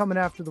says he's coming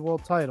after the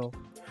world title.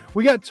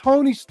 We got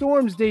Tony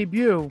Storm's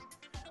debut.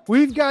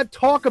 We've got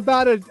talk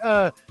about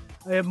a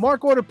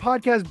Mark Order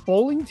podcast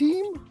bowling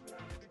team.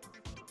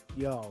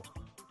 Yo,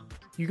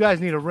 you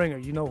guys need a ringer.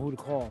 You know who to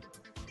call.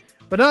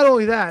 But not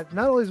only that,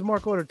 not only does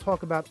Mark Order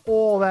talk about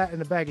all that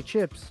in a bag of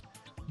chips,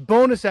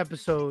 bonus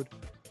episode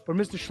where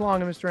Mr.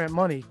 Schlong and Mr. Ant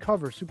Money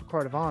cover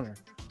Supercard of Honor.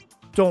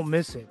 Don't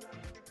miss it.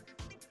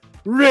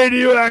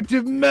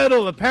 Radioactive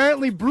Metal.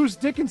 Apparently Bruce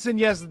Dickinson,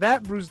 yes,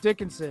 that Bruce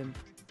Dickinson,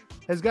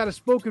 has got a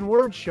spoken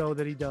word show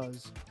that he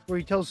does where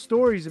he tells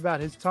stories about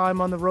his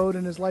time on the road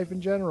and his life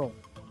in general.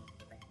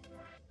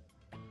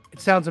 It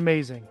sounds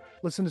amazing.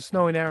 Listen to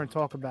Snowy and Aaron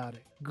talk about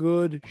it.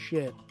 Good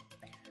shit.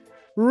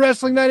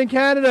 Wrestling Night in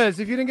Canada. If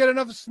you didn't get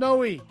enough of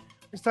Snowy,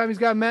 this time he's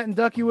got Matt and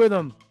Ducky with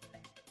him.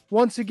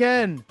 Once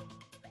again,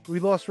 we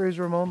lost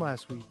Razor Ramon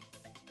last week.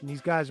 And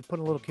these guys are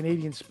putting a little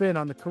Canadian spin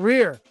on the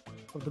career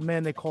of the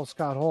man they call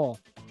Scott Hall.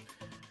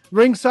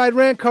 Ringside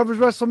Rant covers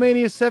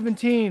WrestleMania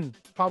 17.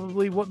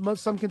 Probably what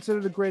some consider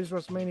the greatest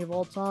WrestleMania of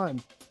all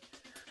time.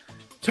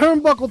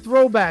 Turnbuckle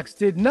Throwbacks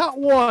did not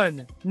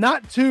 1,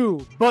 not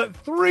 2, but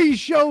 3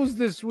 shows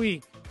this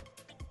week.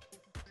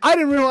 I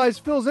didn't realize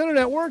Phil's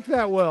internet worked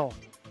that well.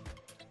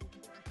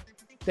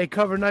 They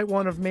cover night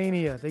 1 of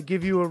Mania. They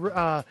give you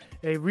a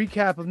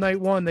recap of night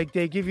 1. They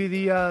give you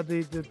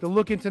the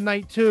look into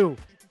night 2.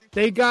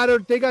 They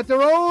got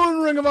their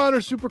own Ring of Honor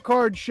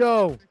Supercard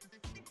show.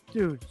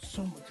 Dude,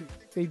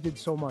 they did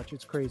so much.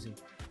 It's crazy.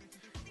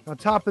 On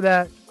top of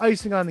that,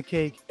 icing on the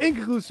cake,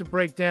 inconclusive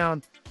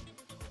breakdown,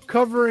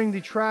 covering the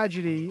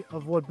tragedy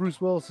of what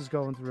Bruce Willis is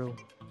going through.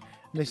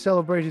 And they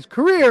celebrate his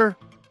career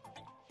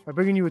by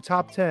bringing you a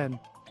top 10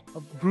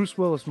 of Bruce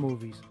Willis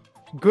movies.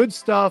 Good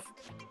stuff.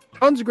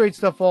 Tons of great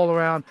stuff all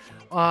around.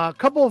 A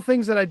couple of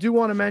things that I do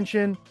want to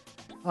mention.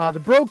 The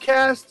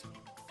broadcast,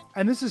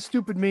 and this is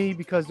stupid me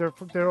because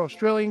they're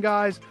Australian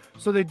guys,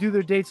 so they do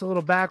their dates a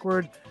little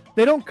backward.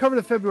 They don't cover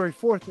the February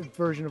 4th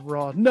version of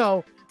Raw.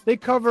 No, they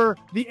cover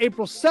the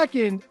April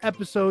 2nd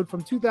episode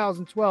from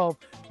 2012,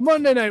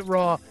 Monday Night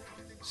Raw.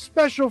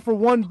 Special for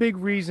one big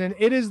reason.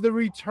 It is the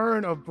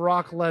return of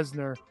Brock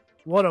Lesnar.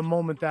 What a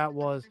moment that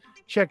was.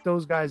 Check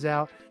those guys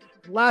out.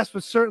 Last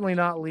but certainly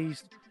not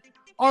least,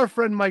 our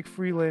friend Mike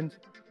Freeland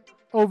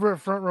over at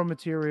Front Row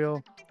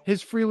Material.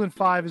 His Freeland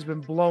 5 has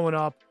been blowing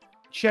up.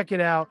 Check it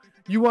out.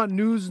 You want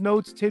news,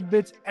 notes,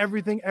 tidbits,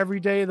 everything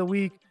every day of the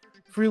week.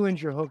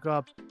 Freeland's your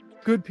hookup.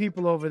 Good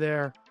people over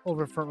there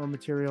over at Front Row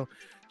Material.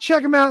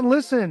 Check them out and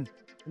listen.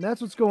 And that's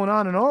what's going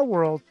on in our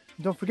world.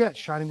 And don't forget,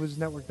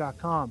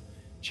 ShiningWizardsNetwork.com.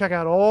 Check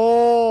out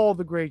all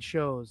the great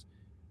shows.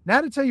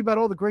 Now to tell you about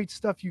all the great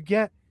stuff you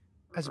get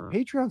as a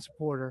Patreon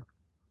supporter,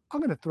 I'm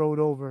going to throw it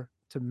over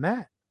to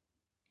Matt.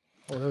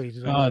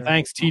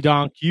 Thanks,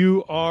 T-Donk.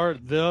 You are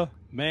the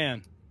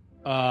man.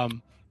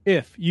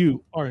 If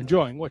you are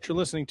enjoying what you're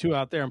listening to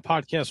out there in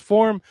podcast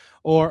form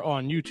or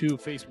on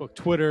YouTube, Facebook,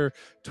 Twitter,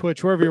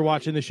 Twitch, wherever you're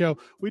watching the show,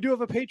 we do have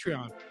a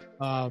Patreon.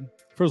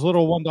 For as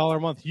little $1 a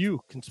month,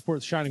 you can support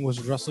the Shining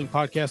Wizards Wrestling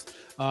Podcast.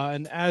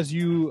 And as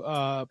you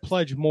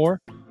pledge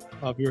more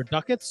of your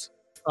ducats,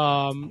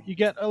 you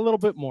get a little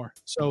bit more.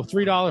 So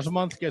 $3 a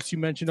month gets you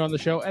mentioned on the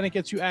show, and it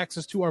gets you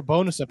access to our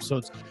bonus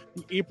episodes.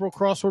 The April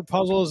crossword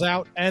puzzle is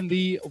out, and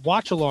the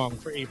watch-along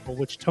for April,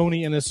 which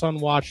Tony and his son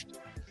watched.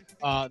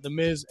 The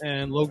Miz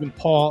and Logan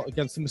Paul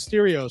against the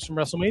Mysterios from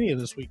WrestleMania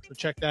this week. So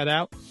check that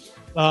out.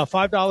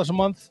 $5 a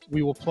month.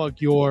 We will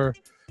plug your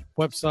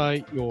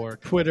website, your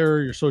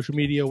Twitter, your social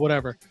media,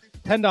 whatever.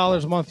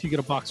 $10 a month, you get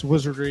a box of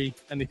wizardry.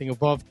 Anything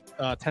above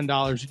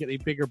 $10, you get a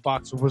bigger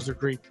box of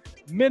wizardry.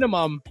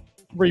 Minimum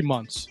 3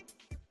 months.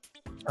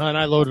 And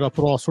I loaded up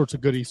with all sorts of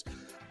goodies.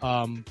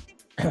 But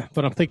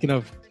I'm thinking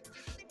of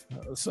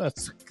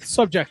that's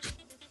subject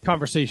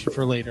conversation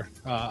for later.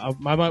 I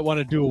might want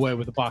to do away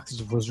with the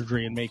boxes of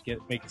wizardry and make it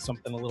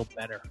something a little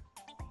better,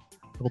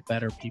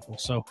 people.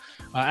 So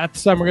at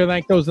this time, we're going to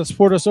thank those that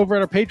support us over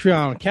at our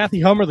Patreon.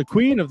 Kathy Hummer, the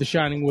queen of the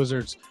Shining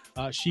Wizards.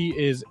 She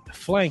is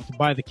flanked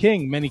by the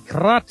king, Manny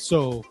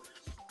Crazzo,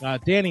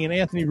 Danny and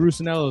Anthony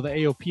Rusinello, the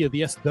AOP of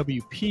the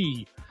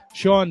SWP,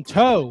 Sean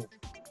Toe,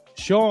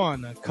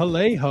 Sean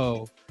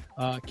Calejo,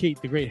 Kate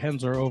the Great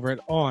Hensler over at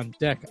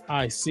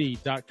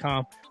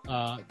OnDeckIC.com.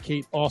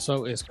 Kate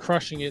also is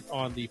crushing it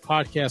on the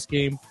podcast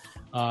game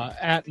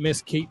at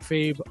Miss Kate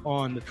Fabe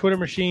on the Twitter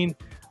machine.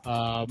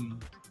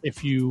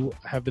 If you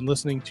have been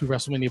listening to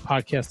WrestleMania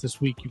podcast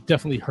this week, you've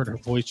definitely heard her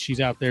voice. She's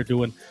out there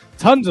doing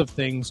tons of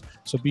things,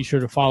 so be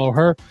sure to follow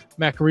her.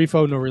 Matt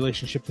Garifo, no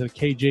relationship to the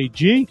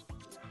KJG.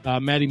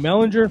 Maddie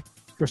Mellinger,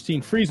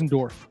 Christine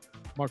Friesendorf,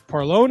 Mark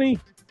Parloni.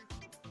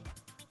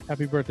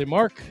 Happy birthday,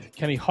 Mark.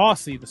 Kenny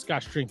Hossey, the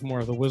Scotch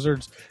Drinkmore of the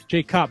Wizards.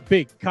 Jay Kopp,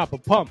 Big Coppa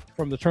Pump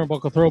from the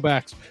Turnbuckle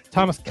Throwbacks.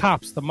 Thomas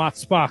Kops, the Mott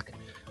Spock.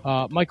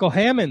 Michael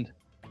Hammond.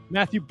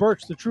 Matthew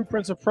Birch, the True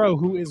Prince of Pro,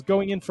 who is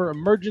going in for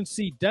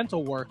emergency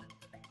dental work.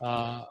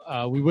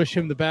 We wish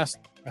him the best.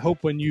 I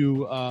hope when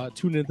you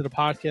tune into the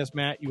podcast,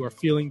 Matt, you are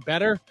feeling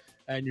better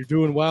and you're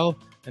doing well.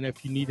 And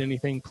if you need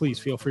anything, please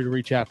feel free to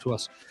reach out to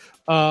us.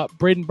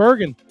 Braden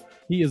Bergen,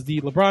 he is the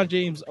LeBron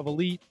James of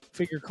Elite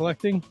Figure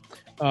Collecting.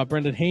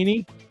 Brendan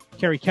Haney,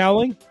 Kerry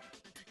Cowling,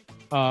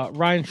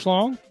 Ryan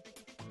Schlong,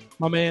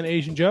 my man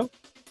Asian Joe.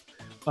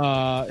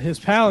 His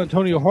pal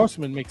Antonio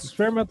Horseman makes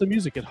experimental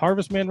music at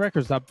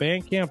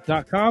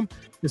harvestmanrecords.bandcamp.com.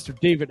 Mr.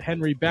 David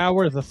Henry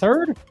Bauer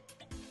III.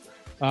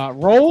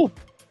 Roll,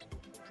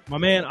 my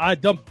man I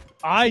Dunk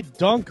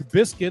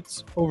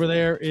Biscuits over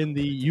there in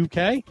the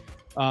UK.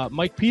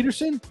 Mike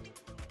Peterson,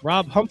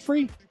 Rob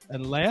Humphrey,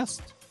 and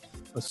last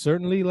but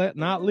certainly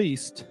not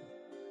least,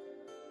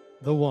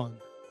 the one,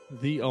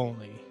 the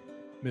only,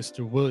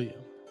 Mr.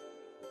 William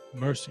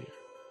Mercier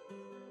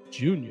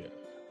Jr.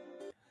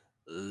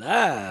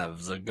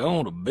 Lives are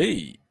gonna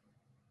be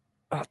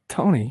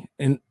Tony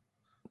and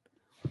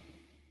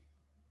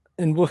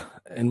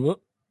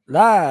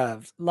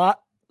lives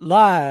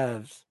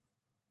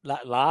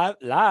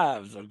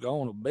are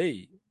going to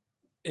be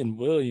in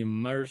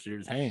William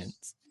Mercer's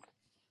hands.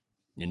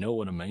 You know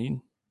what I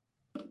mean?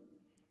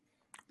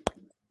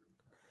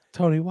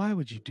 Tony, why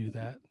would you do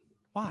that?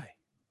 Why?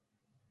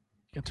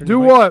 Do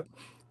what?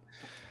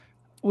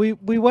 We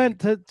went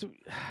to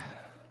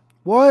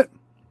What?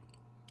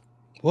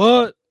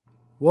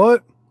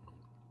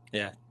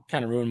 Yeah,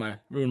 kind of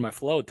ruined my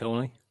flow,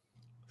 Tony.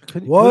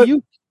 What? Will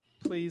you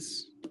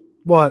please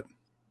What?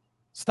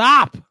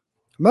 stop? I'm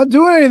not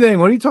doing anything.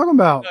 What are you talking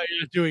about? No,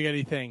 you're not doing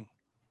anything.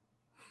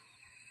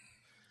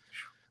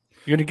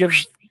 You're gonna give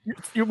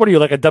what are you,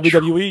 like a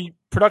WWE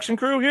production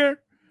crew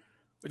here?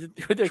 I'm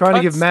trying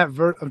to give Matt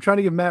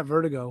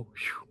vertigo.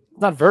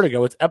 It's not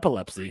vertigo, it's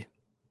epilepsy.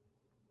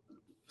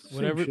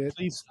 Whatever,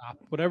 please stop.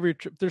 Whatever.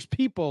 There's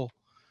people.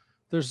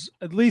 There's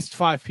at least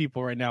 5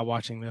 people right now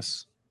watching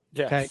this.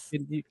 Yes.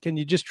 Okay, can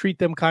you just treat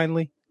them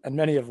kindly? And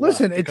many of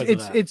listen.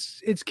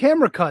 It's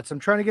camera cuts. I'm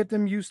trying to get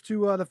them used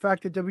to the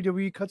fact that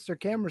WWE cuts their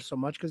cameras so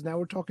much because now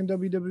we're talking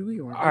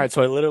WWE. All right,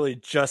 so I literally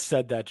just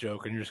said that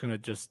joke, and you're just gonna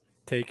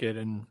take it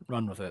and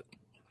run with it.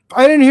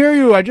 I didn't hear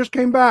you. I just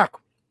came back.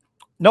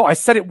 No, I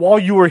said it while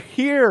you were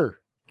here.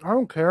 I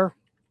don't care.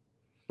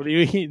 What are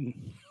you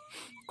eating?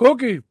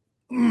 Cookie.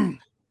 And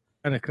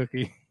a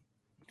cookie.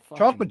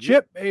 Chocolate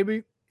chip,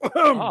 baby.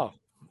 Oh,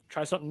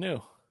 try something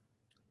new.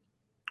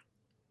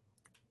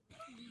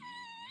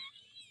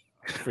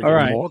 All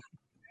right.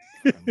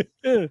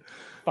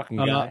 Fucking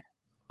guy.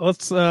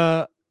 Let's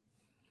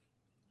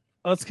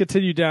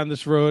continue down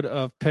this road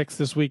of picks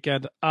this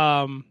weekend.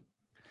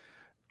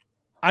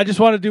 I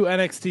just want to do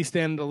NXT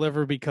Stand and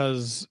Deliver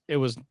because it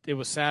was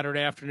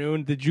Saturday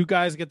afternoon. Did you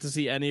guys get to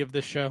see any of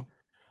this show?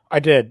 I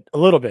did a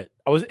little bit.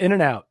 I was in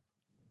and out.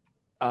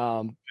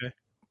 Okay.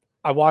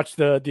 I watched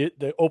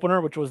the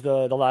opener, which was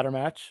the ladder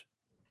match,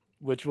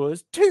 which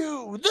was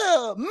To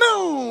the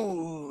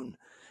Moon.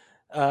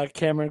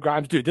 Cameron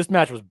Grimes, dude, this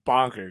match was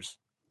bonkers.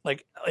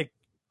 Like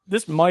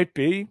this might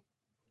be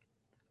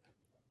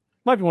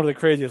one of the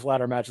craziest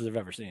ladder matches I've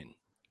ever seen.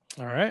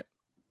 All right,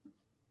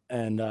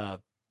 and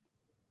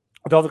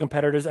with all the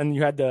competitors, and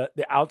you had the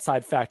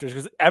outside factors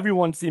because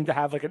everyone seemed to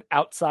have like an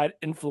outside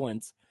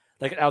influence,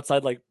 like an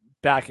outside like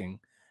backing.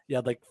 You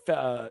had like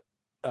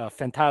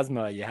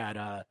Phantasma. You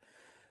had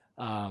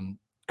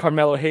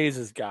Carmelo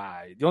Hayes'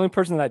 guy. The only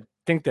person that I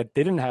think that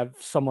didn't have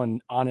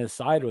someone on his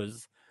side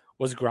was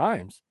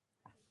Grimes,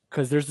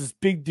 because there's this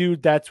big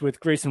dude that's with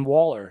Grayson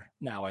Waller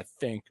now. I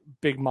think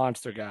big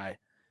monster guy.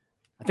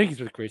 I think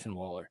he's with Grayson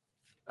Waller.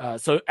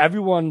 So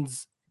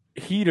everyone's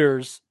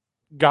heaters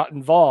got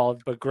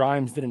involved, but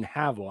Grimes didn't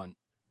have one.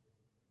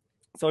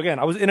 So again,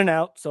 I was in and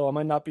out, so I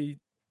might not be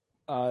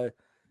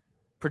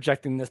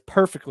projecting this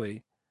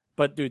perfectly,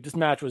 but dude, this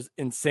match was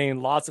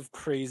insane. Lots of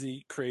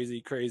crazy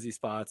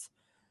spots,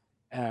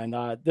 and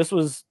this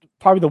was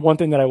probably the one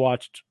thing that I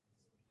watched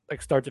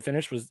like start to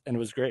finish and it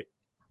was great.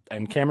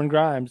 And Cameron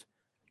Grimes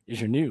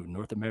is your new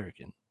North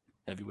American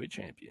heavyweight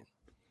champion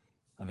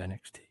of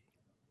NXT.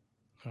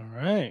 All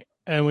right.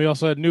 And we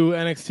also had new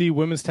NXT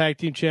Women's Tag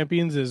Team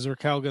Champions as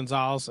Raquel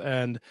Gonzalez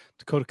and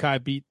Dakota Kai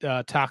beat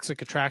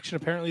Toxic Attraction.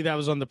 Apparently that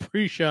was on the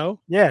pre-show.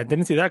 Yeah,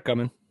 didn't see that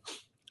coming.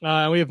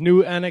 We have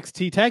new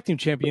NXT Tag Team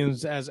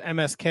Champions as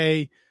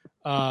MSK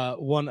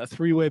won a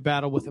 3-way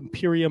battle with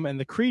Imperium and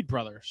the Creed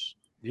brothers.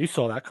 You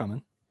saw that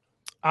coming.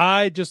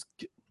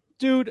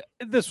 Dude,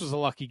 this was a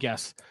lucky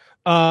guess.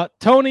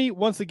 Tony,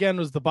 once again,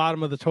 was the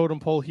bottom of the totem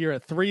pole here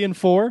at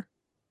 3-4.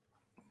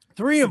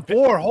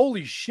 3-4,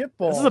 holy shit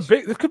balls.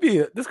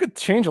 This could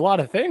change a lot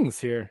of things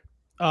here.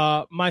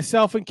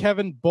 Myself and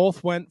Kevin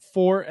both went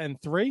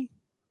 4-3.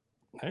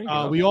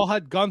 We all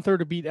had Gunther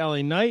to beat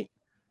LA Knight.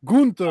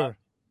 Gunther.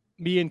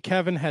 Me and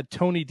Kevin had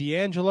Tony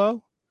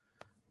D'Angelo.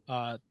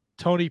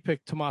 Tony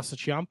picked Tommaso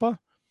Ciampa.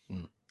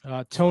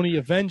 Tony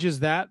avenges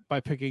that by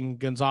picking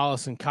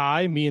Gonzalez and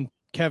Kai. Me and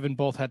Kevin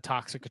both had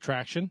Toxic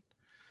Attraction.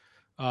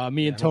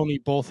 Me and Tony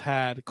both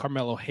had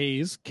Carmelo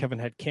Hayes. Kevin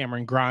had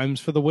Cameron Grimes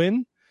for the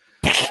win.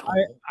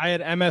 I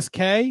had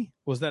MSK.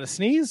 Was that a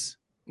sneeze?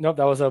 Nope,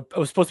 it was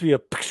supposed to be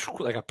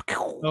like a.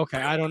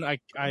 Okay, I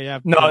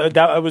have no.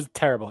 It was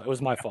terrible. It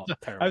was my fault.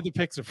 Terrible. I have the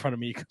pics in front of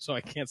me, so I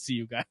can't see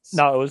you guys.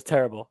 No, it was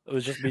terrible. It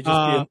was just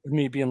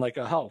me being like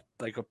a hell,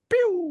 like a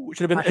pew. It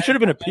should have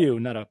been a pew,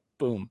 not a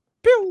boom.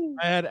 Pew.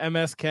 I had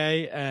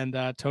MSK and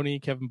Tony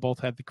and Kevin both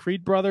had the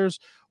Creed brothers.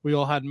 We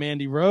all had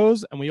Mandy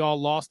Rose, and we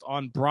all lost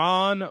on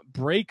Braun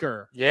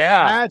Breaker.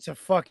 Yeah, that's a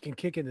fucking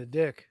kick in the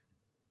dick.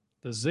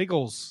 The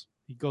Ziggles.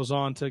 He goes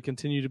on to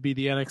continue to be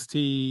the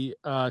NXT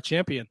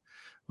champion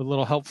with a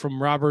little help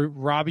from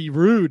Robbie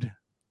Roode.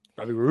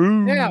 Robbie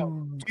Roode. Yeah.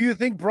 Do you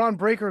think Braun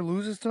Breaker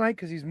loses tonight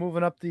because he's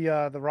moving up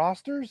the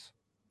rosters?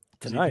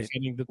 Tonight.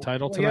 Defending the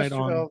title tonight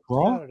on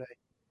Raw? Saturday.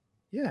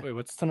 Yeah. Wait,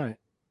 what's tonight?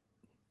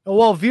 Oh,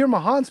 well, Veer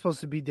Mahan's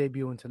supposed to be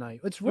debuting tonight.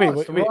 It's Raw.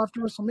 Raw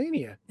after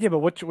WrestleMania. Yeah, but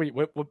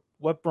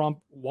what Braun?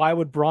 Why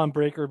would Braun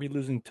Breaker be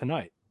losing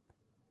tonight?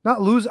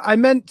 Not lose. I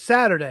meant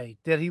Saturday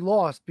that he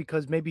lost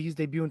because maybe he's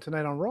debuting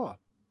tonight on Raw.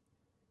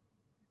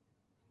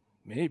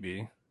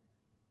 Maybe.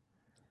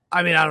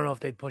 I mean, I don't know if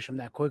they'd push him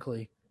that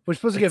quickly. We're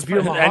supposed to get It's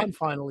Veer fine. Mahan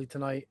finally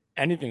tonight.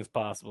 Anything's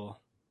possible.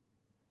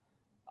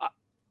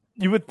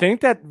 You would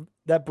think that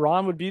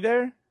Braun would be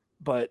there,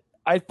 but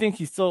I think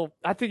he still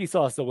has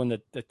to win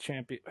the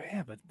champion.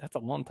 Yeah, but that's a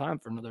long time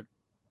for another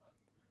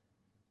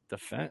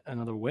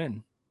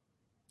win.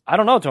 I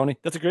don't know, Tony.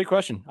 That's a great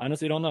question. I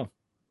honestly don't know.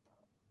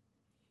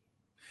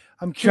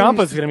 I'm curious.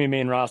 Ciampa's going to be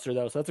main roster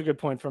though, so that's a good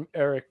point from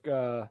Eric.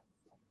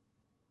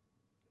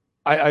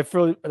 I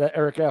feel that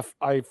Eric F.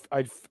 I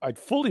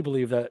fully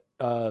believe that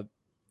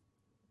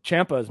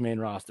Ciampa is main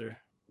roster.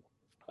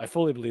 I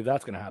fully believe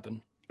that's going to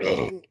happen.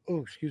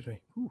 Oh, excuse me.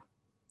 Ooh.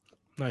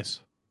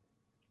 Nice.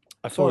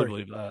 I fully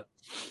believe that.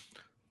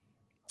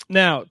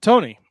 Now,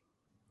 Tony,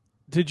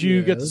 did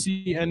you get to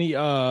see any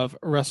of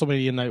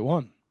WrestleMania Night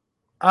 1?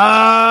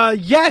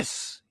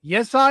 Yes.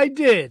 Yes, I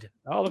did.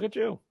 Oh, look at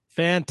you.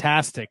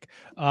 Fantastic.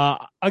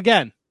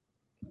 Again,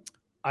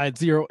 I had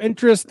zero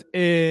interest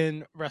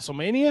in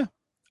WrestleMania.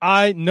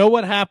 I know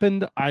what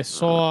happened. I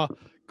saw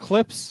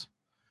clips.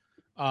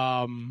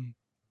 I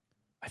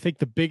think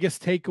the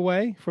biggest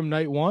takeaway from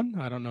Night 1,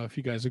 I don't know if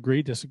you guys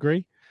agree,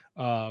 disagree.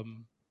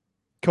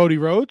 Cody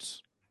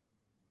Rhodes.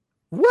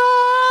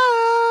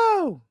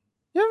 Whoa!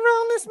 You're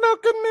only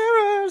smoke and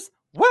mirrors.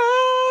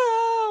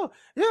 Whoa!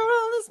 You're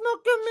only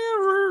smoke and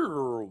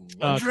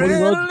mirrors.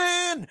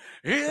 Adrenaline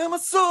in my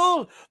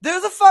soul.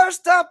 There's a fire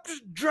stop,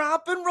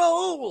 drop and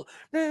roll.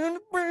 And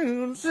the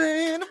burns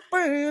and the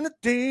burn a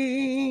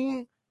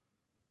ding.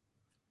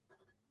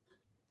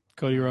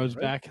 Cody Rhodes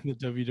back in the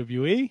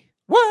WWE.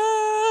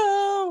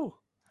 Whoa!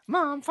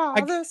 Mom,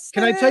 father,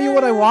 can I tell you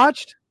what I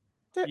watched?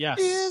 Yes.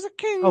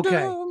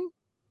 Okay.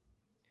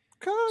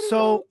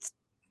 So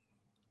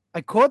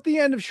I caught the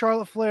end of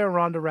Charlotte Flair and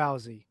Ronda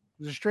Rousey. It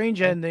was a strange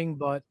ending,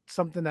 but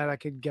something that I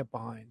could get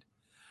behind.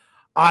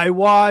 I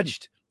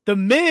watched The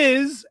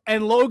Miz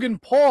and Logan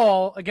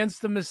Paul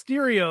against the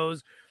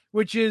Mysterios,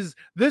 which is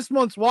this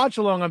month's watch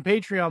along on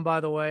Patreon, by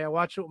the way. I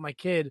watched it with my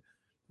kid.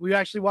 We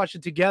actually watched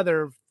it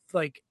together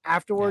like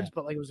afterwards,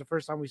 but like it was the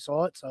first time we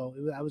saw it, so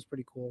that was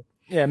pretty cool.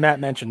 Yeah, Matt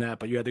mentioned that,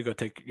 but you had to go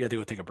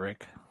take a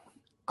break.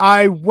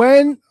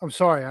 I'm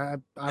sorry, I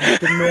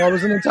didn't know I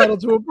wasn't entitled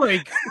to a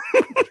break.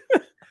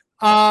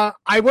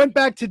 I went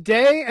back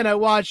today and I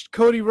watched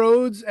Cody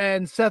Rhodes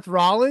and Seth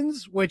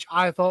Rollins, which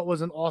I thought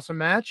was an awesome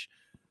match.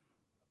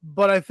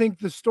 But I think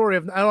the story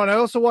of I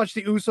also watched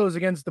the Usos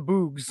against the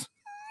Boogs.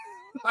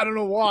 I don't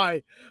know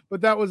why,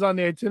 but that was on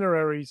the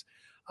itineraries.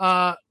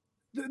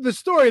 The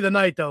story of the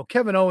night, though,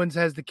 Kevin Owens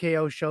has the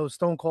KO show.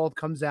 Stone Cold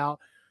comes out.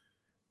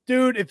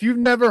 Dude, if you've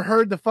never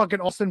heard the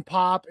fucking Austin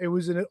Pop, it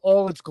was in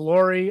all its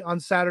glory on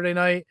Saturday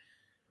night.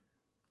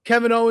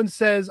 Kevin Owens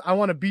says, I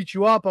want to beat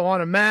you up. I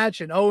want a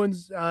match. And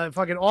Owens,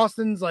 fucking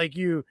Austin's like,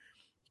 you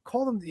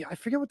called him. I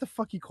forget what the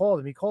fuck he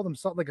called him. He called him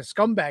something like a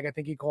scumbag, I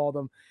think he called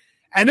him.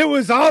 And it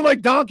was on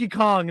like Donkey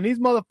Kong. And these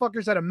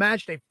motherfuckers had a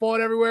match. They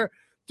fought everywhere.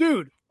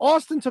 Dude,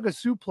 Austin took a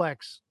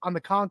suplex on the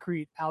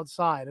concrete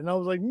outside. And I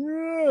was like,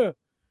 yeah.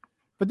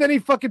 But then he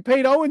fucking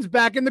paid Owens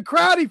back in the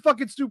crowd. He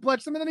fucking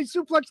suplexed him. And then he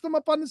suplexed him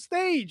up on the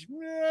stage.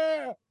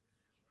 Yeah.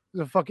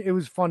 It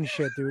was fun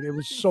shit, dude. It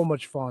was so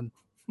much fun.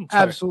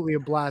 Absolutely a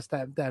blast,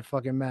 that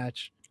fucking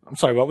match. I'm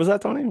sorry, what was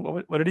that, Tony?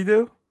 What did he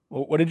do?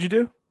 What did you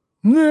do?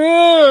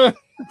 Yeah.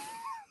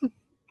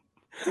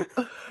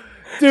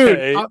 Dude.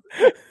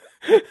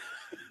 Hey.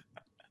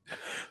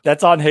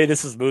 That's on Hey,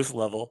 This Is Moose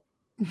level.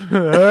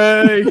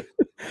 Hey.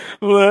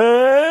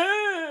 What?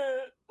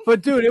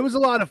 But, dude, it was a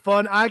lot of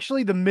fun.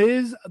 Actually, The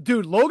Miz,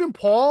 dude, Logan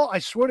Paul, I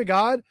swear to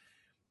God,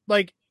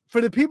 like, for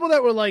the people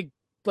that were, like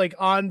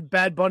on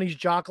Bad Bunny's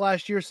jock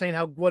last year saying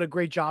what a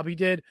great job he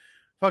did,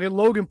 fucking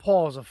Logan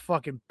Paul is a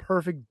fucking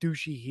perfect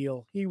douchey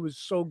heel. He was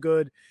so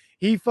good.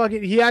 He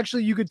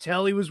actually, you could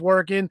tell he was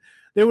working.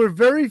 There were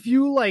very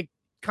few, like,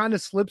 kind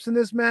of slips in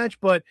this match,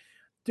 but,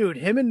 dude,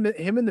 him and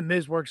The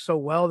Miz worked so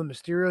well. The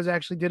Mysterios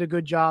actually did a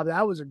good job.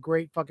 That was a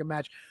great fucking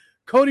match.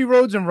 Cody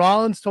Rhodes and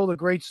Rollins told a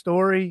great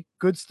story.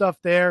 Good stuff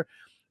there.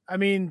 I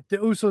mean, the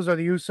Usos are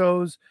the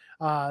Usos.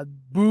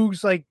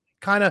 Boogs, like,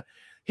 kind of.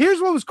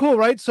 Here's what was cool,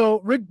 right?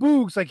 So Rick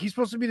Boogs, like, he's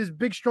supposed to be this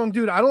big, strong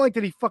dude. I don't like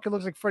that he fucking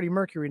looks like Freddie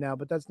Mercury now,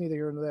 but that's neither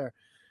here nor there.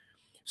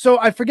 So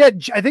I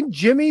think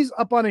Jimmy's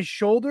up on his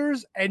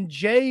shoulders and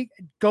Jay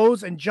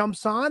goes and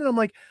jumps on. And I'm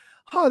like,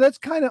 oh, that's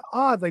kind of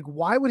odd. Like,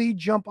 why would he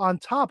jump on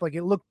top? Like,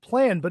 it looked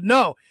planned, but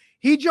no,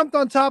 he jumped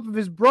on top of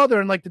his brother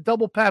and like the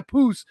double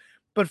papoose,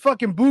 but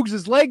fucking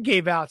Boogs' leg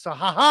gave out. So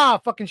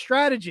fucking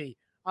strategy.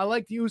 I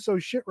like the Uso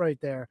shit right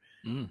there.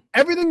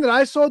 Everything that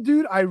I saw,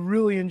 dude, I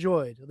really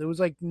enjoyed. There was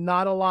like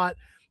not a lot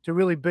to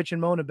really bitch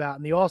and moan about.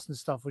 And the Austin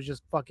stuff was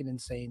just fucking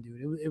insane,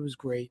 dude. It was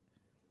great.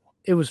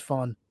 It was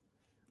fun.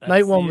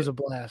 Night one was a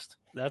blast.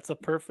 That's a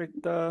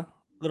perfect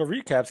little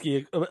recap,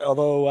 Ski.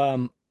 Although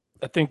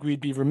I think we'd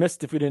be remiss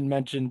if we didn't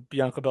mention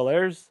Bianca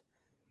Belair's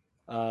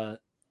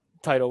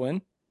title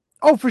win.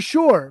 Oh, for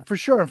sure. For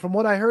sure. And from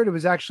what I heard, it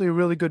was actually a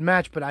really good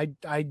match, but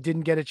I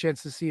didn't get a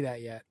chance to see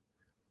that yet.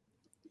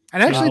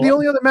 And actually, the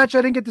only other match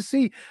I didn't get to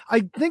see, I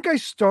think I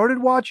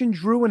started watching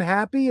Drew and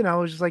Happy, and I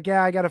was just like,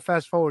 yeah, I got to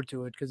fast forward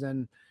to it because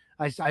then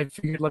I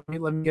figured let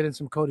me get in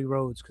some Cody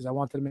Rhodes because I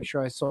wanted to make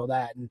sure I saw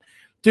that. And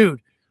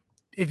dude,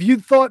 if you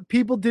thought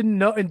people didn't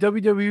know in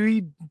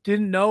WWE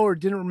didn't know or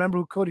didn't remember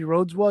who Cody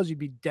Rhodes was, you'd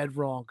be dead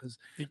wrong because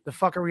the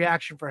fucking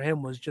reaction for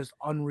him was just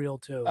unreal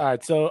too. All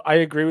right, so I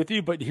agree with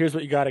you, but here's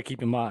what you got to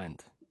keep in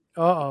mind.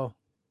 Uh-oh.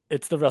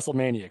 It's the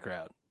WrestleMania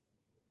crowd.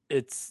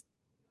 It's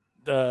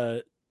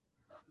the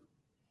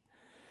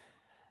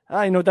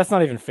that's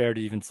not even fair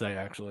to even say,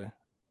 actually.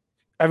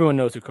 Everyone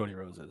knows who Cody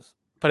Rhodes is.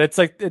 But it's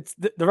like it's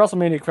the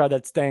WrestleMania crowd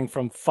that's staying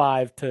from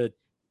 5 to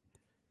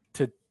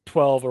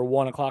 12 or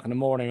 1 o'clock in the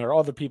morning, or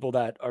other people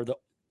that are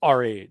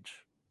our age,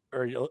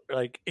 or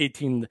like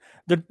 18.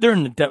 They're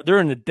in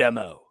the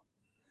demo,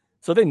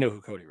 so they know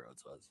who Cody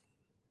Rhodes was.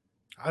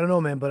 I don't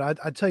know, man, but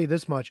I tell you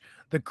this much: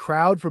 the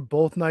crowd for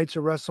both nights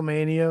of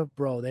WrestleMania,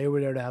 bro, they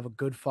were there to have a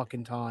good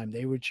fucking time.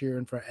 They were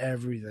cheering for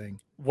everything.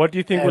 What do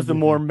you think was the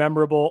more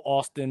memorable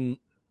Austin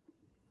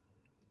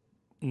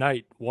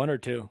night, 1 or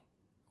 2?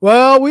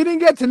 Well, we didn't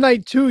get to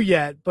night 2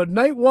 yet, but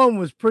night 1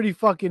 was pretty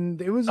fucking.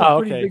 It was a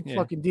pretty big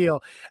fucking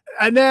deal.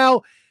 And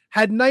now,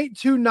 had night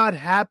 2 not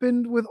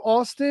happened with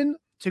Austin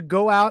to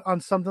go out on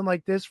something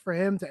like this for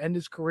him to end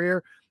his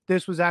career,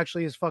 this was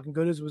actually as fucking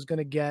good as it was going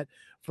to get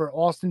for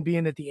Austin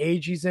being at the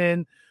age he's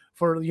in,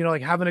 for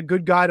like having a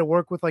good guy to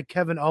work with like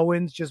Kevin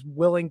Owens, just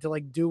willing to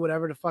like do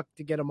whatever the fuck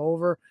to get him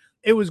over.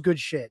 It was good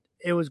shit.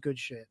 It was good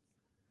shit.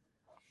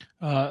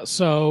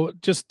 So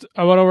just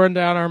I want to run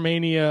down our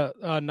Mania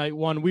night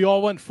 1. We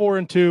all went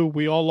 4-2.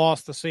 We all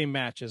lost the same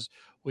matches.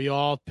 We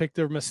all picked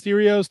the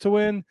Mysterios to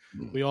win.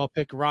 We all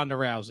picked Ronda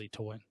Rousey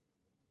to win.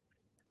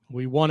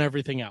 We won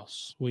everything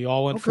else. We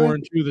all went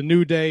 4-2. The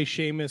New Day,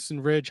 Sheamus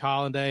and Ridge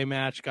Holliday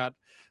match got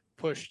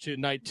pushed to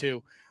night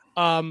 2.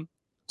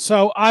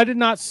 So I did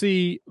not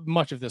see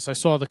much of this. I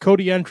saw the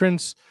Cody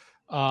entrance.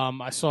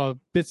 I saw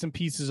bits and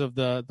pieces of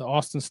the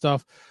Austin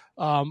stuff.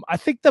 I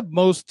think the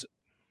most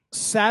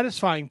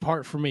satisfying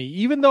part for me,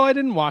 even though I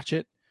didn't watch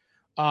it,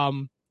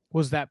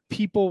 was that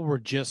people were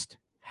just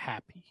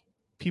happy.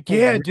 People,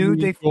 yeah, really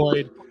dude, they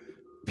enjoyed.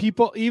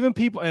 People,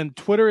 and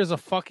Twitter is a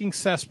fucking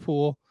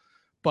cesspool,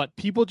 but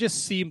people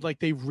just seemed like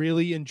they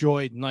really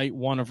enjoyed night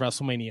 1 of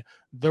WrestleMania.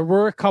 There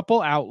were a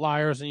couple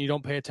outliers, and you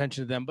don't pay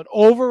attention to them, but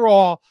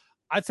overall,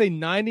 I'd say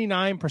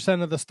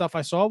 99% of the stuff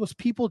I saw was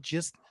people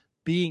just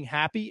being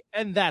happy,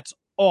 and that's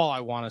all I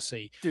want to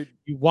see. Dude,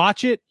 you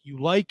watch it, you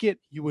like it,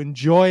 you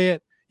enjoy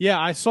it. Yeah,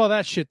 I saw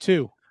that shit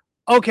too.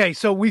 Okay,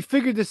 so we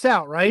figured this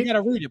out, right? You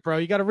got to read it, bro.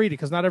 You got to read it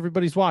because not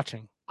everybody's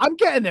watching. I'm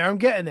getting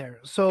there.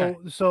 So,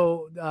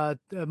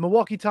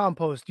 Milwaukee Tom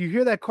Post. Do you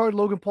hear that card?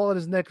 Logan Paul at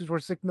his neck is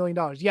worth $6 million.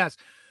 Yes.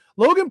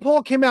 Logan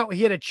Paul came out.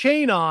 He had a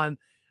chain on,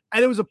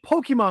 and it was a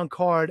Pokemon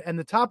card, and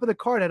the top of the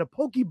card had a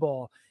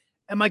Pokeball.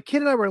 And my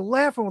kid and I were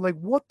laughing. We're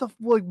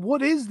like,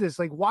 what is this?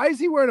 Like, why is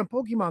he wearing a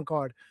Pokemon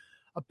card?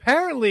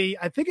 Apparently,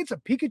 I think it's a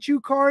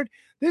Pikachu card.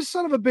 This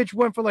son of a bitch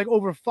went for like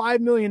over $5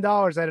 million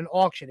at an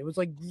auction. It was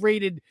like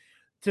rated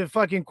to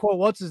fucking quote,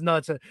 what's his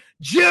nuts? A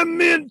Gem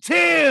Mint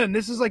 10.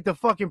 This is like the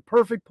fucking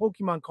perfect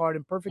Pokemon card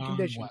in perfect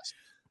condition. West.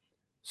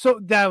 So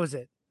that was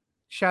it.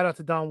 Shout out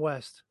to Don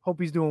West. Hope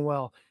he's doing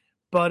well.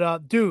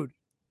 But dude,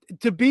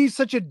 to be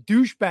such a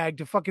douchebag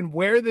to fucking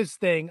wear this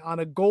thing on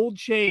a gold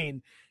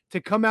chain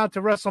to come out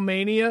to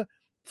WrestleMania,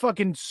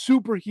 fucking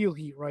super heel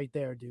heat right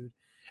there, dude.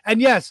 And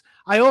yes,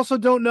 I also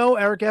don't know,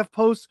 Eric F.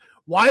 posts,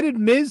 why did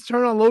Miz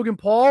turn on Logan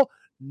Paul?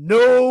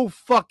 No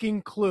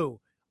fucking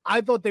clue.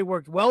 I thought they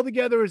worked well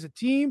together as a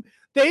team.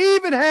 They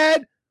even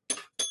had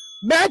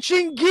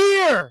matching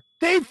gear.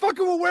 They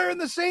fucking were wearing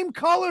the same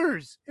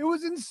colors. It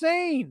was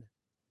insane.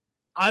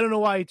 I don't know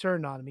why he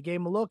turned on him. He gave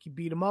him a look, he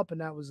beat him up,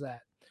 and that was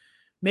that.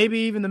 Maybe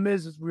even the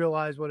Miz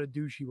realized what a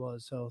douche he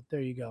was. So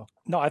there you go.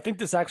 No, I think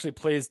this actually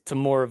plays to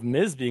more of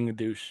Miz being a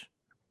douche.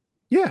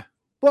 Yeah.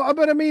 Well,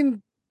 but I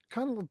mean,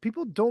 kind of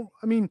people don't.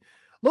 I mean,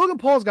 Logan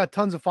Paul's got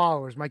tons of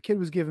followers. My kid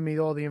was giving me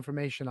all the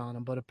information on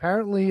him, but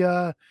apparently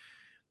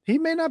he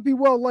may not be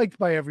well liked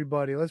by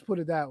everybody. Let's put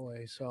it that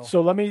way.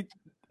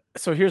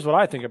 So here's what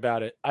I think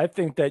about it. I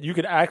think that you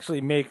could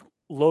actually make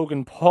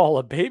Logan Paul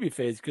a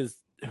babyface, because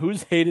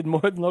who's hated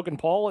more than Logan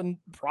Paul? And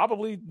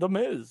probably The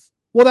Miz.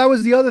 Well, that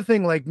was the other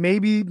thing. Like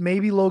maybe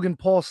Logan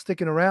Paul's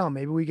sticking around.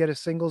 Maybe we get a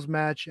singles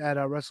match at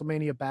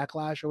WrestleMania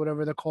Backlash or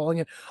whatever they're calling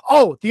it.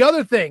 Oh, the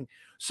other thing.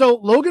 So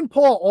Logan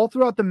Paul all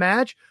throughout the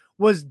match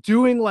was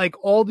doing like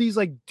all these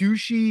like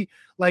douchey,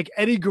 like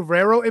Eddie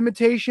Guerrero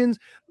imitations,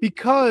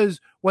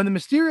 because when the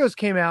Mysterios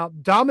came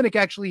out, Dominic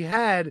actually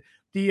had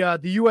the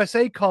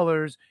USA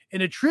colors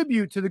in a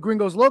tribute to the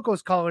Gringos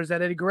Locos colors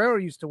that Eddie Guerrero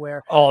used to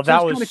wear. Oh,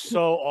 that was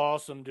so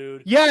awesome,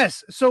 dude.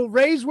 Yes. So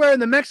Ray's wearing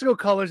the Mexico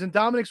colors and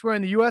Dominic's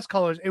wearing the US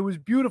colors. It was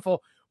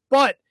beautiful,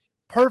 but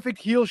perfect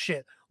heel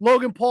shit.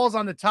 Logan Paul's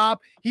on the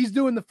top. He's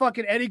doing the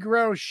fucking Eddie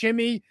Guerrero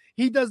shimmy.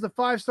 He does the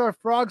 5-star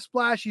frog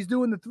splash. He's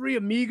doing the Three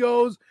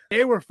Amigos.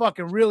 They were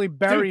fucking really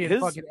burying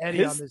fucking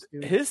Eddie on this,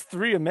 dude. His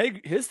three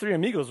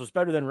Amigos was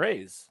better than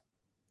Ray's.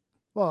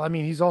 Well, I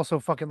mean, he's also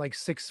fucking like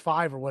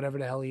 6'5" or whatever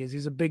the hell he is.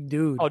 He's a big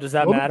dude. Oh, does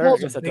that matter? I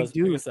guess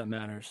that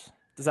matters.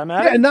 Does that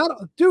matter? Yeah, and not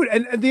dude.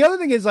 And the other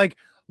thing is, like,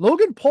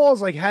 Logan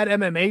Paul's like had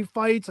MMA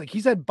fights. Like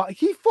he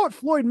fought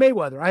Floyd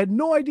Mayweather. I had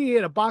no idea he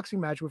had a boxing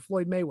match with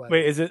Floyd Mayweather.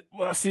 Wait, is it?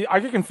 Well, see, I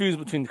get confused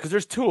between because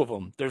there's two of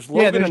them. There's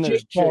Logan and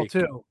there's Paul Jake.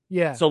 too.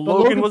 Yeah. So But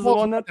Logan was the Paul's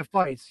one that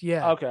fights.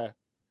 Yeah. Okay.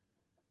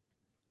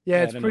 Yeah,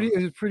 I it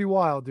was pretty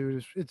wild,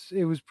 dude.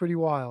 It was pretty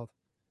wild.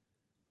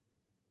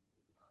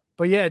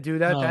 But yeah, dude,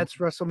 that's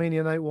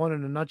WrestleMania Night 1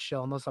 in a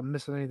nutshell, unless I'm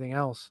missing anything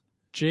else.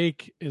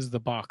 Jake is the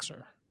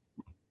boxer.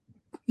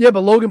 Yeah,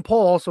 but Logan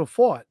Paul also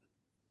fought.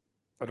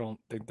 I don't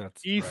think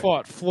that's. He right.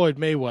 fought Floyd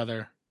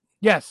Mayweather.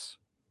 Yes.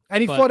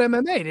 And he fought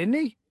MMA, didn't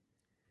he?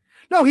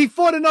 No, he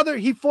fought another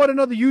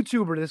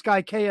YouTuber, this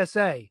guy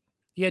KSA.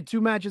 He had 2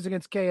 matches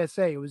against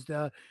KSA. It was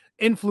the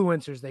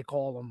influencers, they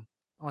call them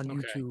on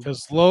YouTube.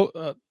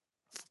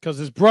 Because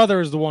his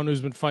brother is the one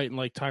who's been fighting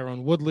like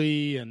Tyrone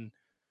Woodley and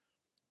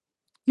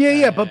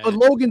but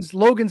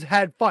Logan's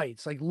had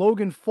fights. Like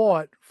Logan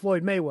fought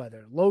Floyd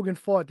Mayweather. Logan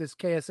fought this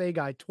KSA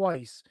guy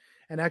twice,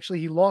 and actually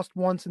he lost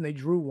once and they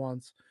drew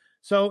once.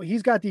 So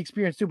he's got the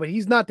experience too, but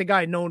he's not the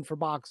guy known for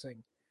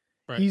boxing.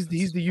 Right. He's the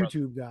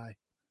YouTube guy.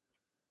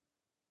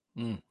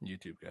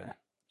 YouTube guy.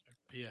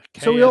 Yeah.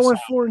 So we all went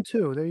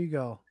 4-2. There you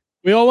go.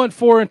 We all went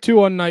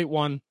 4-2 on night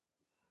 1.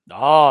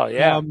 Oh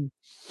yeah. What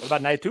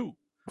about night 2?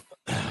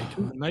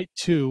 Night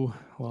 2.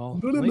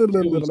 Well, night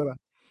 2 was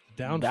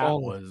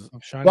downfall was.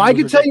 Well, I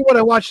can tell you what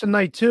I watched on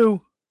night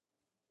 2.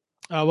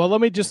 Well,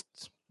 let me just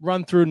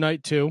run through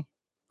night 2.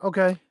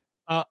 Okay.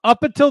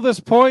 Up until this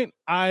point,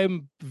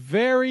 I'm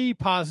very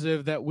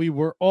positive that we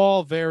were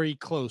all very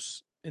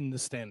close in the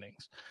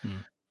standings.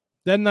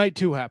 Then night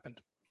 2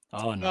 happened.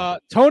 Oh no.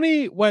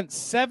 Tony went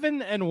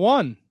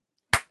 7-1.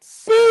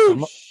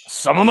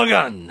 Some of my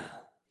gun.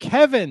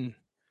 Kevin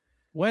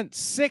went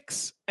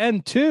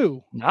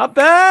 6-2. Not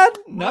bad.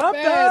 Not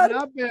bad.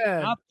 Not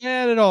bad. Not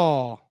bad at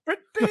all.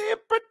 Pretty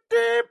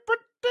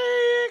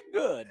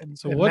good.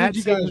 So what Matt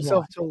did you guys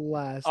watch? till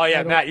last? Oh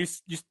yeah, Matt, you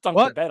stunk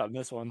the bed on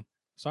this one.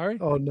 Sorry?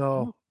 Oh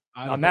no.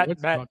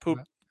 Matt poop.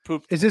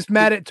 Is this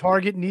Matt at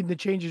Target needing to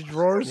change his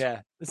drawers?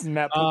 Yeah, this is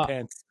Matt poop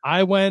pants.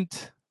 I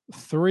went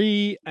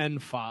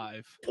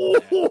 3-5.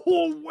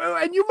 Oh, well,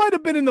 and you might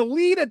have been in the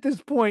lead at this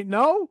point,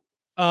 no?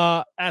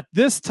 At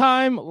this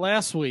time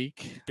last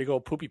week, big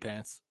old poopy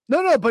pants.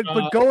 No, but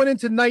going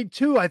into night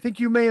 2, I think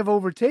you may have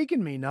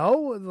overtaken me.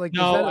 No,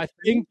 I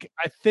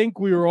think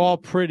we were all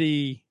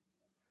pretty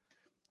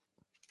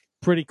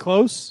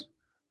close.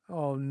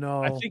 Oh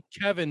no, I think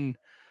Kevin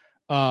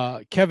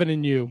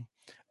and you.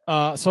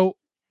 So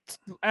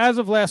as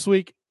of last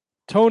week,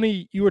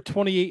 Tony, you were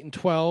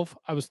 28-12.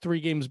 I was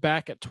 3 games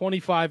back at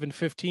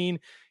 25-15.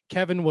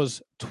 Kevin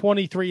was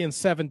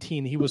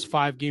 23-17. He was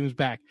 5 games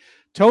back.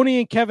 Tony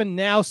and Kevin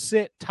now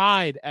sit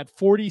tied at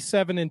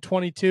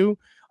 47-22.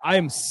 I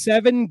am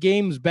 7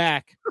 games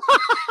back at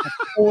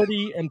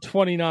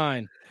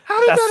 40-29. How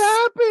did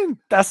that happen?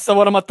 That's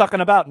what I'm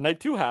talking about. Night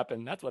 2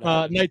 happened. That's what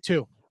happened.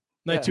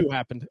 Night 2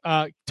 happened.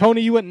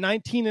 Tony, you went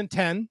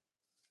 19-10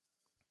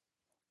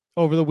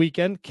 over the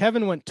weekend.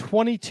 Kevin went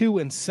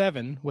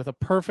 22-7 with a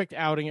perfect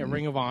outing at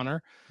Ring of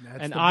Honor.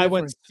 And I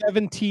went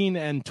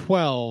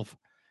 17-12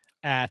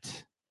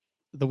 at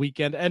the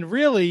weekend. And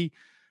really,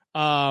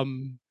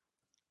 Kevin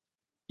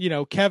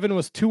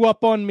was 2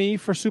 up on me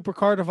for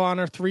Supercard of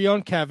Honor, 3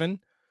 on Kevin.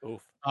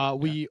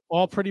 We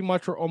all pretty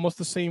much were almost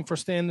the same for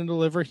Stand and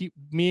Deliver.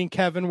 Me and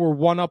Kevin were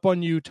 1 up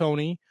on you,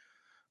 Tony.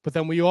 But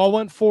then we all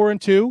went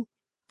 4-2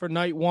 for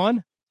night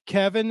 1.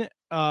 Kevin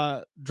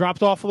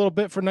dropped off a little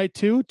bit for night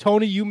 2.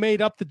 Tony, you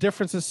made up the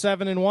difference of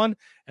 7-1,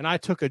 and I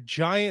took a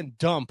giant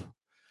dump,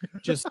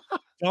 just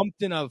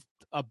dumped in a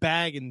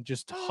bag and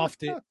just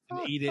huffed it and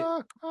ate it.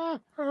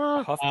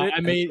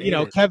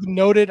 Kevin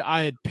noted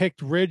I had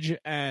picked Ridge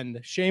and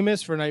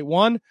Sheamus for night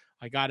 1.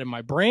 I got in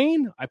my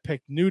brain. I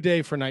picked New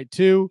Day for night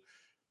 2.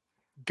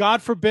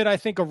 God forbid I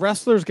think a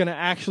wrestler is going to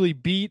actually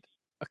beat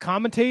a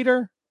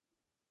commentator.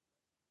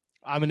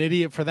 I'm an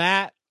idiot for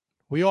that.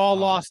 We all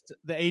lost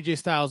the AJ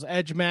Styles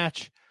Edge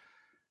match.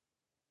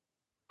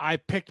 I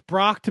picked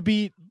Brock to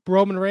beat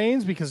Roman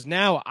Reigns because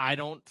now I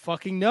don't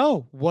fucking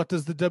know. What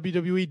does the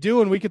WWE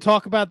do? And we could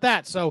talk about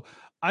that. So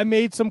I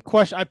made some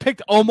questions. I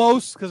picked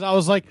Omos because I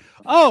was like,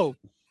 oh,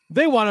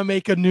 they want to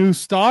make a new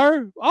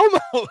star?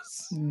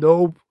 Omos.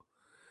 Nope.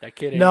 That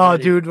kid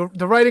dude.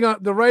 The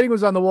writing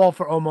was on the wall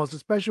for Omos,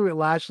 especially with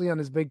Lashley on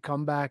his big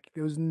comeback.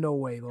 There was no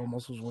way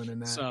Omos was winning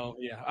that. So,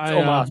 yeah. It's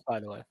Omos, by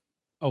the way.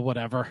 Oh,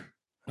 whatever.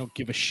 I don't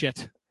give a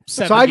shit.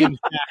 Fucking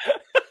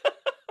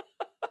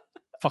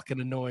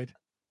annoyed.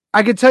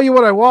 I can tell you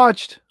what I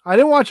watched. I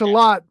didn't watch a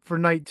lot for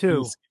night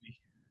 2.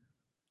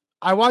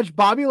 I watched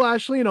Bobby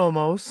Lashley and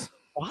Omos.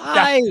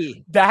 Why?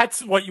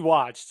 That's what you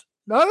watched.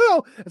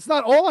 No. It's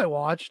not all I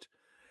watched.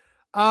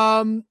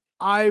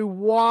 I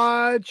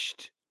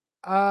watched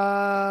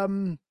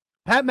Pat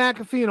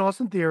McAfee and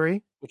Austin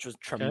Theory, which was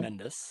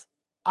tremendous.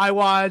 I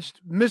watched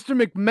Mr.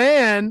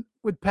 McMahon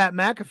with Pat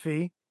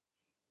McAfee.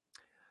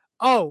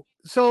 And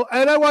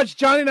I watched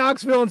Johnny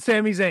Knoxville and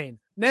Sami Zayn.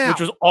 Now,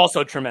 which was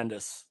also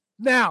tremendous.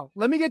 Now,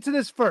 let me get to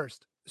this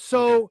first.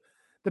 So,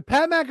 the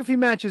Pat McAfee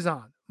match is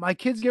on. My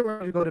kids get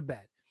ready to go to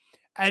bed.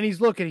 And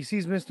he's looking, he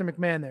sees Mr.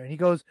 McMahon there, and he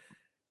goes,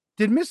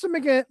 did Mr.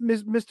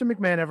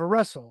 McMahon ever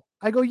wrestle?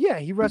 I go, yeah,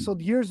 he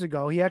wrestled years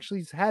ago. He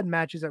actually had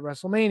matches at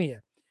WrestleMania.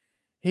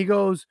 He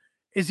goes,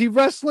 is he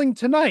wrestling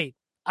tonight?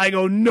 I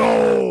go,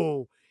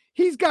 no,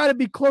 he's got to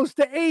be close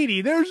to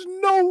 80. There's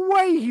no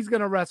way he's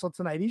going to wrestle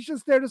tonight. He's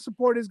just there to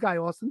support his guy,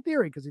 Austin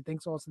Theory, because he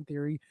thinks Austin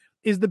Theory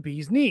is the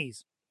bee's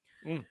knees.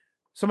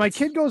 So my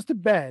kid goes to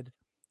bed,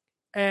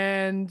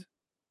 and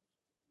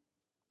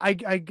I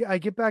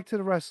get back to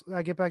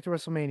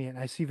WrestleMania, and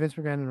I see Vince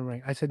McMahon in the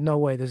ring. I said, no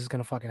way, this is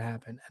going to fucking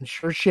happen. And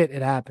sure shit,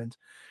 it happens.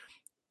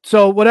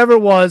 So whatever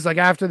it was, like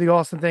after the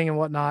Austin thing and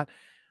whatnot,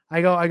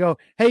 I go,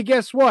 hey,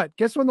 guess what?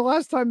 Guess when the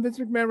last time Vince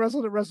McMahon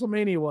wrestled at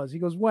WrestleMania was? He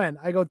goes, when?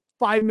 I go,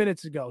 5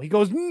 minutes ago. He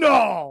goes,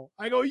 no.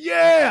 I go,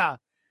 yeah.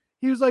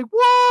 He was like,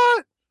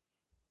 what?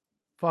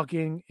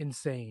 Fucking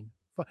insane.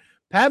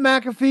 Pat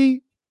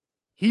McAfee,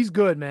 he's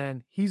good,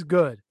 man. He's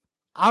good.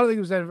 I don't think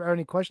there was ever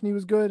any question he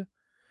was good.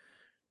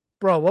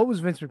 Bro, what was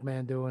Vince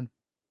McMahon doing?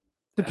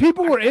 The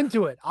people were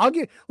into it.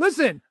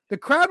 Listen, the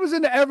crowd was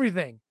into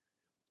everything.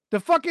 The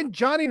fucking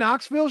Johnny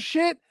Knoxville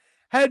shit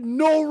had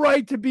no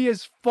right to be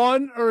as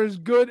fun or as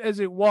good as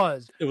it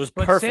was. It was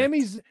but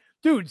perfect.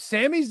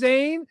 Sami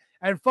Zayn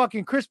and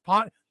fucking Chris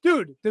Pontius.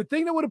 Dude, the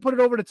thing that would have put it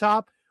over the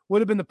top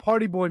would have been the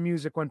Party Boy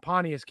music when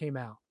Pontius came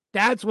out.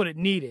 That's what it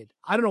needed.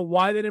 I don't know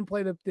why they didn't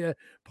play the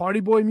Party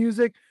Boy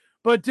music,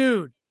 but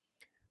dude,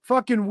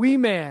 fucking Wee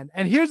Man.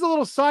 And here's a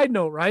little side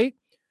note, right?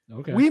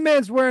 Okay. Wee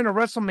Man's wearing a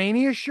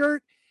WrestleMania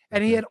shirt,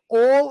 and he had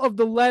all of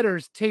the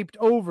letters taped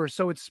over,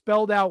 so it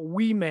spelled out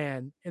Wee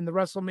Man in the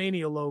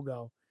WrestleMania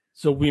logo.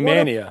 So Wee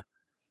Mania.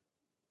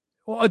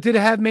 Well, did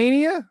it have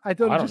Mania? I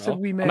thought I it don't just know.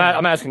 said Wee Man.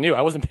 I'm asking you.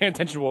 I wasn't paying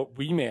attention to what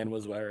Wee Man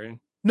was wearing.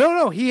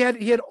 No, he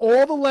had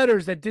all the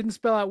letters that didn't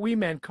spell out Wee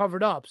Man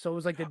covered up, so it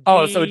was like the D,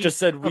 so it just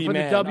said Wee for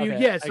Man. the W.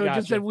 Okay. Yeah, so it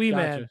just said Wee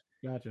Man.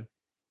 Gotcha.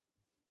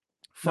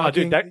 No,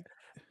 dude,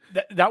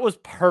 that was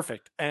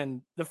perfect.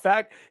 And the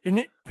fact,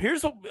 and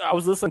here's what I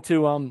was listening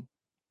to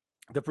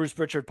the Bruce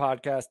Pritchard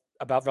podcast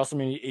about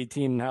WrestleMania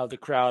 18 and how the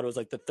crowd was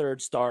like the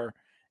third star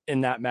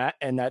in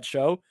that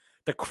show.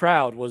 The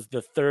crowd was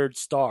the third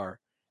star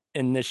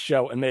in this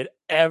show and made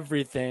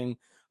everything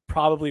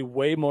probably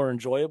way more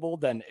enjoyable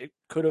than it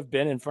could have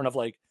been in front of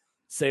like,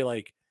 say,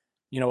 like,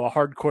 you know, a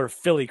hardcore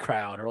Philly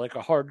crowd or like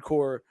a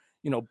hardcore,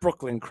 you know,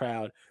 Brooklyn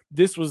crowd.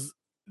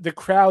 The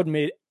crowd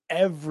made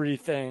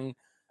everything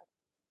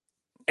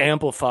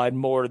amplified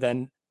more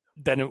than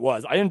it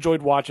was. I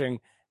enjoyed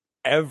watching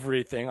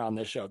everything on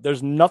this show.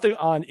 There's nothing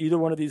on either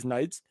one of these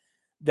nights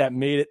that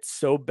made it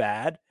so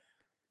bad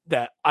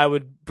that I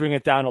would bring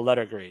it down a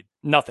letter grade.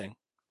 Nothing.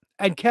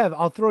 And Kev,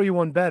 I'll throw you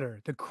one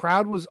better. The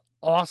crowd was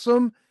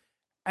awesome,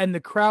 and the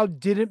crowd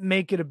didn't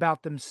make it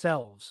about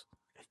themselves.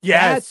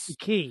 Yes. That's the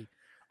key.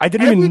 I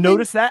didn't even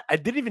notice that. I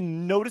didn't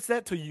even notice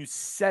that till you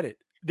said it.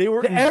 They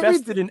were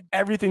invested in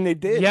everything they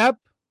did. Yep.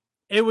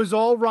 It was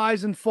all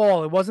rise and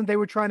fall. It wasn't they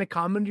were trying to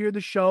commandeer the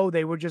show.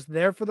 They were just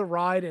there for the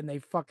ride, and they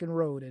fucking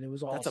rode, and it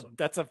was awesome.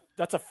 That's a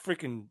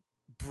freaking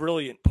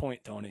brilliant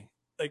point, Tony.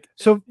 Like,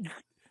 so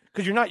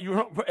because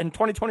you're in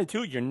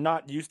 2022, you're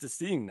not used to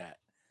seeing that,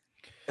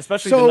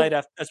 especially the night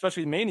after,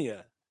 especially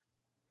Mania.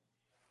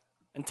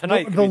 And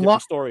tonight could be a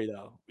different story,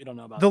 though. We don't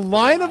know about the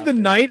line of the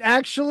night.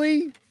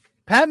 Actually,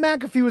 Pat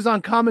McAfee was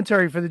on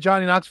commentary for the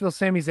Johnny Knoxville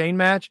Sami Zayn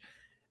match,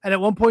 and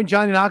at one point,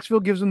 Johnny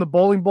Knoxville gives him the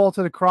bowling ball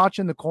to the crotch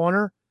in the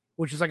corner,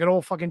 which is like an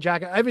old fucking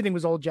jackass. Everything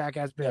was old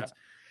jackass bits. Yeah,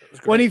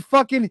 when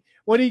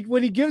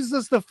he gives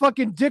us the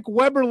fucking Dick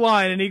Weber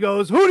line, and he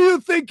goes, "Who do you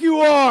think you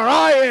are?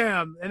 I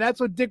am," and that's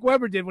what Dick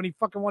Weber did when he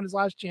fucking won his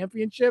last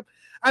championship.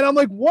 And I'm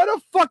like, what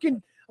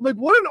an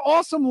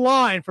awesome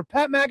line for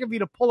Pat McAfee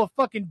to pull a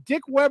fucking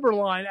Dick Weber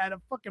line out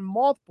of fucking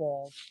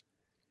mothballs.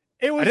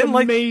 It was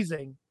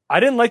amazing. I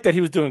didn't like that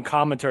he was doing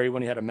commentary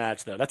when he had a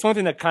match, though. That's one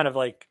thing that kind of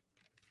like,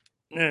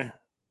 kind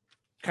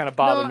of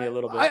bothered me a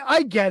little bit.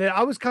 I get it.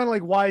 I was kind of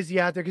like, why is he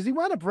out there? Because he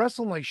wound up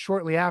wrestling like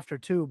shortly after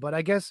too. But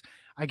I guess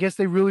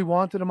they really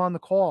wanted him on the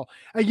call.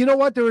 And you know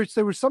what? There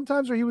were some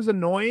times where he was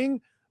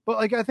annoying, but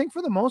like I think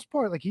for the most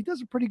part, like he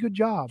does a pretty good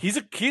job. He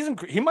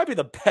might be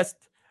the best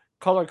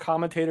color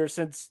commentator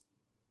since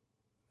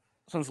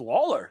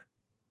Lawler.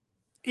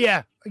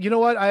 Yeah, you know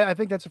what? I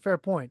think that's a fair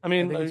point. I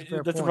mean,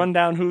 let's run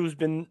down who's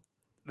been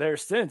there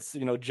since.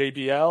 You know,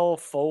 JBL,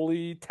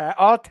 Foley, Taz.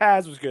 Oh,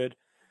 Taz was good.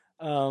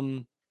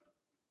 I'm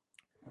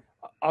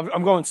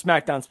going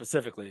SmackDown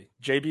specifically.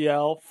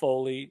 JBL,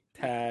 Foley,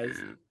 Taz.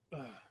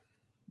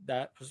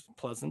 That was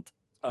pleasant.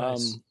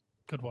 Nice.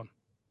 Good one.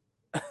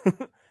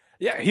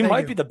 Yeah, he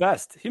might be the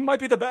best. He might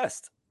be the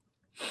best.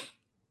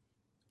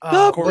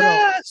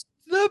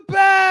 The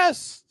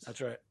best.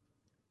 That's right.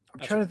 I'm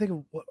trying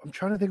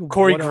to think of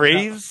Corey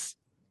Graves.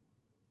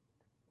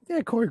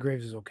 Yeah, Corey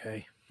Graves is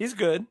okay. He's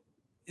good.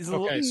 He's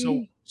okay.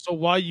 So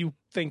while you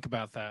think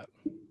about that,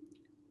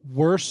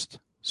 worst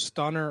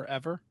stunner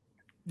ever?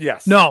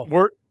 Yes. No.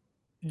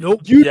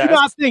 Nope. You do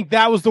not think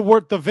that was the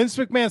worst? The Vince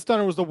McMahon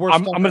stunner was the worst.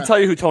 I'm going to tell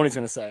you who Tony's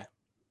going to say.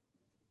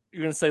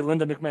 You're going to say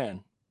Linda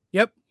McMahon.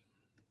 Yep.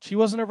 She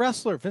wasn't a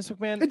wrestler. Vince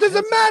McMahon. It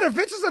doesn't matter.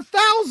 Vince is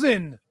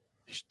 1,000.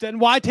 Then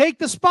why take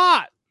the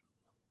spot?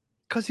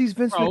 Because he's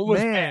Vince Bro,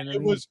 McMahon.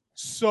 it was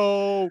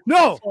so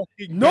no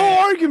fucking bad.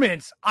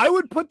 arguments. I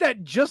would put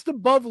that just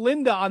above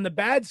Linda on the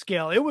bad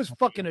scale. It was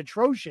fucking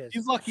atrocious.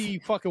 He's lucky he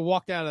fucking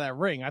walked out of that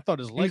ring. I thought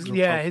his legs were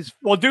broken. his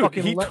Well, dude,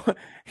 fucking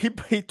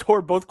he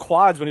tore both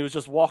quads when he was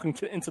just walking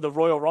into the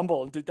Royal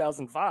Rumble in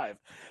 2005.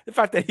 The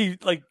fact that he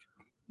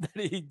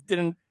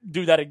didn't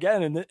do that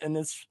again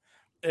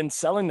and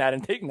selling that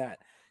and taking that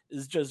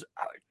is just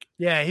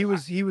yeah. He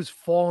was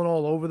falling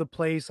all over the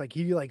place. Like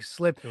he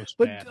slipped.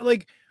 But bad.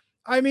 like,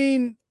 I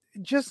mean,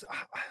 just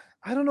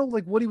I don't know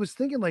like what he was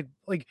thinking. Like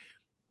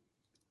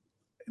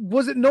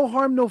was it no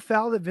harm, no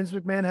foul that Vince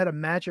McMahon had a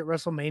match at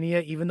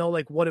WrestleMania, even though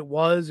like what it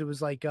was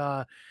like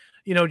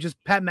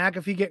just Pat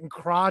McAfee getting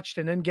crotched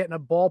and then getting a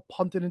ball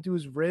punted into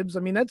his ribs.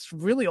 I mean, that's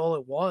really all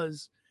it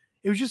was.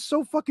 It was just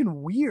so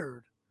fucking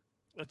weird.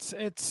 It's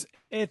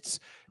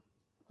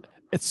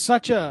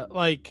such a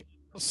like.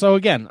 So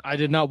again, I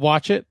did not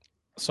watch it,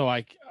 so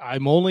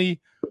I'm only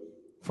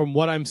from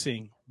what I'm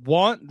seeing.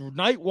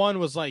 Night one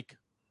was like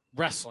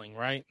wrestling,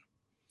 right?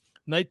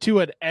 Night two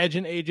had Edge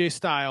and AJ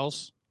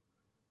Styles,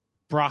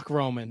 Brock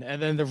Roman,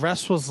 and then the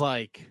rest was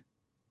like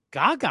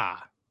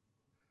Gaga,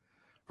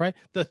 right?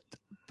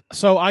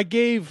 So I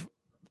gave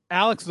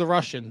Alex the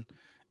Russian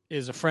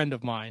is a friend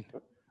of mine,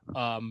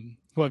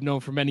 who I've known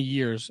for many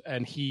years,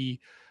 and he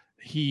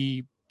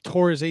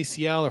tore his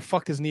ACL or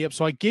fucked his knee up.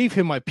 So I gave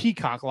him my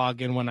Peacock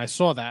login when I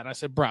saw that, and I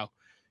said, "Bro,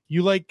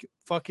 you like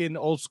fucking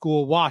old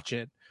school? Watch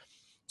it."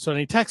 So then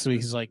he texted me.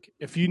 He's like,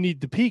 "If you need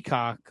the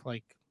Peacock,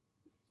 like,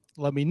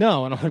 let me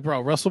know." And I'm like,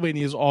 "Bro,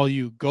 WrestleMania is all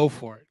you. Go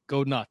for it.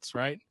 Go nuts,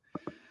 right?"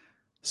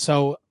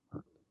 So,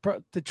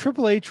 bro, did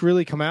Triple H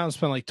really come out and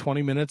spend like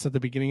 20 minutes at the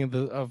beginning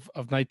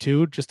of night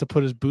two just to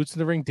put his boots in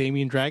the ring,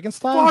 Damian Dragon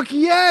style? Fuck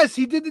yes,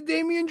 he did the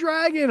Damian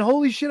Dragon.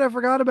 Holy shit, I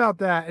forgot about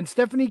that. And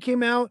Stephanie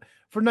came out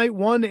for night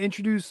one to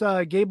introduce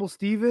Gable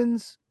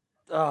Stevens.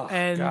 Oh,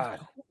 and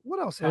God. What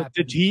else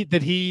happened?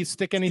 Did he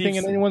stick anything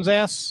in anyone's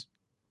ass?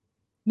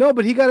 No,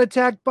 but he got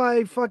attacked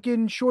by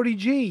fucking Shorty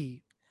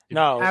G.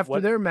 No, after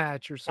their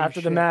match or something.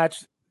 After the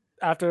match,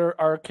 after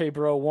RK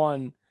Bro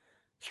won,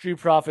 Street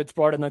Profits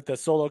brought in like the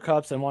solo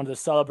cups and wanted to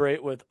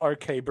celebrate with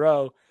RK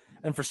Bro,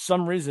 and for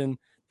some reason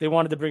they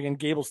wanted to bring in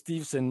Gable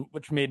Steveson,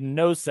 which made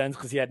no sense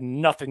because he had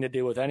nothing to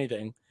do with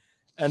anything.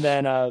 And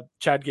then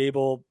Chad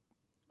Gable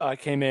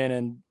came in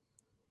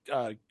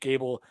and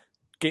Gable,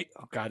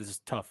 oh God, this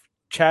is tough.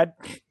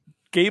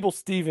 Gable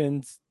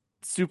Stevens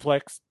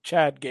suplex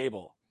Chad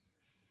Gable.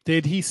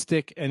 Did he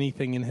stick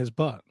anything in his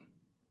butt?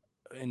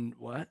 In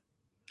what?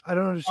 I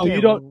don't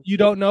understand. Oh, you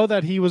don't know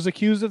that he was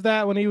accused of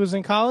that when he was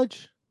in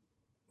college?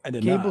 I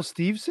did Gable not.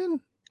 Steveson?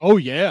 Oh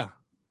yeah.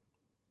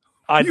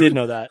 I did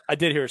know that. I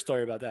did hear a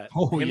story about that.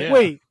 Oh yeah.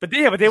 Wait, but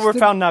they were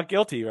found not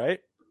guilty, right?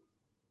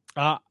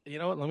 You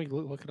know what? Let me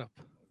look it up.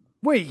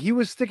 Wait, he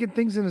was sticking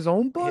things in his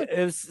own butt?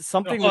 It was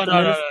something No.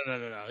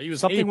 with He was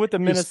something with the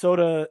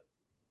Minnesota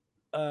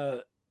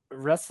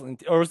wrestling,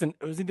 or it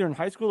was either in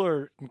high school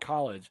or in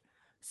college.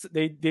 So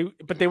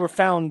they were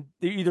found.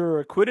 They either were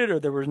acquitted or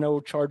there was no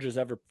charges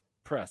ever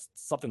pressed.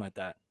 Something like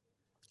that.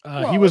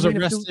 He was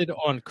arrested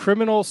on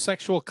criminal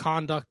sexual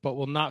conduct, but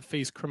will not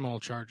face criminal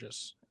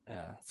charges.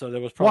 Yeah. So there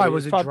was probably. Why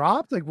was it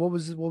dropped? Like what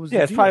was?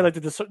 Yeah, it's probably like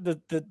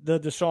the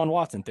Deshaun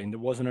Watson thing. There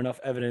wasn't enough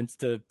evidence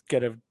to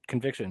get a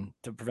conviction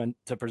to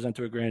present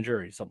to a grand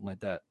jury, something like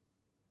that.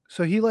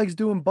 So he likes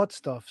doing butt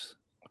stuffs.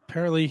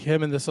 Apparently,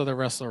 him and this other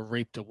wrestler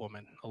raped a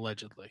woman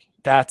allegedly.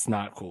 That's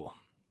not cool.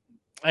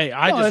 Hey,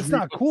 that's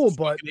not cool,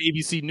 but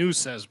ABC News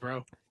says,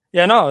 bro.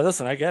 Yeah, no,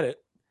 listen, I get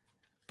it,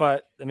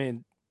 but I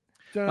mean,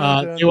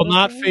 they will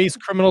not face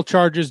criminal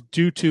charges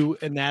due to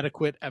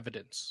inadequate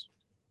evidence.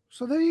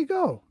 So there you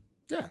go.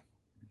 Yeah.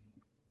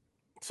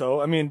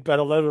 So I mean, by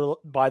the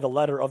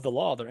letter of the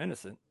law, they're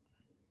innocent.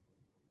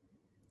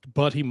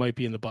 But he might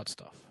be in the butt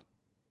stuff.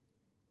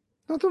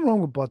 Nothing wrong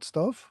with butt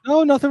stuff.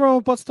 No, nothing wrong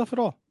with butt stuff at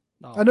all.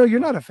 No. I know you're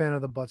not a fan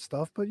of the butt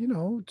stuff, but to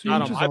not each his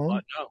on my own.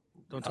 butt. No,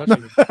 don't touch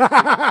me.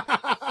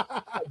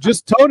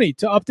 Just Tony,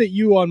 to update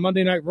you on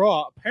Monday Night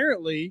Raw.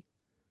 Apparently,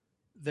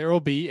 there will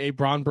be a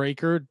Braun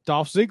Breaker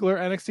Dolph Ziggler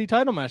NXT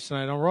title match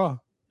tonight on Raw.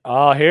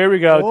 Oh, here we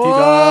go, Whoa!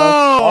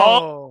 T-Dog.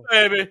 Oh,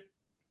 baby.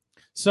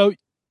 So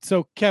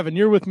Kevin,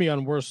 you're with me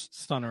on worst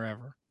stunner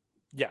ever.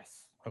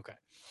 Yes. Okay.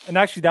 And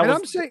actually, I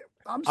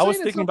was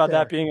thinking about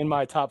that being in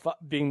my top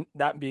being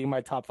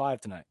my top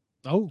 5 tonight.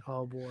 Oh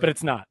boy. But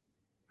it's not.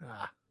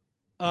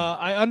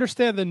 I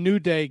understand the New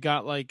Day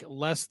got like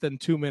less than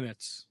 2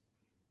 minutes.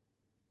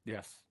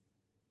 Yes.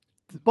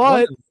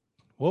 But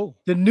whoa,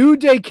 the New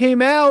Day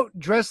came out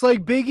dressed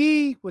like Big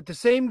E with the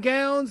same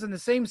gowns and the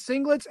same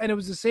singlets, and it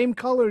was the same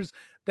colors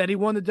that he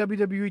won the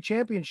WWE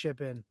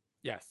Championship in.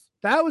 Yes.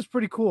 That was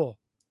pretty cool.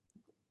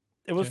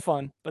 It was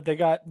fun, but they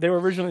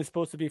were originally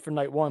supposed to be for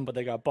night 1, but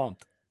they got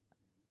bumped.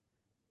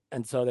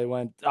 And so they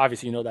went,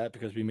 obviously you know that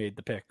because we made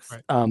the picks.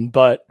 Right.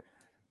 But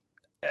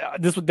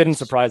this didn't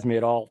surprise me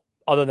at all,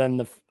 other than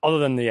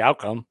the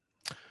outcome.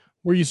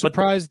 Were you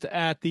surprised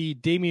at the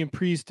Damian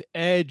Priest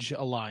Edge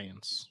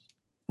alliance?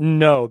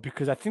 No,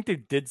 because I think they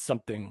did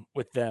something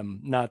with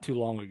them not too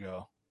long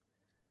ago.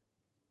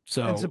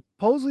 So And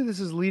supposedly this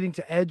is leading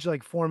to Edge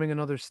like forming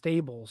another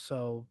stable.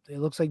 So it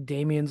looks like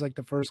Damien's like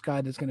the first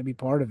guy that's going to be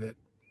part of it.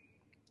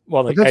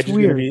 well, like that's Edge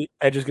weird.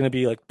 is gonna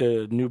be like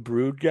the new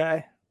Brood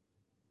guy.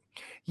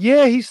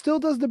 Yeah, he still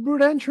does the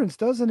Brood entrance,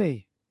 doesn't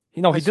he?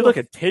 You know, he I did saw- like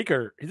a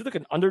Taker. He did like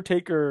an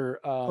Undertaker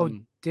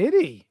Did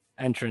he?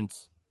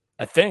 entrance.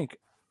 I think.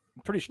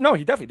 I'm pretty sure. No,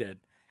 he definitely did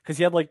because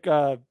he had like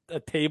a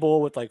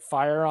table with like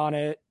fire on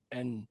it,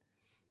 and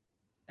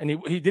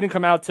he didn't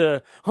come out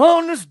to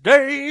on this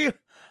day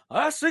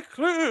I see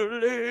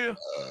clearly.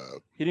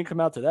 He didn't come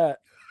out to that.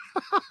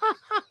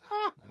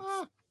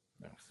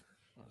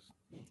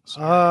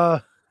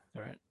 All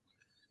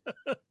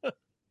right.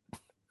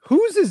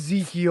 Who's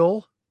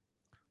Ezekiel?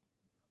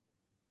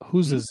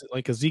 Who's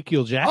like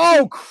Ezekiel Jackson?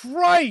 Oh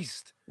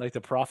Christ! Like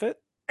the prophet?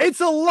 It's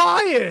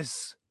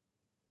Elias.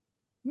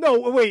 No,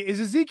 wait, is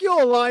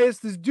Ezekiel Elias?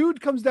 This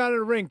dude comes down in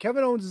the ring.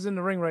 Kevin Owens is in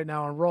the ring right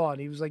now on Raw,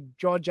 and he was like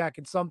jaw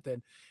jacking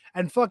something.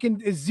 And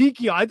fucking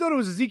Ezekiel, I thought it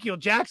was Ezekiel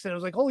Jackson. I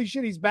was like, holy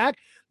shit, he's back.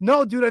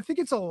 No, dude, I think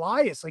it's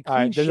Elias. Like, all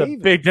right, there's a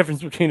big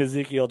difference between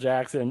Ezekiel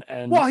Jackson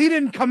and. Well, he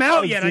didn't come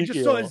out yet. I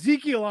just saw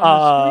Ezekiel on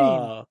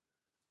the screen.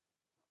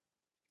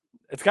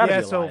 It's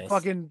gotta be so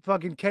Elias.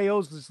 fucking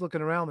KO's just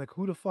looking around like,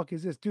 who the fuck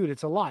is this dude?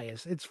 It's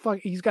Elias. It's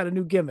he's got a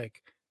new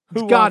gimmick.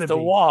 Who wants to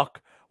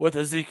walk with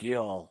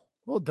Ezekiel?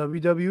 Well,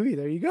 WWE.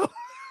 There you go.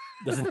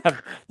 doesn't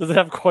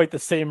have quite the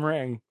same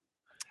ring.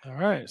 All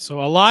right,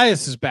 so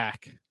Elias is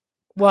back.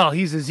 Well,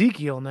 he's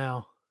Ezekiel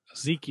now.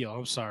 Ezekiel,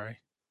 I'm sorry.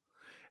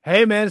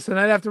 Hey man, it's the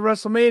night after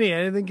WrestleMania.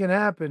 Anything can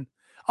happen.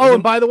 Oh,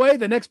 and by the way,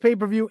 the next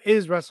pay-per-view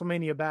is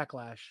WrestleMania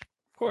Backlash.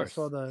 Of course. I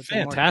saw the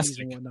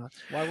fantastic. And whatnot.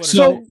 Why would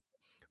So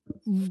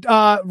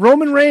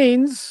Roman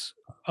Reigns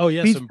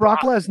beats and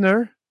Brock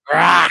Lesnar.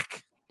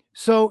 Brock.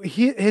 So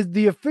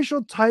the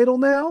official title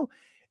now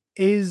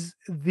is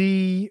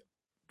the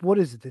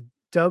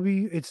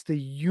it's the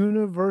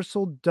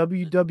Universal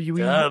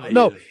WWE.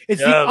 No,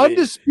 it's the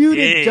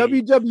undisputed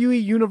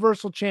WWE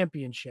Universal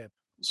Championship.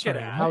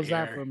 How's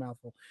that for a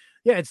mouthful?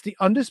 Yeah, it's the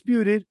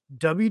undisputed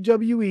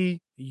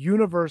WWE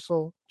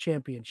Universal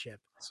Championship.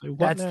 So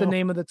that's the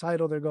name of the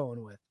title they're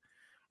going with.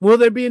 Will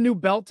there be a new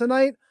belt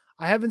tonight?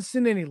 I haven't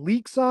seen any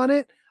leaks on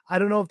it. I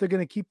don't know if they're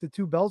going to keep the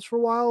two belts for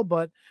a while,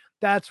 but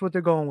that's what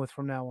they're going with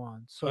from now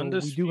on. So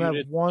undisputed we do have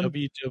one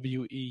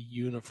WWE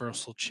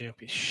Universal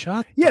Champion.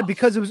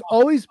 because it was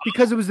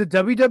the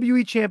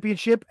WWE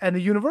Championship and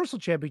the Universal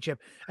Championship.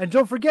 And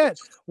don't forget,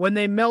 when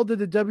they melded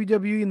the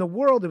WWE and the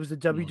World, it was the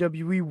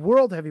WWE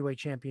World Heavyweight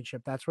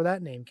Championship. That's where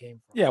that name came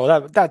from. Yeah,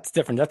 well, that's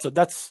different.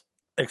 That's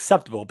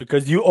acceptable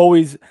because you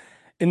always,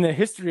 in the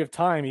history of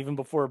time, even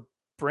before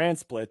brand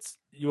splits,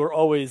 you were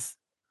always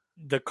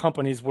the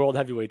company's World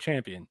Heavyweight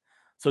Champion.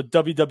 So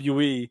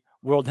WWE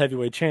World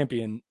Heavyweight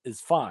Champion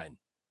is fine.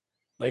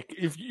 Like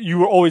if you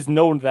were always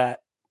known that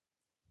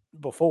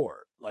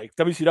before, like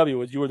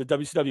WCW you were the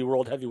WCW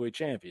World Heavyweight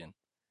Champion.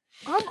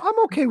 I'm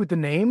okay with the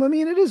name. I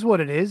mean, it is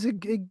what it is.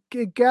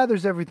 It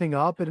gathers everything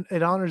up.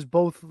 It honors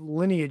both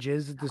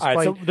lineages.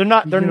 Despite so they're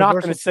not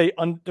going to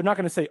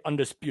say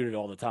undisputed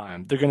all the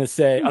time. They're going to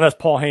say unless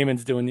Paul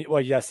Heyman's doing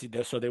yes,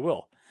 so they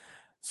will.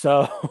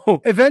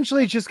 So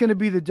eventually, it's just going to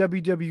be the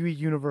WWE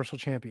Universal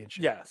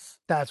Championship. Yes,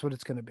 that's what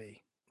it's going to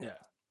be. Yeah.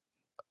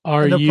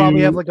 They'll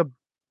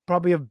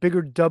probably have a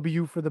bigger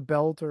W for the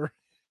belt, or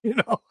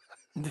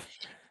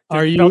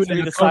Are you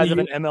the size of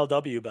an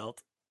MLW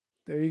belt?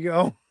 There you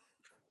go.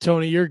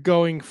 Tony, you're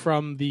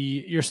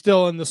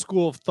still in the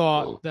school of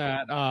thought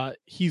that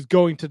he's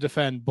going to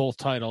defend both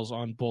titles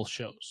on both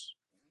shows.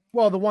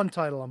 Well, the one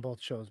title on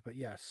both shows, but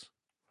yes.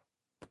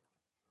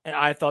 And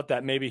I thought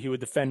that maybe he would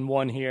defend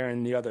one here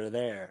and the other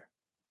there.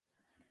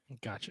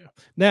 Gotcha.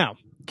 Now,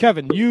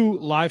 Kevin, you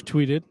live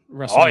tweeted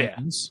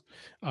WrestleMania.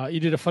 You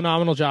did a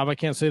phenomenal job. I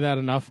can't say that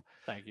enough.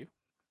 Thank you.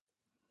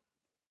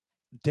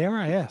 Dare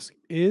I ask,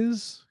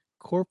 is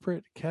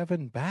corporate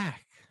Kevin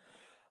back?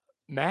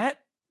 Matt,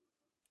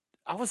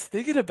 I was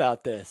thinking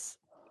about this.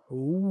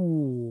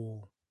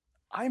 Ooh.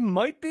 I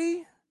might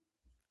be.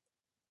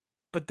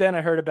 But then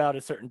I heard about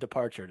a certain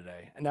departure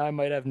today, and now I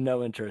might have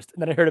no interest.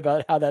 And then I heard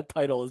about how that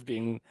title is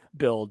being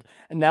billed,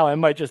 and now I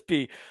might just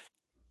be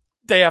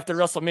day after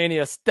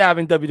WrestleMania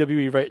stabbing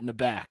WWE right in the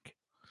back.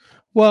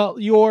 Well,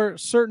 your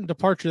certain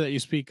departure that you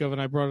speak of,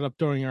 and I brought it up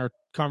during our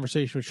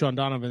conversation with Sean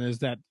Donovan, is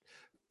that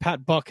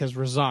Pat Buck has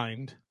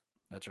resigned.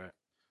 That's right.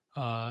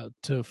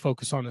 To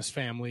focus on his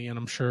family and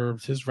I'm sure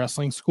his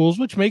wrestling schools,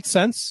 which makes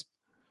sense.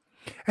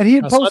 And he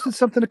had posted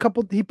something a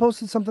couple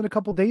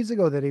days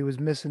ago that he was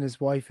missing his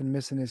wife and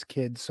missing his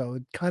kids. So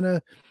it kind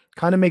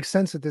of makes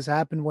sense that this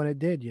happened when it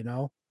did,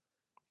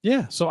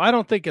 Yeah. So I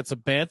don't think it's a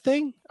bad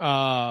thing.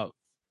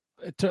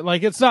 It's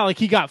not like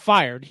he got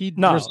fired. He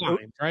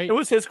resigned, right? It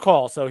was his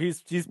call. So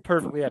he's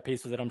perfectly at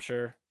peace with it, I'm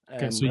sure.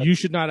 Okay. So you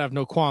should not have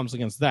no qualms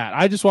against that.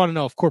 I just want to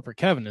know if corporate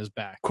Kevin is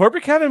back.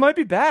 Corporate Kevin might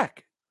be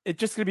back. It's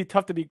just going to be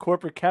tough to be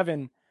corporate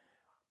Kevin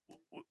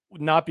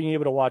not being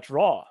able to watch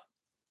Raw.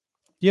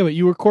 Yeah, but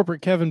you were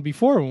corporate Kevin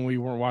before when we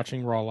weren't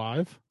watching Raw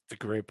live. It's a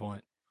great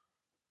point.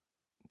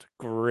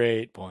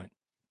 Great point.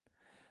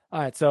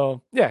 All right,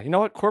 so yeah, you know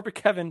what? Corporate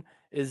Kevin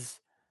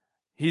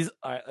he's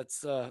all right.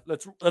 Let's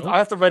I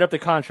have to write up the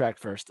contract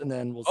first, and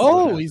then we'll see.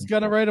 Oh, he's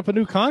gonna write up a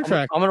new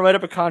contract. I'm gonna write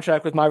up a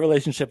contract with my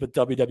relationship with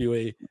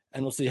WWE,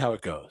 and we'll see how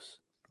it goes.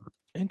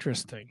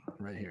 Interesting.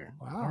 Right here.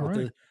 Wow. All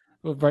right.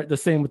 Right, the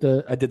same with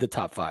I did the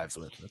top 5s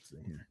with. Let's see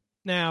here.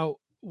 Now,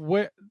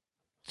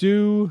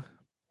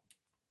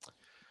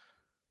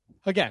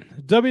 again,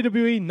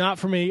 WWE, not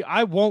for me.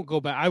 I won't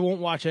go back. I won't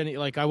watch any.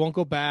 Like, I won't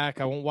go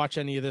back. I won't watch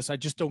any of this. I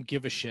just don't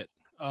give a shit.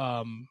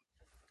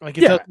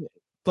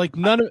 Like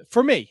none of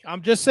for me.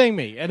 I'm just saying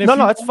me. And if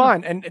no, it's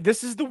fine. And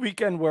this is the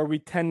weekend where we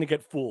tend to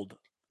get fooled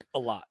a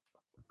lot.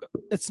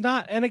 It's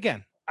not. And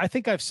again, I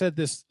think I've said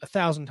this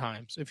 1,000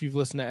 times. If you've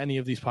listened to any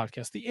of these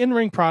podcasts, the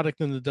in-ring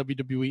product in the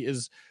WWE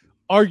is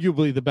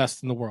arguably the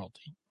best in the world.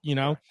 You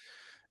know,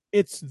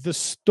 it's the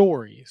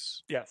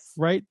stories. Yes.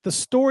 Right. The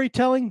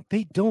storytelling.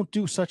 They don't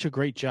do such a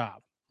great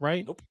job.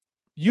 Right. Nope.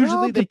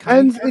 Usually it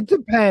depends. It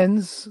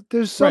depends.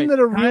 There's some that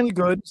are really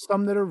good,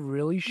 some that are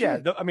really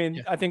shit. Yeah,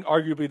 I think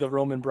arguably the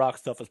Roman Brock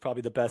stuff is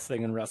probably the best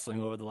thing in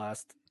wrestling over the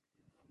last.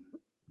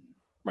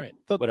 Right.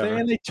 Whatever.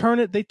 And they turn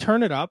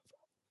it up.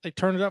 They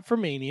turn it up for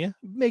Mania.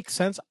 Makes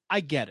sense. I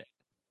get it.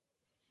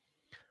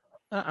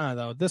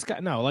 Though this guy,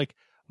 no. Like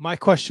my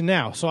question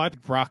now. So I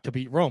picked Brock to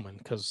beat Roman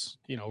because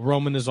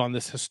Roman is on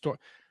this historic.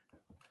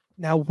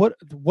 Now what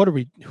are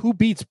we? Who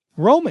beats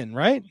Roman?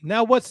 Right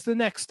now, what's the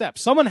next step?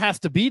 Someone has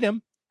to beat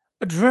him.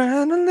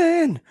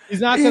 Adrenaline.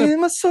 He's not going to.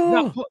 My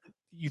soul.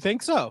 You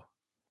think so?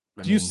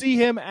 Do you see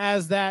him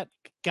as that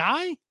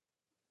guy?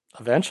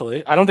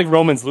 Eventually, I don't think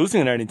Roman's losing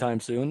it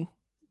anytime soon.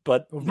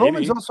 But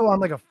Roman's also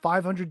on like a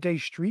 500-day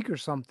streak or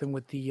something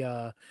with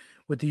the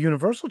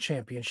Universal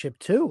Championship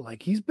too.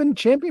 Like he's been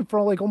champion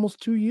for like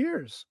almost 2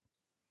 years.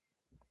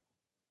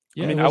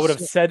 Yeah, I mean, I would have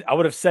said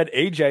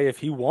AJ if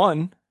he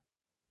won,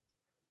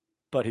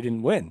 but he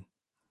didn't win.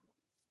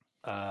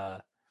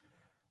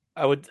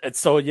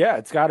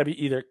 It's got to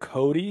be either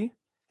Cody,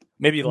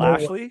 maybe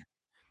Lashley.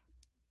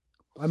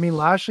 I mean,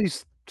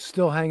 Lashley's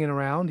still hanging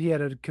around. He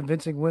had a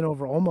convincing win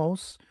over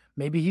Omos.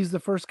 Maybe he's the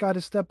first guy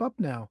to step up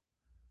now.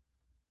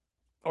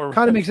 Or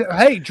kind of makes it.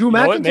 Hey, Drew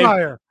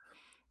McIntyre.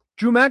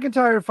 Drew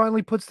McIntyre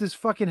finally puts this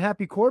fucking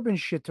Happy Corbin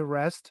shit to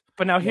rest.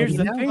 But now here's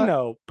the thing,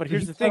 though. But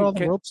here's the thing. All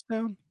the ropes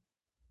down.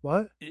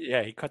 What?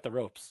 Yeah, he cut the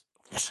ropes.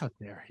 How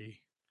dare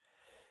he?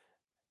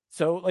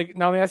 So, like,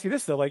 now let me ask you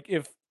this though: like,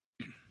 if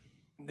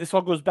this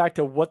all goes back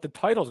to what the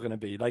title's going to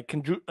be, like,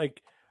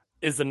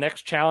 is the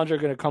next challenger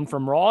going to come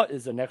from Raw?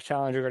 Is the next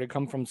challenger going to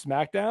come from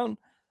SmackDown?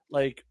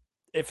 Like,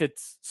 if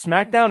it's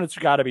SmackDown, it's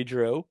got to be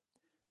Drew.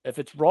 If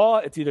it's Raw,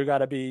 it's either got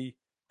to be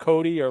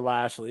Cody or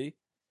Lashley.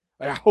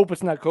 I hope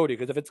it's not Cody,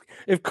 because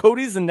if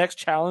Cody's the next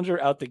challenger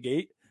out the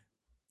gate,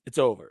 it's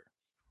over.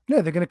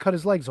 Yeah, they're going to cut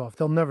his legs off.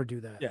 They'll never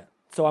do that. Yeah.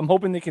 So I'm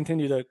hoping they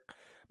continue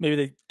maybe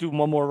they do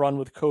one more run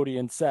with Cody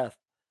and Seth.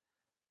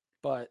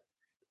 But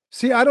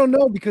see, I don't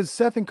know, because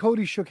Seth and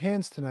Cody shook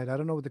hands tonight. I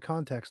don't know what the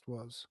context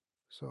was.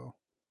 So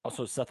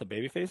also Seth a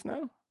babyface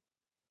now?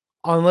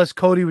 Unless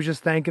Cody was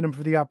just thanking him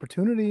for the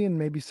opportunity and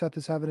maybe Seth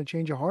is having a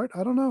change of heart.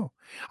 I don't know.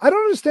 I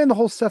don't understand the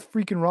whole Seth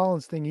freaking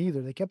Rollins thing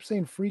either. They kept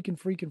saying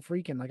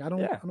freaking. Like, I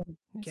don't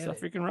get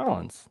Seth it. freaking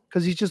Rollins.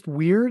 Because he's just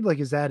weird. Like,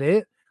 is that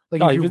it?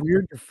 Like, No, if you're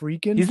weird, you're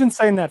freaking. He's been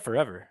saying that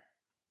forever.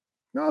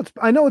 No,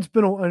 I know it's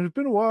been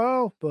a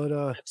while, but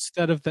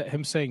instead of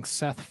him saying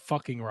Seth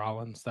fucking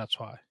Rollins, that's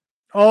why.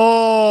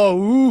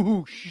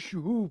 Oh,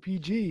 ooh,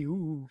 PG,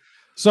 ooh.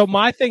 So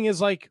my thing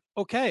is like,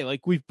 okay,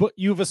 like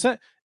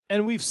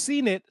and we've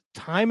seen it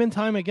time and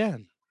time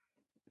again.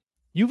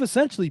 You've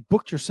essentially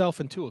booked yourself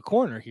into a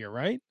corner here,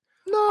 right?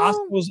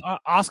 No,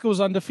 Asuka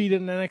was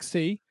undefeated in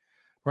NXT,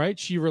 right?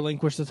 She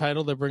relinquished the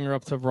title. They bring her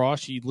up to Raw.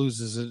 She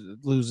loses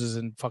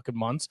in fucking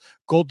months.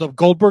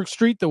 Goldberg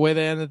Street, the way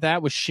they ended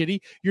that was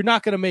shitty. You're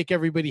not going to make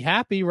everybody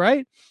happy,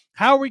 right?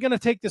 How are we going to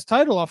take this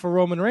title off of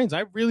Roman Reigns?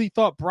 I really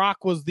thought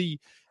Brock was the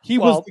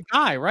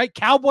guy, right?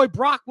 Cowboy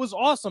Brock was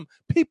awesome.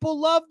 People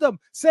loved him.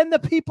 Send the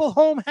people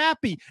home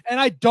happy. And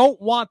I don't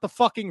want the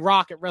fucking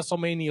Rock at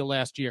WrestleMania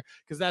last year,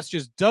 because that's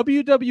just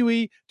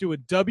WWE doing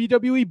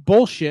WWE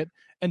bullshit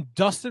and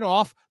dusting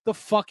off the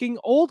fucking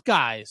old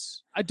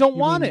guys. I don't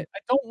want it. I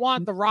don't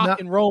want the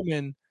Rock and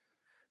Roman.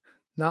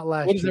 Not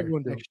last what does year.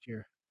 Everyone do? Next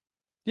year.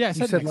 Yeah, I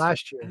said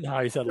last year. No,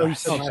 you said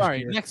last year.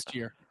 Sorry, next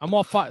year. I'm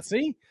all fine.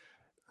 See?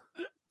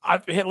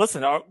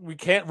 Listen, we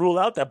can't rule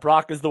out that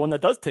Brock is the one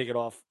that does take it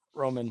off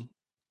Roman.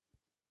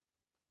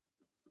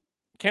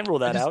 Can't rule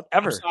that out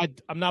ever.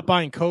 I'm not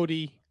buying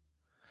Cody.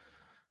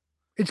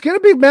 It's going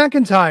to be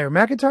McIntyre.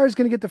 McIntyre's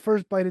going to get the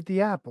first bite at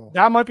the apple.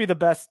 That might be the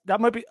best.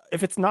 That might be,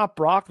 if it's not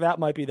Brock, that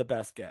might be the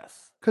best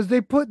guess. Because they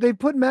put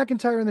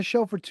McIntyre in the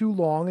show for too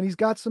long, and he's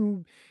got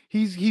some.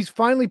 He's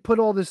finally put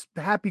all this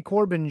Happy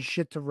Corbin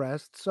shit to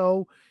rest.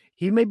 So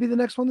he may be the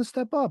next one to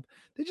step up.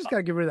 They just got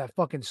to get rid of that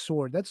fucking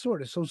sword. That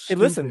sword is so stupid.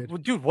 Hey,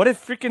 listen, dude. What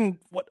if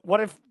what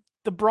if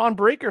the Braun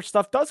Breaker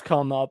stuff does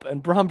come up,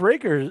 and Braun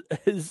Breaker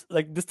is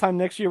like this time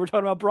next year? We're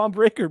talking about Braun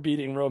Breaker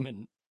beating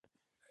Roman.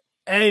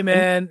 Hey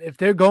man, if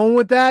they're going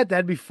with that,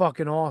 that'd be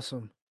fucking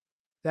awesome.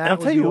 That And I'll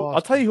would tell be you, awesome.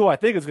 I'll tell you who I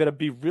think is going to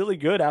be really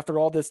good after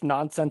all this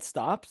nonsense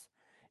stops.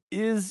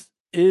 Is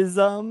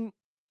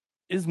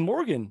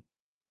Morgan?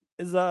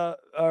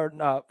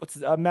 What's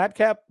his,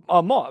 Madcap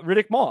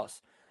Riddick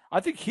Moss? I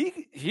think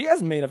he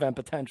has main event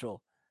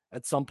potential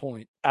at some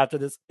point after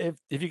this if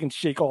he can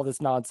shake all this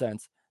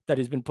nonsense that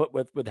he's been put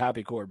with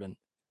Happy Corbin.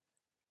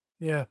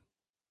 Yeah.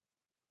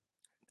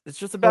 It's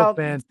just about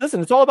man.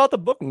 Listen, it's all about the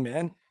booking,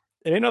 man.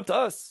 It ain't up to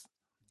us.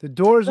 The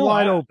door is No,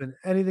 wide open.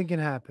 Anything can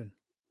happen.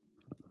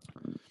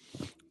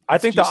 I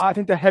think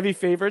the heavy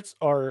favorites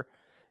are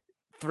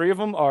 3 of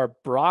them are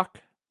Brock,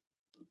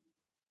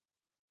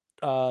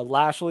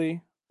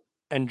 Lashley,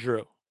 and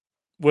Drew,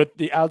 with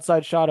the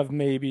outside shot of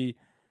maybe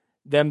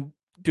them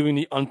doing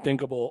the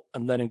unthinkable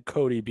and letting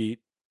Cody beat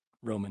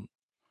Roman.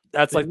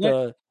 That's like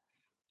a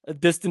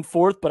distant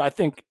fourth, but I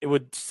think it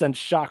would send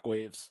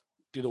shockwaves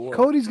through the world.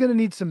 Cody's going to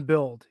need some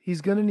build. He's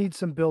going to need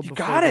some build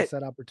before he gets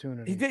that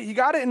opportunity. He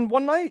got it in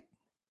one night.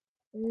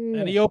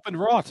 And he opened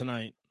Raw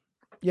tonight.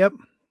 Yep.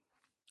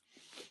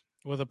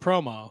 With a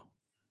promo.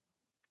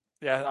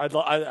 Yeah,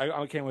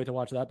 I can't wait to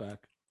watch that back.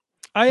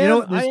 I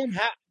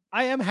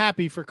am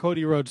happy for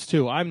Cody Rhodes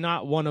too. I'm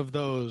not one of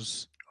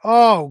those.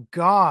 Oh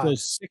God,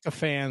 those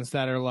sycophants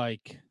that are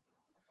like,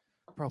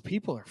 bro,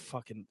 people are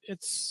fucking.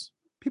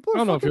 People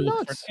are fucking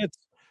nuts. It's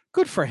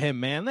good for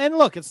him, man. And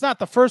look, it's not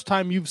the first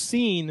time you've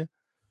seen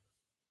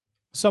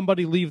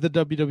somebody leave the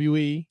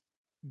WWE,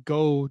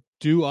 go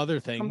do other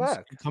things,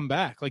 and come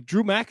back. Like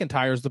Drew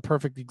McIntyre is the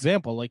perfect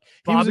example. Like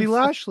Bobby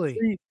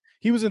Lashley.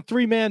 He was in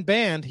 3-man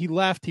band. He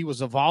left. He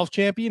was Evolve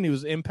champion. He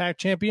was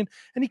Impact champion,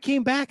 and he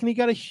came back and he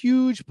got a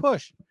huge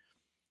push.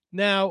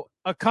 Now,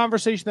 a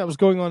conversation that was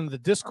going on in the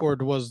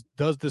Discord was: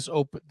 does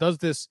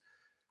this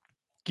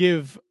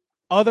give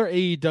other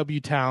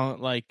AEW talent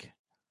like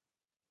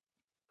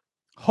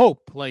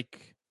hope?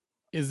 Like,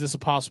 is this a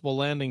possible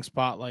landing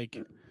spot?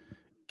 Like,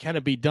 can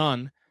it be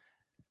done?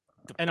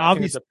 And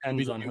obviously, it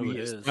depends on who it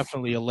is.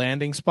 Definitely a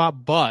landing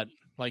spot. But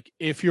like,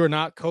 if you're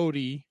not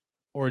Cody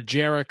or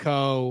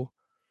Jericho.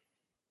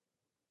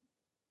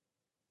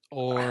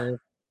 Or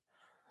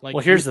like,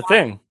 well, here's the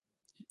thing.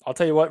 I'll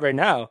tell you what. Right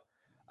now,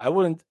 I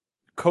wouldn't.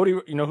 Cody,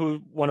 you know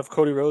who one of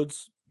Cody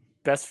Rhodes'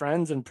 best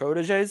friends and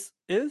proteges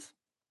is?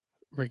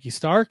 Ricky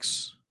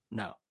Starks.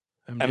 No,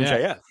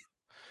 MJF.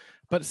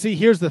 But see,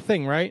 here's the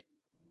thing, right?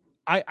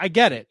 I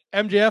get it.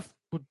 MJF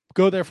would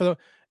go there for the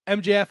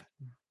MJF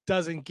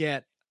doesn't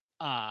get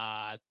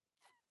a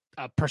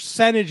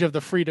percentage of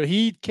the freedom.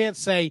 He can't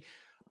say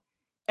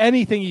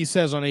anything he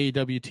says on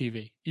AEW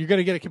TV. You're going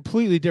to get a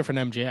completely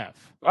different MJF.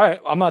 All right,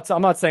 I'm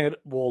not saying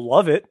we'll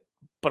love it,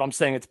 but I'm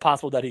saying it's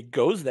possible that he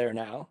goes there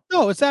now.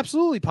 No, it's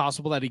absolutely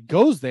possible that he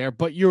goes there,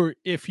 but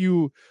if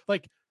you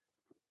like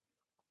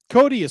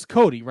Cody is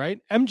Cody, right?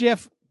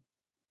 MJF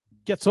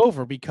gets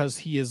over because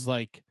he is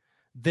like,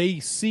 they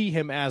see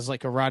him as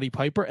like a Roddy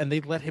Piper and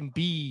they let him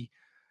be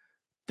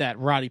that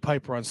Roddy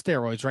Piper on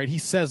steroids, right? He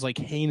says like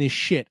heinous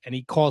shit and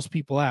he calls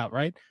people out,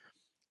 right?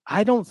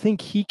 I don't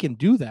think he can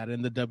do that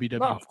in the WWE.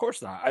 No, of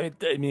course not. I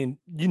mean,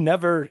 you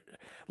never,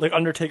 like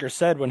Undertaker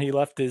said when he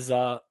left his,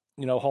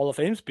 Hall of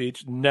Fame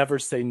speech, never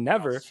say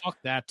never. Oh, fuck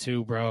that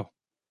too, bro.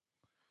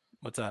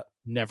 What's that?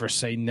 Never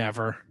say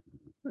never.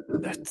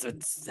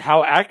 That's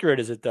how accurate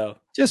is it though?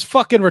 Just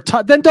fucking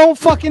retire. Then don't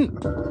fucking.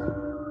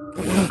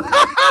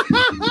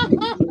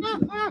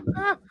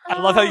 I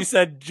love how you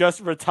said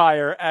just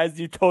retire as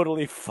you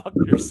totally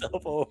fucked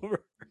yourself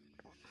over.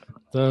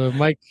 The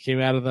mic came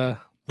out of the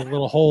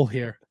little hole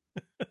here.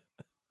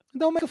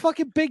 Don't make a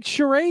fucking big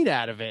charade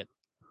out of it.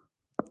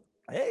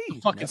 Hey,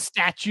 the fucking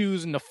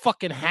statues and the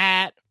fucking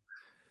hat.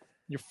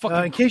 Your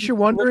fucking. In case you're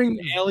wondering,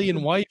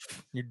 alien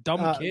wife, your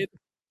dumb kid.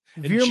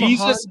 And Veer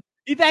Jesus, Mahan-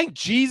 you thank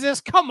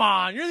Jesus? Come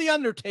on, you're the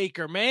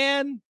Undertaker,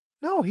 man.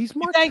 No, he's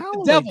Mark thank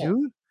Calloway, the devil.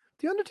 dude.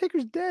 The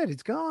Undertaker's dead.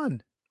 He's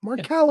gone.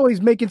 Mark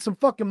Calloway's making some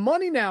fucking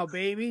money now,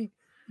 baby.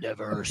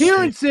 Never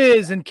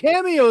appearances and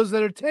cameos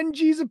that are 10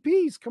 G's a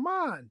piece. Come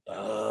on.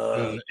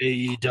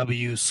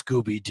 AEW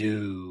Scooby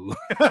Doo.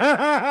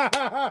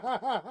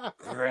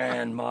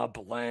 Grandma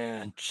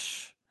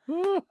Blanche,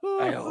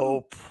 I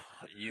hope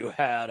you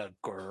had a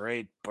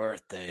great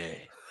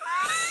birthday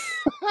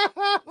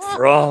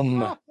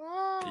from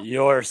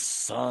your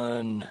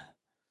son,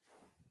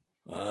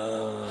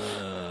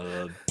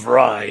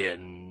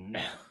 Brian.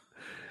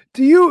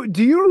 Do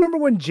you remember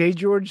when Jay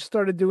George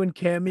started doing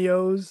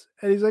cameos?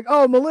 And he's like,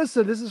 "Oh,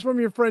 Melissa, this is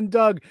from your friend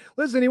Doug.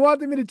 Listen, he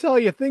wanted me to tell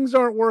you things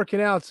aren't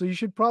working out, so you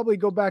should probably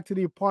go back to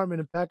the apartment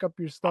and pack up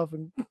your stuff."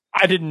 And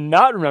I did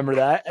not remember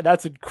that, and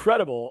that's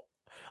incredible.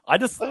 I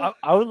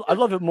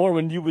love it more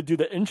when you would do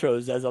the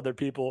intros as other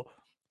people.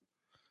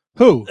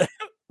 Who?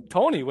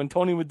 Tony, when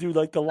Tony would do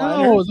like the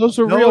liners. No, those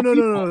are real.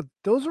 No.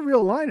 Those are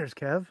real liners,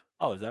 Kev.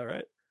 Oh, is that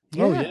right?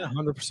 Yeah. Oh yeah,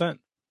 100%.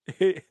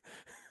 Hey,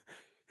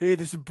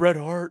 this is Bret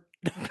Hart.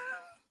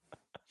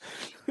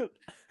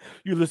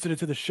 You're listening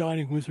to the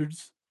Shining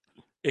Wizards,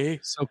 eh?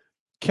 So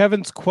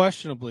Kevin's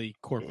questionably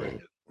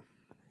corporate.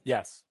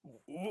 Yes,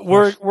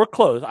 we're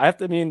close. I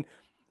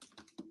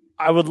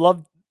would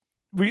love.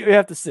 We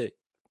have to see.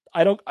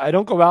 I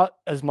don't go out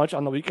as much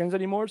on the weekends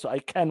anymore, so I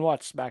can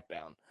watch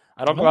SmackDown.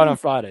 I don't go out on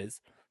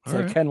Fridays, so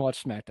I can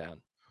watch SmackDown.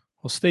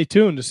 Well, stay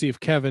tuned to see if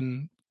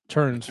Kevin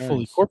turns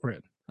fully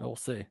corporate. We'll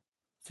see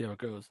how it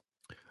goes.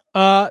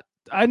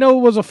 I know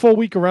it was a full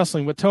week of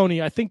wrestling, but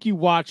Tony, I think you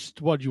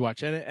watched. What did you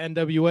watch?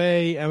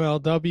 NWA,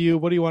 MLW.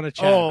 What do you want to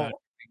chat about?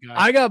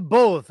 I got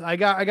both. I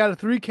got a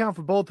 3 count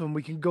for both of them.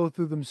 We can go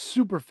through them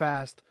super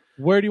fast.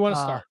 Where do you want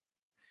to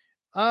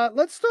start?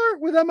 Let's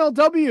start with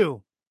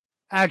MLW.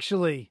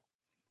 Actually,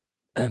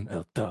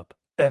 ML Dub.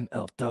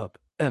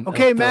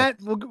 Okay, Matt.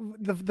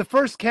 The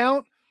first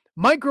count.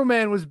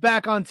 Microman was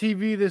back on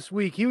TV this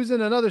week. He was in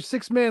another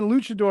 6-man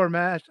luchador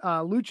match.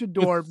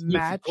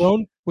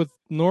 With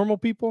normal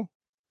people.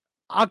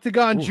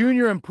 Octagon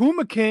Jr. and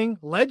Puma King,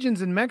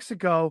 legends in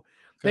Mexico.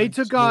 They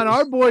took on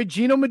our boy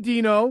Gino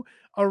Medino,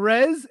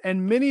 Arez,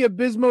 and Mini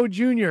Abismo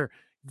Jr.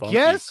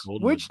 Guess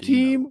which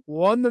team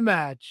won the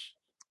match?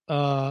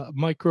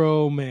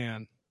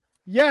 Microman.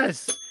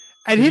 Yes.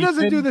 And he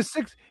doesn't do the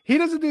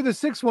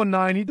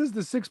 619. He does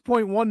the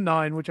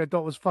 6.19, which I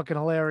thought was fucking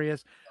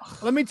hilarious.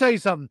 Let me tell you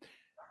something.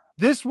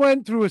 This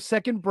went through a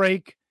second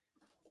break.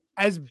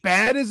 As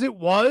bad as it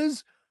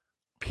was,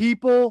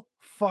 people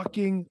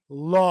fucking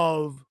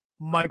love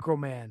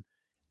Microman.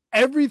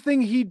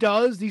 Everything he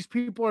does, these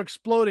people are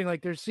exploding.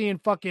 Like they're seeing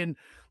fucking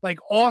like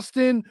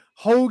Austin,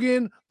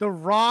 Hogan, The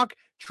Rock,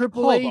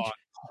 Triple H,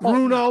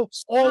 Bruno,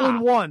 all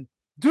in one.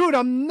 Dude,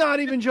 I'm not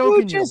even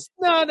joking.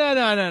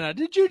 No.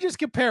 Did you just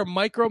compare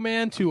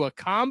Microman to a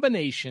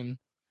combination?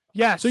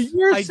 Yes. So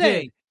you're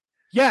saying,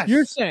 yes.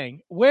 You're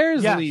saying,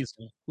 where's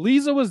Lisa?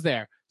 Lisa was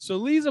there. So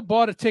Lisa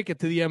bought a ticket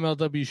to the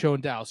MLW show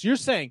in Dallas. You're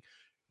saying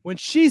when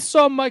she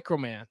saw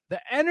Microman,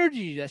 the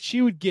energy that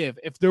she would give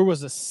if there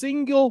was a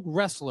single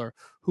wrestler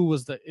who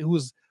was the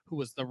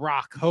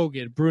Rock,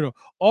 Hogan, Bruno,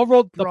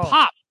 overall the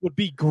pop would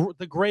be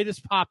the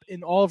greatest pop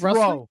in all of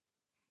wrestling.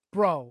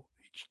 Bro.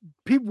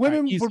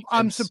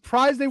 I'm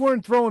surprised they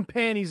weren't throwing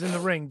panties in the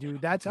ring,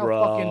 dude. That's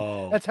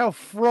how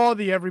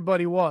frothy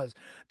everybody was.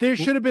 There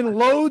should have been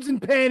loads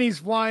and panties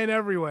flying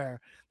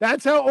everywhere.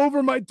 That's how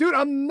dude.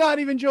 I'm not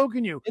even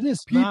joking you. It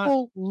is.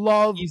 People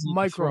love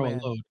Microman.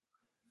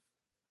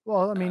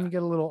 Well, I mean, you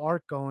get a little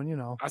art going, you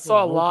know. I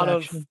saw a lot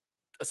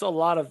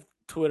of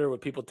Twitter with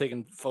people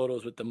taking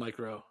photos with the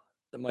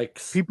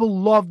mics. People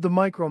love the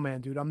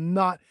Microman, dude. I'm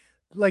not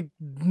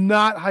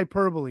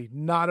hyperbole,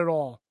 not at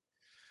all.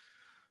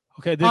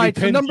 Okay, did he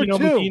pin number Gino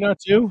 2 Medina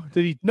too?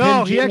 Did he?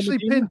 No, he actually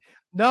pinned.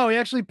 No, he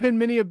actually pinned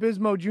Mini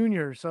Abismo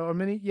Jr.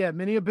 Mini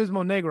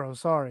Abismo Negro.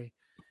 Sorry,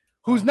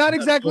 who's not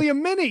exactly a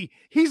mini.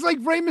 He's like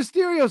Rey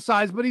Mysterio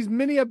size, but he's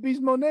Mini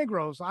Abismo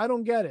Negro. So I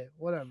don't get it.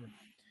 Whatever.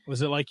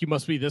 Was it like you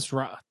must be this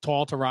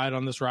tall to ride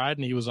on this ride,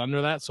 and he was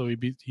under that, so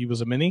he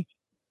was a mini?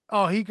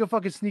 Oh, he could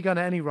fucking sneak on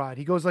any ride.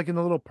 He goes like in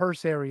the little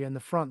purse area in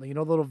the front. You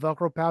know, the little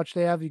Velcro pouch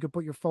they have. You could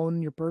put your phone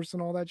in your purse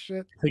and all that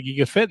shit. I think he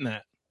could fit in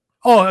that.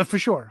 Oh, for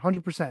sure,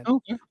 100%.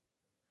 Okay.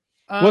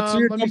 What's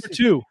your number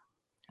 2?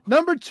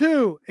 Number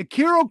 2,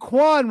 Akira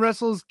Kwan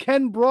wrestles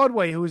Ken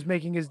Broadway, who is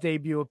making his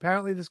debut.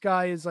 Apparently, this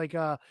guy is like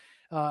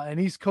an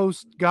East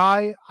Coast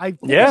guy. I've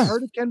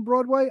heard of Ken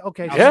Broadway.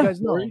 Okay, so you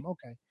guys know him.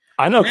 Okay,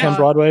 I know Ken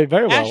Broadway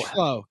very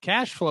well.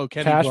 Cash flow.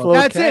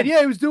 That's it.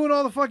 Yeah, he was doing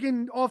all the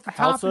fucking off the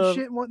top and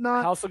shit and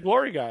whatnot. House of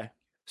Glory guy.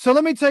 So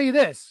let me tell you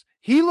this.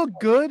 He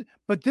looked good,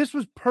 but this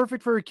was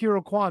perfect for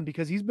Akira Kwan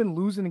because he's been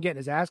losing and getting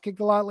his ass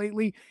kicked a lot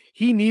lately.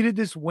 He needed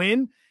this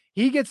win.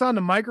 He gets on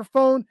the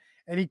microphone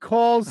and he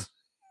called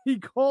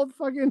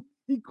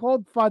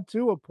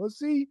Fatu a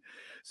pussy.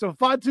 So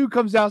Fatu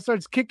comes out,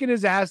 starts kicking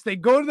his ass. They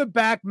go to the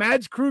back.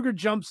 Mads Kruger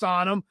jumps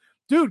on him.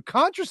 Dude,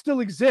 Contra still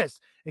exists.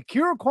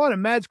 Akira Kwan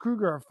and Mads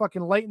Kruger are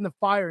fucking lighting the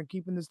fire and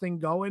keeping this thing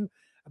going.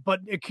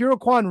 But Akira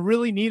Kwan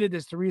really needed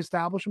this to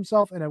reestablish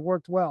himself, and it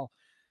worked well.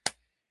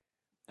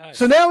 Nice.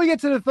 So now we get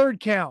to the third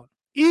count.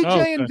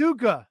 EJ and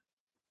Duca,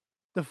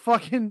 the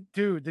fucking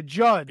dude, the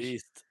judge.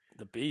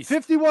 The beast.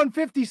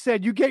 5150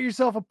 said, you get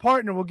yourself a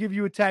partner, we'll give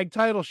you a tag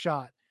title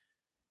shot.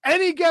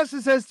 Any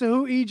guesses as to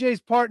who EJ's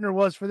partner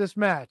was for this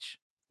match?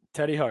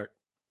 Teddy Hart.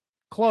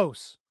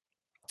 Close.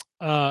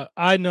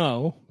 I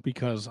know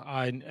because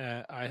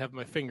I have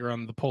my finger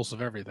on the pulse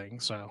of everything.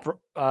 So,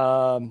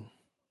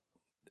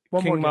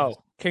 King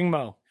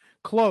Mo.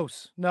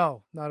 Close.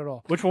 No, not at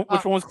all. Which one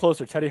was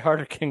closer, Teddy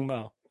Hart or King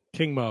Mo?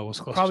 King Mo was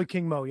closer. Probably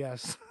King Mo.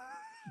 Yes.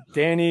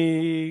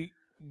 Danny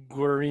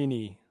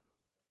Guarini.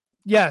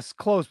 Yes,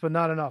 close, but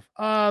not enough.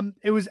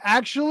 It was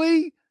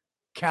actually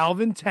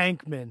Calvin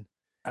Tankman.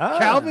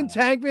 Calvin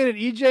Tankman and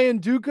EJ and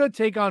Duca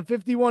take on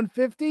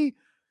 5150.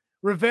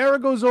 Rivera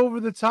goes over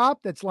the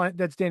top. That's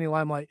Danny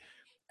Limelight.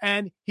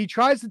 And he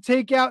tries to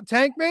take out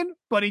Tankman,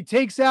 but he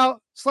takes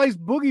out Slice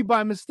Boogie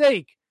by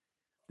mistake.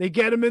 They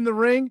get him in the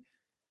ring,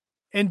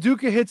 and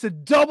Duca hits a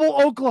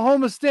double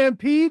Oklahoma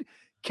Stampede.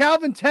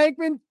 Calvin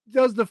Tankman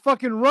does the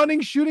fucking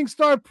running shooting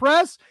star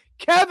press.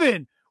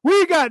 Kevin,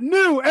 we got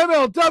new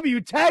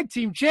MLW tag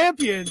team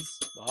champions.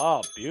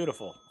 Oh,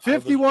 beautiful.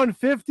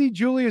 5150,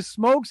 Julius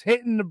Smokes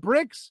hitting the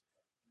bricks.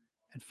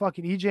 And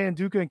fucking EJ and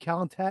Duca and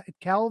Calvin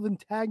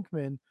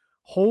Tankman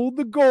hold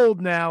the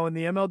gold now in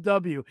the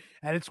MLW.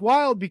 And it's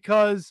wild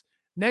because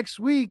next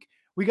week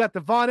we got the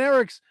Von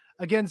Erichs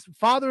against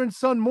father and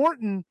son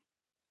Morton.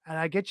 And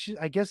I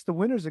guess the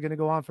winners are going to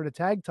go on for the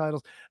tag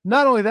titles.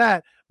 Not only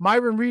that,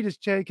 Myron Reed is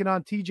taking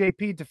on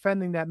TJP,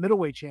 defending that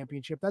middleweight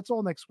championship. That's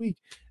all next week.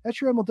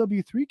 That's your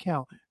MLW 3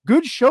 count.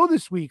 Good show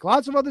this week.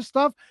 Lots of other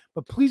stuff,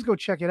 but please go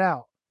check it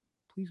out.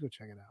 Please go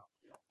check it out.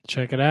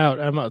 Check it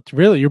out.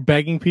 Really, you're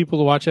begging people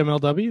to watch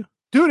MLW?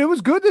 Dude, it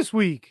was good this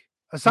week.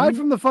 Aside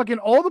from the fucking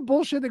all the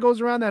bullshit that goes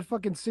around that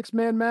fucking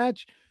 6-man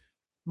match,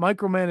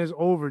 Microman is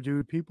over,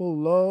 dude. People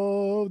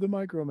love the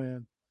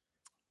Microman.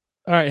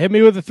 All right, hit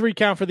me with a 3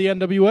 count for the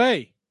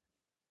NWA.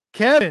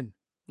 Kevin.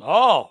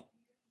 Oh,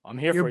 I'm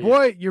here for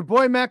you. Your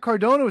boy Matt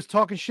Cardona was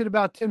talking shit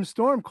about Tim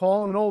Storm,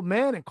 calling him an old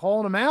man and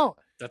calling him out.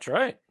 That's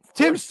right.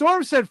 Tim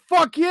Storm said,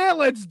 fuck yeah,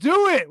 let's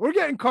do it. We're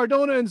getting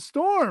Cardona and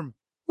Storm.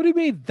 What do you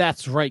mean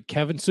that's right,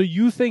 Kevin? So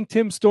you think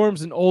Tim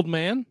Storm's an old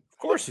man? Of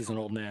course he's an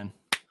old man.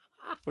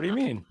 What do you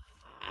mean?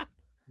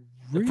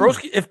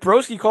 Really? If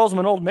Broski calls him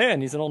an old man,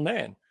 he's an old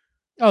man.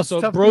 Oh,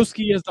 so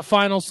Broski is the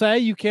final say?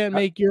 You can't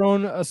make your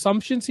own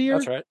assumptions here?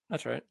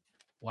 That's right.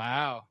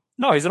 Wow.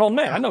 No, he's an old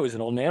man. I know he's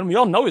an old man. We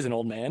all know he's an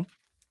old man.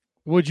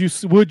 Would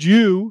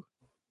you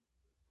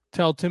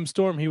tell Tim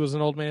Storm he was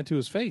an old man to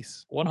his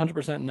face?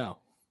 100% no.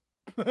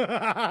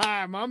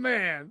 My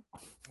man.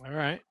 All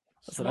right.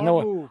 Listen, I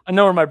know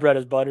where my bread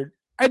is buttered.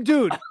 And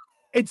dude,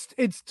 it's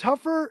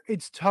tougher.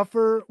 It's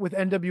tougher with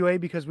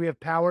NWA because we have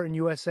Power in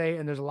USA,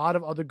 and there's a lot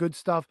of other good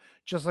stuff,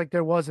 just like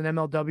there was in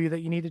MLW that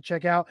you need to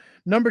check out.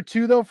 Number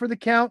 2, though, for the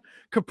count,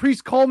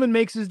 Caprice Coleman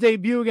makes his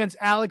debut against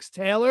Alex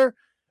Taylor.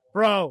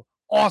 Bro,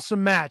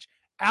 awesome match.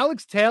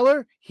 Alex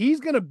Taylor,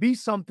 he's going to be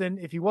something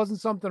if he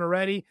wasn't something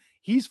already.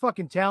 He's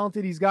fucking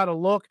talented. He's got a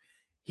look.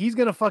 He's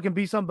going to fucking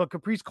be something, but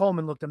Caprice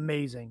Coleman looked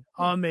amazing.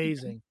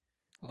 Amazing.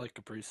 I like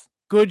Caprice.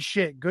 Good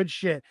shit. Good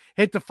shit.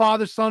 Hit the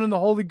Father, Son, and the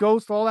Holy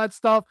Ghost, all that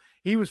stuff.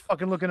 He was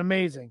fucking looking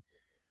amazing.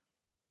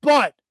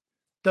 But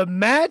the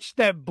match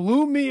that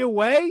blew me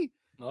away,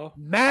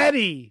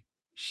 Maddie.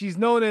 She's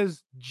known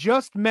as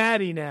just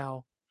Maddie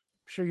now.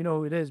 I'm sure you know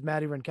who it is,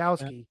 Maddie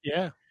Rankowski.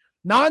 Yeah.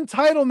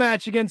 Non-title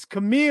match against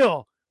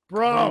Camille.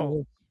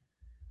 Bro.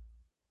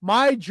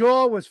 My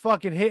jaw was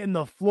fucking hitting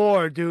the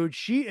floor, dude.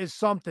 She is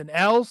something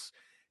else.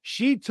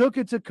 She took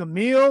it to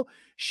Camille.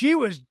 She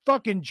was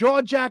fucking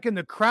jaw-jacking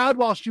the crowd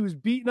while she was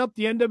beating up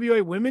the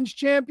NWA Women's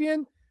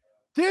Champion.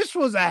 This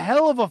was a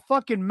hell of a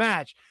fucking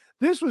match.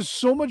 This was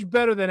so much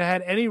better than it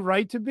had any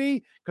right to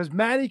be because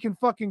Maddie can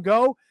fucking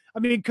go. I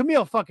mean,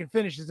 Camille fucking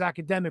finishes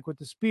Academic with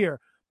the spear,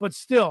 but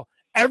still,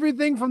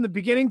 everything from the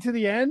beginning to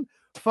the end,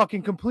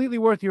 fucking completely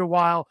worth your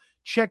while.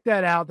 Check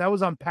that out. That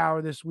was on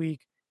Power this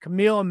week.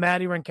 Camille and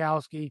Maddie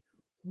Rankowski.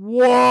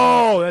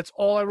 Whoa, that's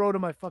all I wrote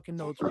in my fucking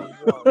notes. Whoa.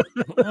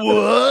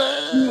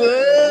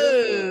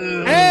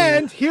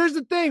 And here's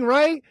the thing,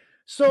 right?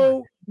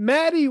 So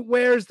Maddie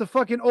wears the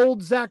fucking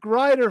old Zack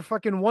Ryder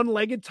fucking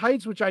one-legged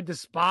tights, which I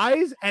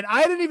despise, and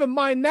I didn't even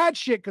mind that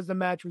shit because the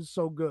match was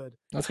so good.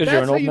 That's because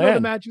you're an old man. Know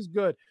the match is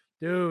good,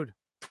 dude.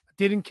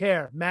 Didn't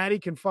care. Maddie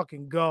can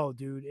fucking go,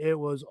 dude. It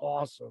was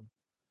awesome.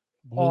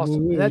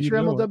 Awesome. That's your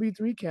MLW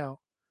 3 count.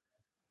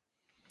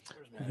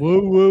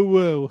 Woo, woo,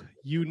 woo.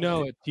 You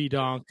know it,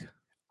 T-Donk.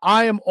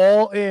 I am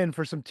all in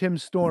for some Tim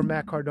Storm,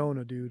 Matt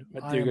Cardona, dude.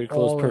 My dear good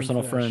close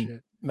personal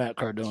friend, Matt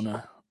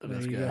Cardona.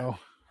 There you go.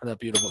 That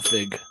beautiful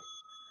fig.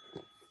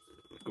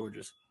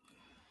 Gorgeous.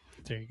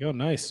 There you go.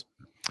 Nice.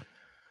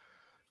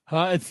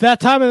 It's that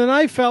time of the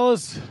night,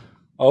 fellas.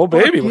 Oh,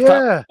 baby.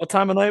 What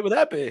time of night would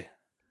that be?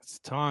 It's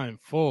time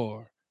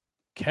for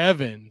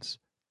Kevin's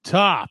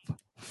Top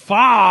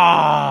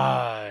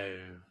 5.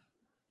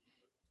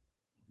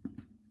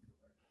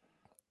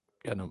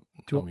 Yeah, no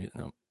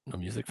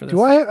music for this.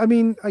 Do I? I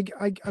mean, I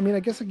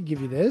guess I can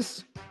give you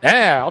this.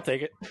 Yeah, I'll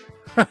take it.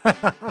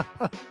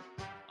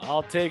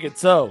 I'll take it.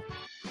 So,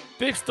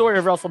 big story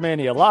of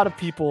WrestleMania. A lot of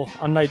people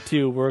on night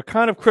 2 were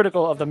kind of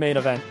critical of the main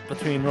event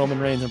between Roman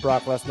Reigns and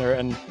Brock Lesnar,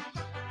 and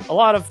a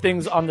lot of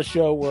things on the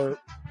show were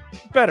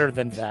better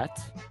than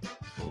that.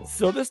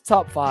 So this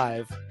top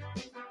 5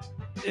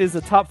 is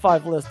a top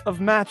 5 list of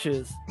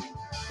matches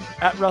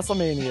at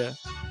WrestleMania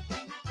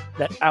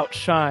that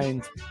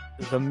outshined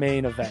the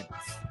main event.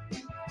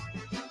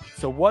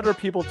 So what are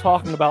people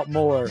talking about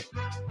more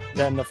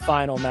than the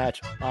final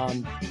match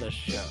on the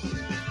show?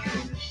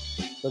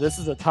 So this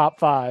is a top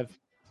 5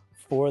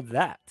 for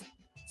that.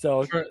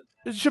 So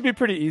it should be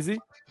pretty easy.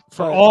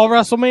 For all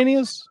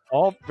WrestleManias?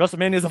 All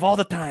WrestleManias of all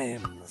the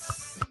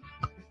times.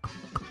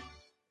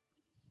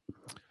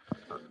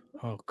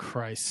 Oh,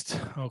 Christ.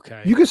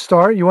 Okay. You can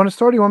start. You want to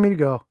start or you want me to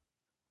go?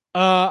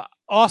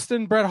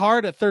 Austin Bret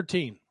Hart at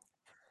 13.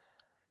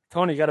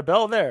 Tony, you got a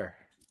bell there.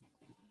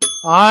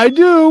 I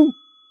do.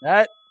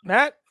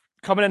 Matt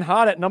coming in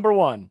hot at number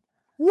 1.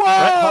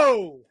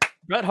 Whoa!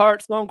 Bret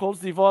Hart, Stone Cold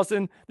Steve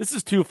Austin. This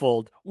is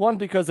twofold. One,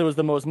 because it was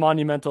the most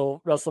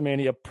monumental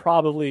WrestleMania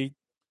probably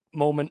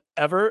moment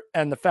ever,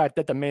 and the fact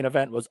that the main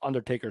event was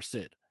Undertaker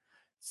Sid.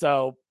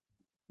 So,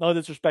 no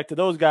disrespect to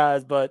those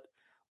guys, but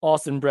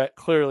Austin Brett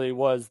clearly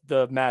was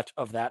the match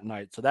of that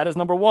night. So that is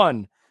number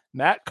 1.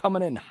 Matt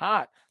coming in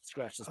hot.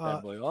 Scratch this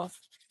bad boy off.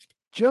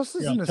 Just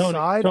as an Tony,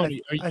 aside,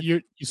 Tony,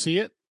 you see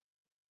it?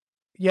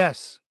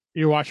 Yes.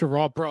 You're watching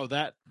Raw, bro.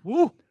 That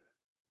woo.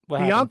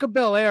 Bianca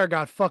Belair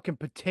got fucking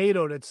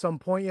potatoed at some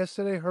point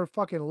yesterday. Her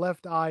fucking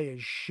left eye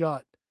is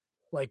shut,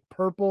 like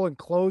purple and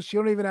closed. She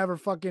don't even have her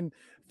fucking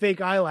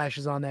fake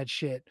eyelashes on that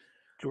shit.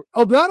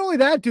 Oh, not only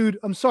that, dude.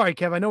 I'm sorry,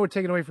 Kev. I know we're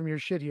taking away from your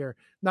shit here.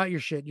 Not your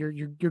shit. Your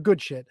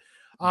good shit.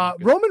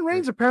 Roman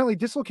Reigns apparently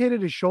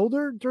dislocated his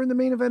shoulder during the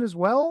main event as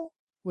well.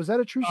 Was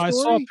that a true story? I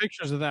saw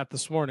pictures of that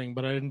this morning,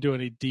 but I didn't do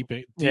any deep.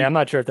 Yeah, I'm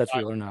not sure if that's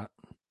real or not.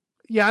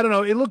 Yeah, I don't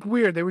know. It looked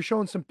weird. They were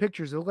showing some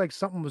pictures. It looked like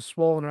something was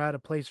swollen or out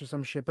of place or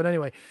some shit. But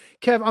anyway,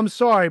 Kev, I'm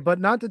sorry, but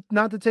not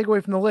to take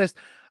away from the list.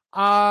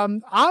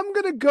 I'm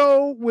gonna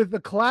go with the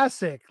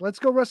classic. Let's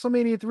go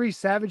WrestleMania 3,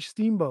 Savage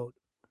Steamboat.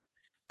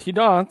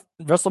 T-Donk,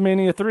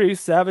 WrestleMania 3,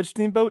 Savage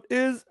Steamboat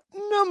is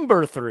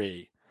number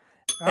 3.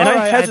 And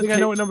I think I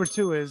know what number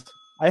 2 is.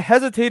 I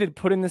hesitated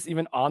putting this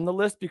even on the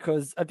list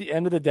because at the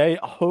end of the day,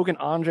 Hogan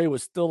Andre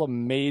was still a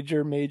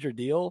major, major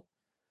deal.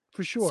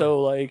 For sure.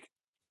 So, like,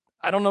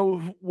 I don't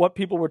know what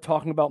people were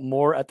talking about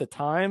more at the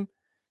time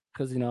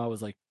because, I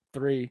was like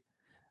 3.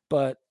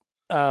 But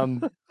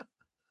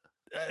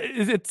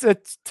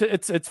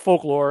it's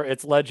folklore.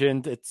 It's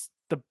legend. It's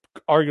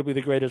arguably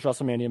the greatest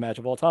WrestleMania match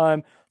of all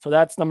time. So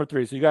that's number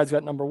 3. So you guys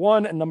got number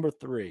 1 and number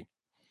 3.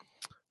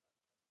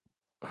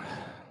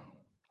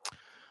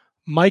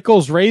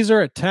 Michael's Razor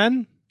at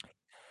 10.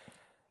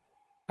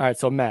 All right,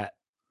 so Matt.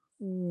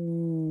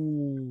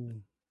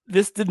 Ooh.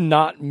 This did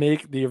not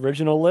make the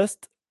original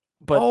list,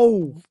 but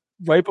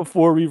right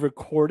before we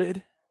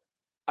recorded,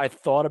 I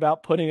thought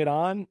about putting it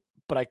on,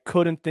 but I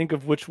couldn't think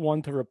of which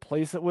one to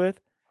replace it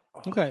with.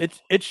 Okay.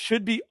 It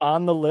should be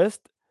on the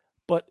list,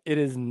 but it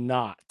is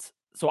not.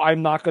 So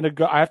I'm not going to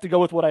go. I have to go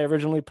with what I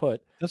originally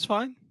put. That's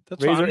fine.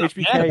 That's Razor fine.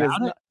 HBK is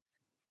not,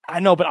 I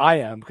know, but I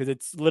am because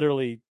it's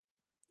literally,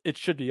 it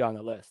should be on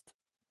the list.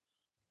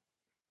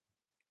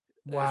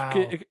 Wow.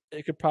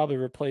 It could probably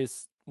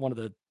replace one of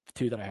the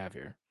 2 that I have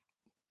here.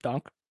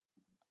 Donk?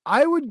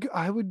 I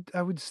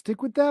would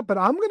stick with that, but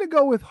I'm going to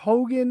go with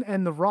Hogan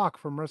and The Rock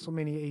from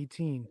WrestleMania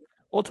 18.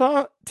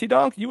 Well,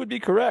 T-Donk, you would be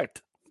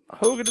correct.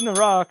 Hogan and The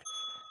Rock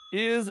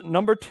is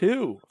number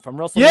 2 from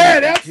WrestleMania. Yeah,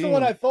 that's 18. the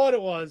one I thought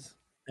it was.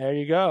 There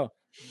you go.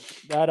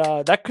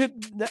 That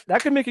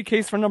could make a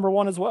case for number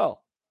 1 as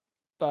well.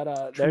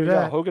 But there you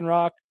go. Hogan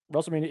Rock,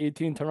 WrestleMania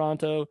 18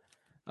 Toronto,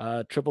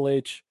 Triple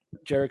H,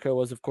 Jericho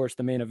was of course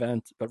the main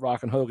event, but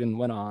Rock and Hogan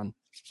went on.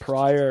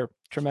 Prior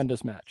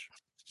tremendous match.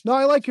 No,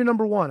 I like your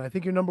number 1. I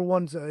think your number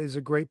 1 is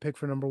a great pick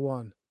for number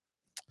 1.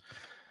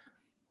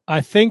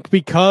 I think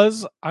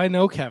because I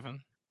know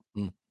Kevin.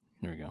 Here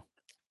we go.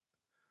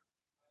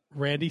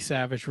 Randy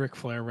Savage, Ric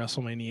Flair,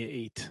 WrestleMania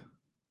 8.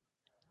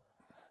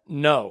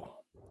 No.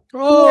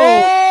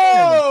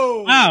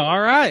 Oh! Wow, all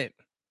right.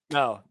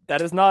 No,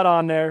 that is not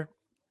on there.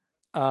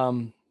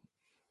 Wow.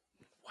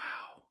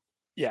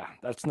 Yeah,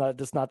 that's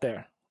not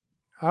there.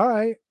 All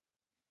right.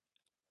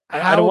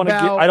 I don't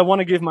want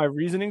to give my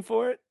reasoning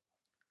for it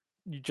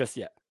just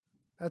yet.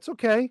 That's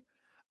okay.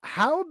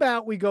 How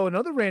about we go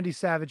another Randy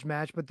Savage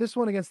match, but this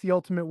one against the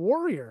Ultimate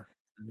Warrior?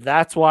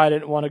 That's why I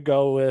didn't want to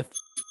go with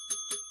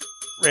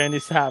Randy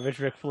Savage,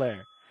 Ric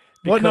Flair.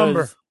 What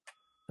number?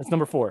 That's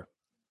number 4.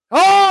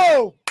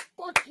 Oh,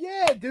 fuck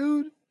yeah,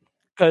 dude.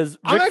 Because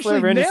Ric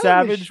Flair, Randy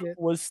Savage,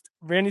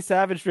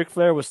 Ric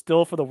Flair was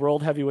still for the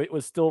World Heavyweight,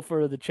 was still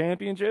for the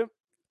championship,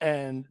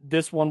 and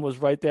this one was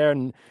right there,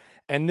 and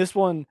this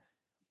one,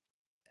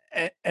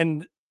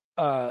 and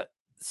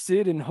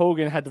Sid and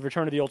Hogan had the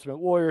return of the Ultimate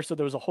Warrior, so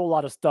there was a whole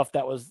lot of stuff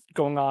that was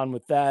going on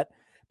with that.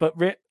 But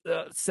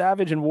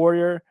Savage and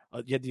Warrior,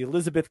 you had the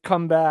Elizabeth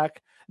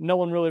comeback. No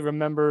one really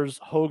remembers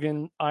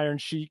Hogan, Iron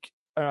Sheik,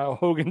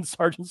 Hogan,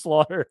 Sergeant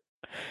Slaughter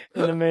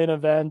in the main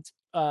event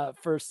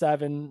for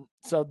 7.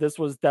 So this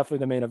was definitely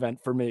the main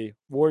event for me.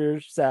 Warrior,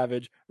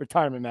 Savage,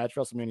 retirement match,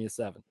 WrestleMania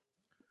 7.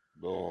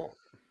 Oh.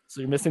 So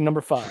you're missing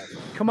number 5.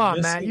 Come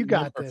on, Matt, you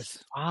got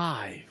this.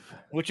 5.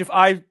 Which if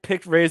I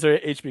picked Razor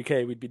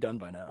HBK, we'd be done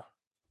by now.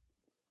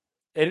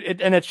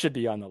 It should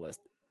be on the list.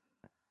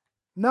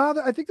 No,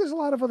 I think there's a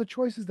lot of other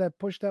choices that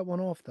push that one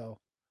off, though.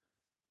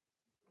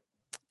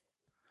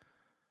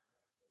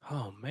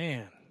 Oh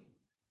man!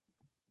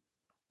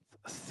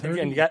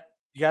 Again, you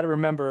got to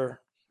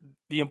remember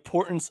the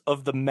importance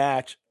of the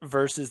match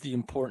versus the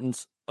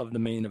importance of the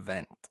main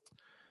event.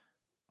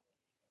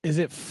 Is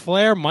it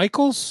Flair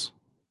Michaels?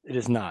 It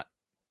is not.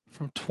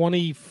 From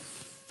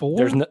 24?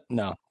 There's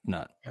no,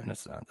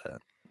 that's not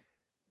that.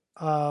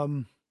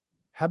 How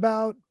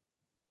about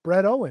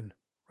Bret Owen,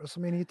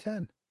 WrestleMania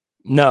 10?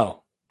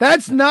 No.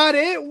 That's not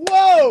it?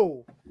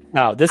 Whoa!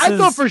 No, I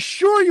thought for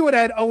sure you would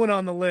have had Owen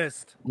on the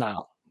list.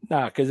 No,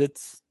 because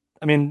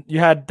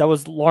that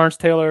was Lawrence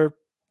Taylor.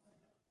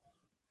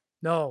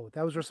 No,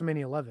 that was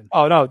WrestleMania 11.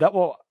 Oh, no,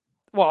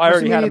 I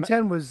already had WrestleMania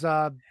 10 was... if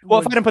I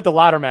didn't put the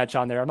ladder match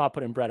on there, I'm not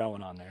putting Bret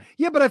Owen on there.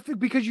 Yeah, but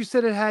because you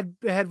said it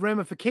had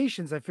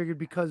ramifications, I figured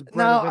because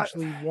Bret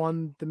eventually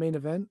won the main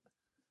event.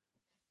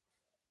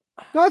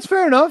 No, it's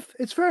fair enough.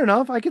 It's fair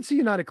enough. I can see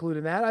you not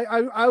including that.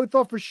 I would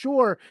thought for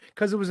sure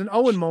because it was an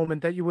Owen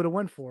moment that you would have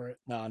went for it.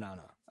 No.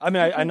 I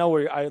mean, I know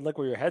I like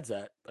where your head's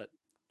at, but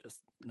just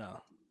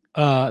no.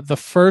 The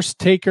first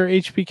Taker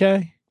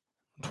HBK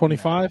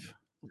 25.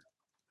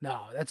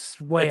 No,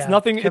 that's way. It's out.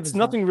 nothing. Kevin's It's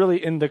nothing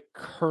really in the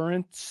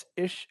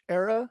current-ish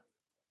era.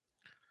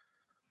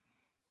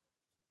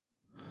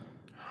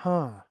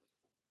 Huh.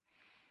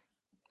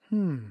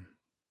 You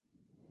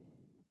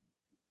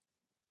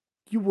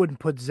wouldn't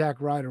put Zack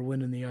Ryder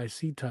winning the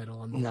IC title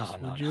on the list,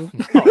 would you?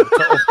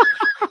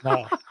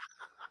 No.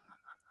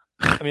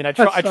 I mean, I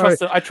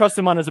trust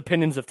him on his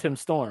opinions of Tim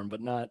Storm,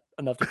 but not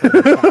enough to put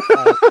him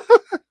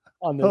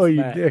on this you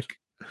match. dick.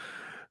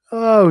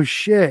 Oh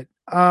shit.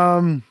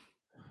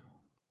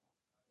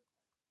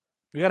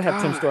 We gotta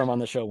have Tim Storm on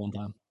the show one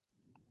time.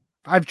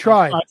 I've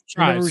tried.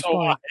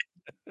 So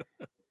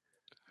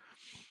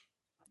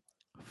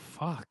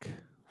fuck.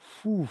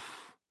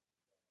 Oof.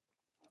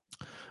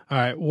 All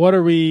right, what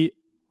are we?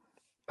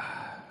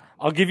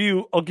 I'll give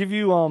you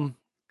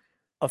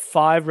a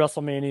 5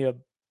 WrestleMania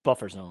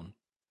buffer zone.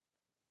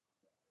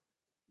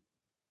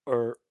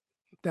 Or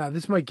now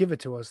this might give it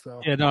to us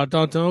though. Yeah, no,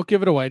 don't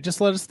give it away.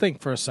 Just let us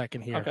think for a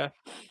second here. Okay.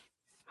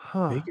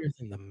 Huh. Bigger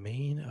than the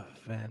main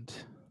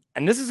event.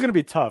 And this is going to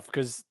be tough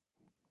because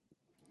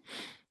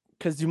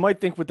you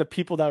might think with the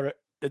people that are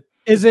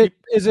is it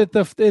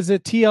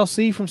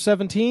TLC from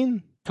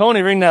 17?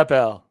 Tony, ring that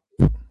bell.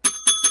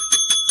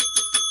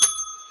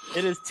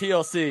 It is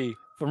TLC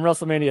from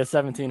WrestleMania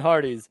 17.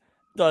 Hardys,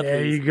 Dudleys,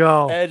 there you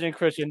go. Edge and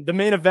Christian. The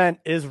main event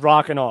is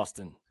Rock and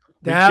Austin.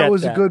 That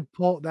was a good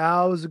pull.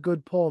 That was a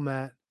good pull,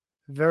 Matt.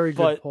 Very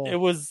good pull. It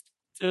was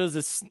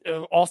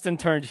Austin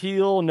turned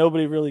heel.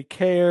 Nobody really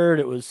cared.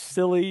 It was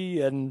silly,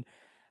 and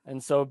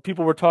so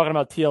people were talking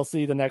about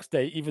TLC the next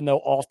day, even though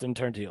Austin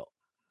turned heel.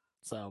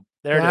 So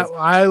there it is.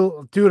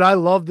 I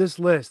love this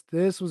list.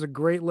 This was a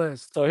great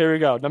list. So here we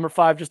go. Number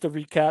 5, just to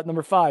recap.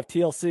 Number 5,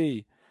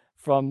 TLC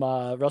from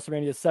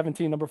WrestleMania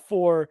 17. Number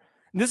 4,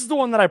 and this is the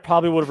one that I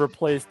probably would have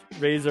replaced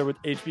Razor with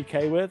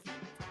HBK with.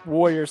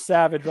 Warrior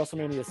Savage,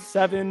 WrestleMania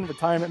 7,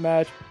 retirement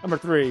match. Number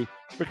 3,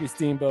 Ricky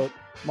Steamboat,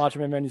 Macho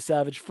Man Randy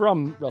Savage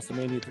from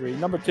WrestleMania 3.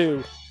 Number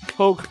 2,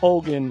 Hulk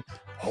Hogan,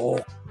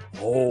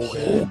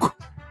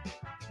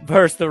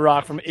 versus The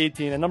Rock from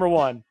 18. And number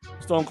 1,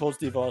 Stone Cold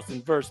Steve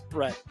Austin versus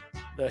Bret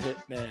the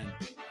Hitman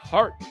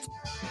Hart.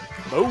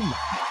 Boom.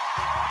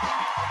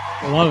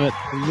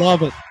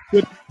 Love it.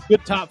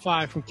 Good top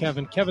 5 from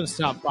Kevin. Kevin's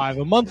top 5,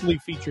 a monthly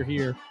feature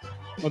here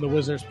on the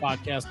Wizards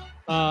podcast.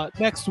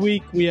 Next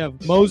week we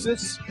have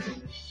Moses,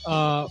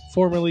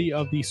 formerly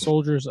of the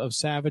Soldiers of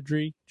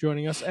Savagery,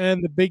 joining us,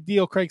 and the big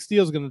deal. Craig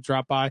Steele is going to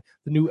drop by,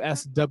 the new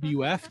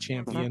SWF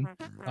champion,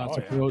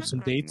 to promote some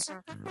dates.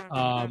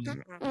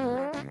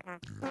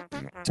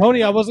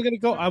 Tony, I wasn't going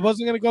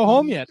to go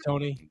home yet.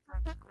 Tony,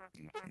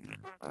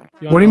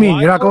 what do you mean?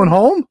 You're not going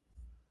home?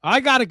 I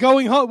got it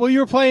going home. Well, you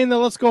were playing the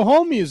 "Let's Go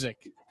Home" music.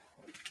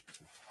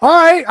 All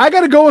right, I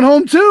got it going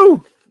home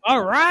too.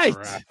 All right.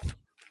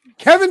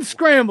 Kevin's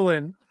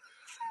scrambling.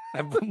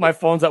 My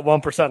phone's at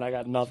 1%. I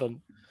got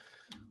nothing.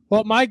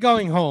 Well, my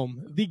going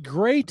home, the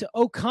great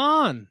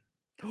Okan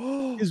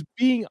is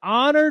being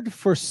honored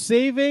for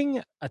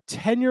saving a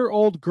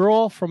 10-year-old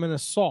girl from an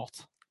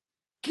assault.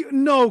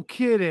 No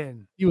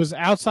kidding. He was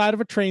outside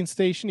of a train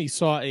station. He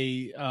saw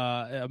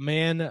a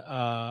man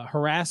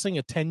harassing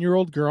a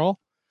 10-year-old girl,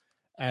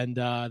 and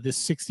this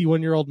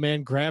 61-year-old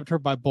man grabbed her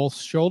by both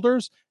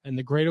shoulders, and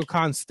the great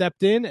Okan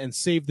stepped in and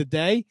saved the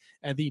day.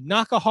 And the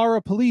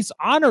Nakahara police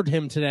honored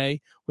him today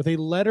with a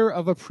letter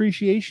of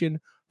appreciation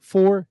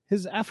for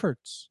his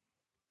efforts.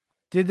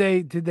 Did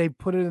they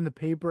put it in the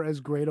paper as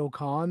Great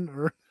Okan,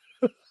 or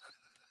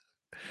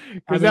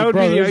because that would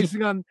be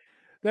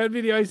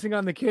the icing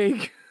on the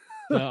cake?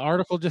 The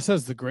article just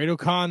says the great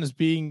Okan is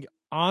being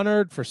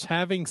honored for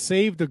having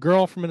saved a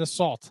girl from an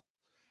assault.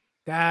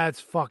 That's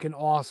fucking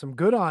awesome.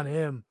 Good on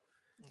him.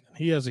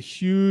 He has a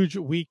huge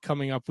week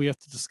coming up. We have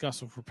to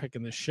discuss if we're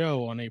picking the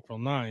show on April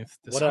 9th.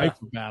 This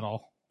hyper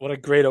battle. What a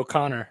great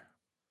O'Connor.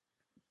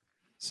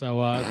 So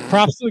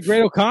props to the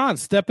great Okan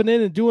stepping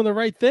in and doing the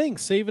right thing,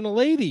 saving a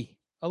lady,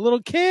 a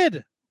little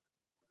kid.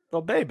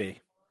 Little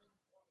baby.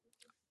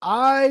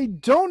 I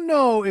don't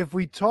know if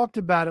we talked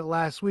about it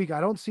last week.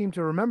 I don't seem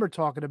to remember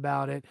talking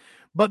about it.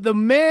 But the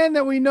man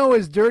that we know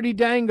as Dirty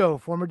Dango,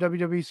 former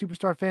WWE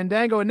superstar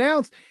Fandango,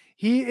 announced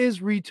he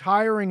is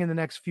retiring in the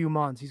next few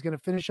months. He's going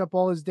to finish up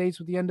all his dates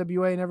with the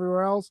NWA and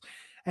everywhere else.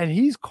 And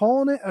he's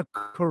calling it a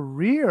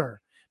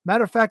career.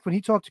 Matter of fact, when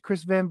he talked to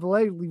Chris Van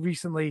Vliet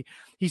recently,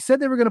 he said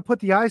they were going to put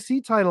the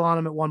IC title on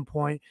him at one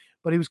point,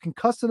 but he was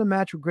concussed in a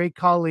match with Great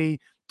Khali,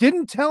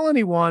 didn't tell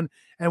anyone,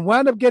 and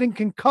wound up getting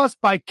concussed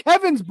by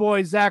Kevin's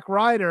boy, Zack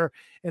Ryder,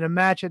 in a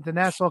match at the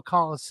Nassau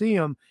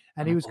Coliseum,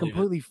 and he was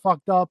completely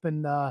fucked up,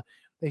 and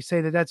they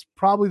say that that's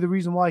probably the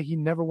reason why he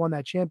never won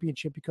that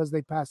championship, because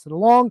they passed it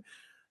along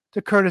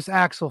to Curtis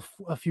Axel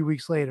a few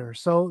weeks later.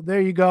 So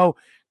there you go.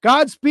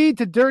 Godspeed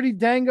to Dirty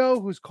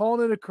Dango, who's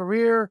calling it a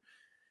career.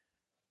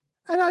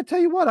 And I tell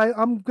you what,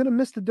 I'm going to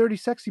miss the Dirty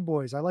Sexy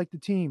Boys. I like the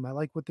team. I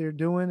like what they're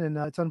doing, and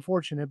it's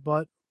unfortunate,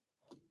 but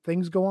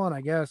things go on,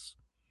 I guess.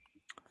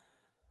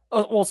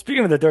 Well,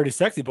 speaking of the Dirty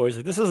Sexy Boys,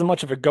 like, this isn't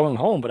much of a going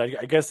home, but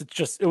I guess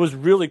it was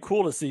really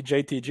cool to see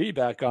JTG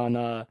back on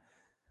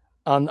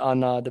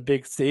the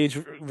big stage,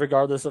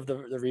 regardless of the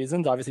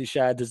reasons. Obviously,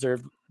 Shad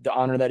deserved the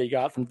honor that he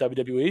got from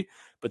WWE,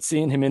 but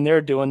seeing him in there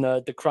doing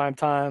the Crime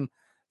Time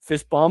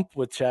fist bump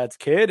with Shad's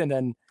kid, and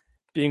then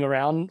being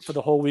around for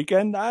the whole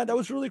weekend, that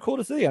was really cool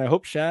to see. And I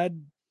hope Shad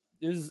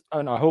is,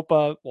 and I hope,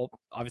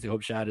 obviously,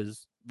 hope Shad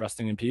is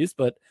resting in peace,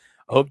 but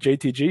I hope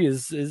JTG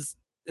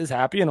is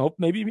happy, and I hope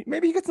maybe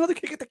he gets another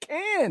kick at the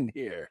can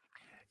here.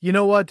 You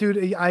know what,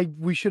 dude?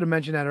 We should have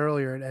mentioned that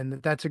earlier,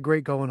 and that's a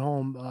great going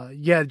home.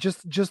 Yeah,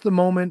 just the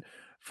moment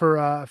for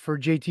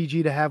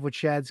JTG to have with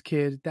Shad's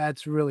kid.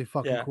 That's really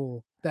fucking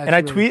cool. That's and I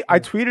really cool. I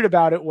tweeted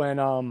about it when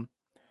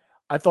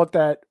I thought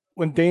that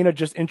when Dana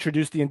just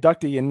introduced the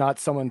inductee and not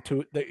someone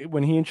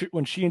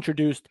when she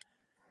introduced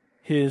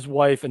his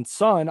wife and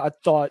son, I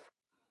thought,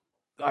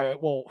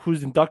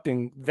 who's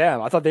inducting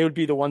them? I thought they would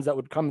be the ones that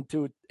would come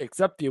to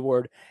accept the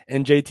award,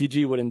 and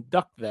JTG would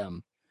induct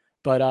them.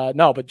 But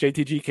no, but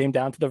JTG came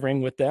down to the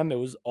ring with them. It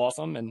was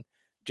awesome, and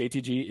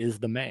JTG is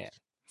the man.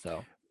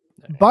 So,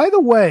 by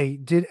the way,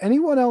 did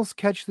anyone else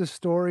catch the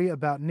story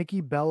about Nikki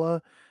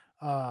Bella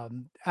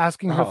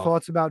asking her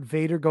thoughts about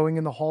Vader going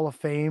in the Hall of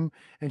Fame,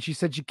 and she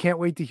said she can't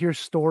wait to hear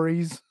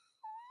stories?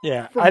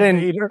 Yeah, I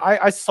didn't. Vader.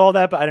 I saw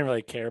that, but I didn't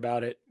really care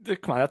about it.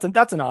 Come on,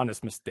 that's an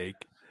honest mistake.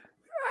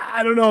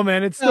 I don't know,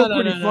 man. It's still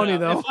pretty funny,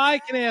 though. If I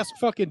can ask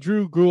fucking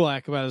Drew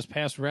Gulak about his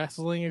past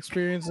wrestling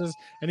experiences,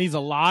 and he's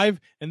alive,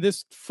 and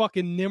this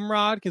fucking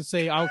Nimrod can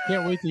say, I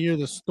can't wait to hear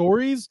the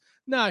stories.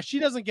 Nah, she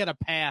doesn't get a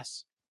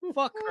pass.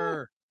 Fuck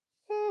her.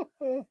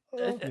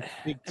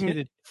 Big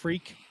titted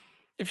freak.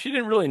 If she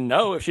didn't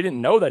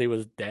know that he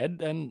was dead,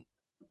 then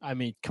I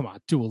mean, come on,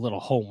 do a little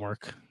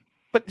homework.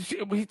 But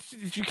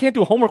you can't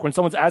do homework when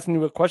someone's asking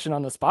you a question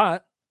on the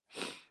spot.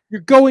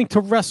 You're going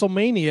to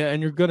WrestleMania,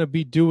 and you're going to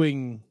be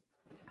doing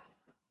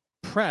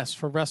press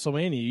for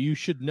WrestleMania. You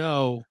should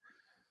know,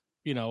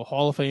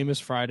 Hall of Fame is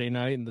Friday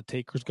night, and the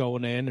Taker's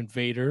going in, and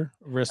Vader.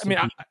 I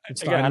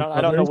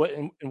don't know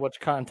in which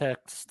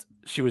context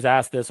she was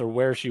asked this or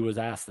where she was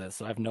asked this.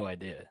 So I have no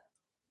idea.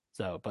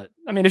 So, but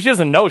I mean, if she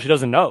doesn't know, she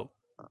doesn't know.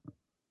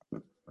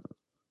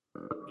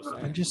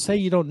 And just say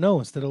you don't know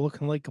instead of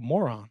looking like a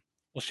moron.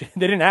 Well,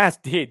 they didn't ask,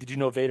 hey, did you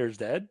know Vader's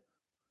dead?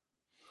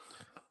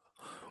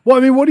 Well, I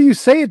mean, what do you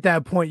say at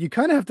that point? You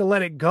kind of have to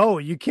let it go.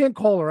 You can't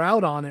call her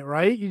out on it,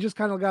 right? You just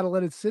kind of got to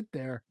let it sit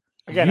there.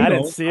 Again, I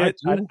didn't see it.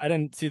 I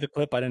didn't see the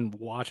clip. I didn't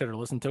watch it or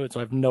listen to it, so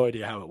I have no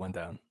idea how it went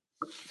down.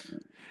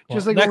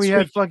 Just like when we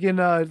had fucking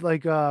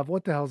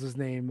what the hell's his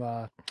name?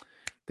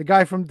 The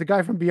guy from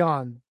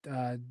Beyond,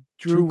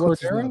 Drew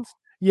Cordero?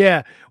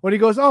 Yeah, when he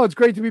goes, oh, it's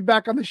great to be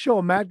back on the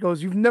show. Matt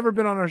goes, you've never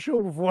been on our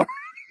show before. Of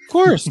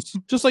course,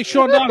 just like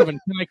Sean Donovan.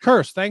 Can I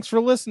curse? Thanks for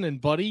listening,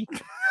 buddy.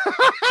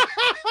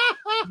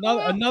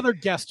 Another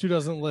guest who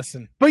doesn't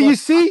listen. But you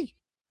see,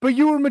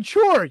 you were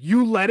mature.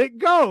 You let it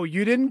go.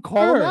 You didn't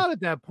call him out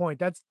at that point.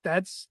 That's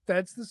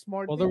the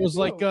smart. Well, there was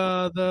like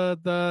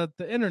the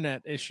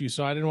internet issue,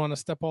 so I didn't want to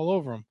step all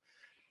over him.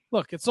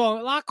 Look,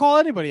 I'll call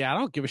anybody out. I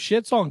don't give a shit.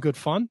 It's all in good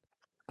fun.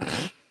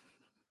 Just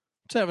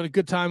having a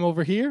good time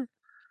over here.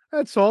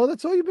 That's all.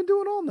 That's all you've been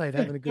doing all night,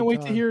 having a good time.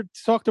 Can't wait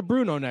to talk to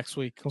Bruno next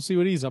week. We'll see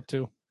what he's up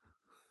to.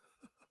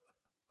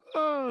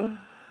 Oh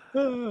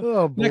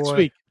boy. Next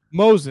week,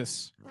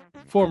 Moses,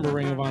 former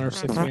Ring of Honor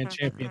 6-man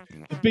champion.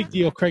 The Big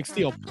Deal, Craig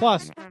Steele.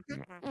 Plus,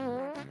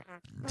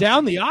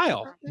 Down the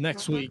Aisle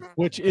next week,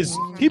 which is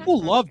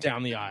people love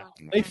Down the Aisle.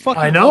 They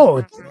fucking. I know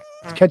it's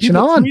catching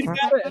on.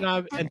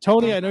 And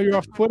Tony, I know you're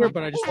off Twitter,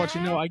 but I just want you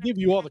to know I give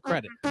you all the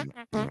credit.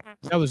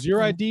 That was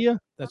your idea.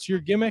 That's your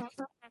gimmick.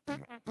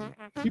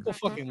 People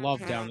fucking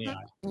love Down the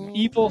Aisle.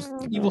 Evil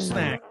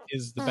Snack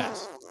is the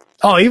best.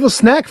 Oh, Evil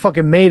Snack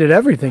fucking made it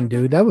everything,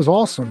 dude. That was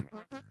awesome.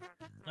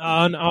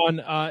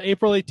 On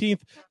April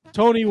 18th,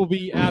 Tony will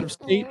be out of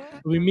state.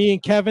 It'll be me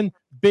and Kevin.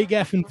 Big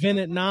F and Vin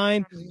at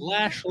 9.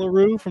 Lash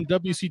LaRue from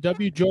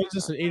WCW joins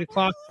us at 8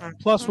 o'clock.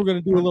 Plus, we're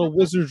going to do a little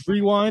Wizards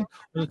Rewind.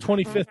 On the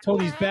 25th,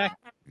 Tony's back.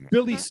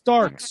 Billy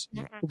Starks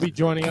will be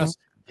joining us.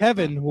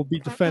 Kevin will be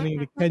defending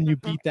the Can You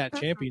Beat That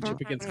Championship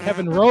against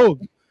Kevin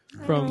Rogue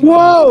from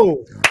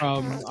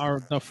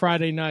the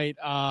Friday night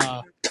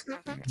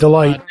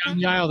Delight Down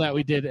the Aisle that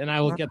we did, and I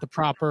will get the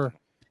proper.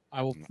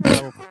 I will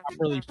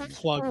properly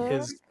plug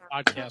his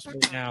podcast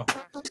right now.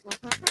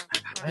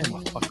 I am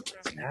a fucking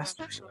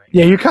disaster tonight.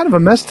 Yeah, you're kind of a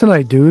mess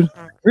tonight, dude.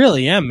 I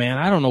really am, man.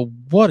 I don't know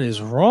what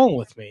is wrong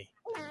with me.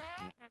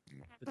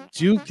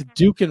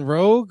 Duke and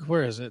Rogue.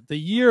 Where is it? The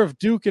Year of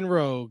Duke and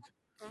Rogue.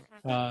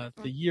 The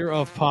Year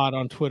of Pod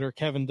on Twitter.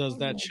 Kevin does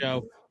that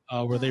show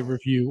where they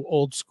review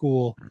old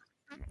school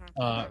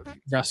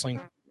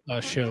wrestling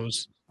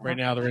shows. Right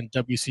now they're in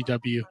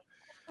WCW.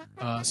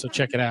 So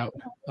check it out.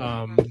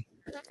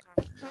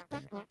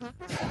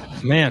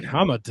 Man,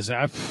 I'm a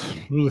disaster.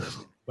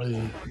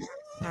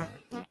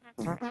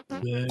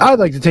 I'd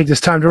like to take this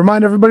time to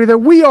remind everybody that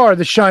we are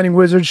the Shining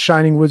Wizards,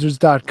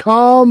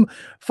 shiningwizards.com.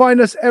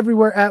 Find us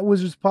everywhere at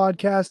Wizards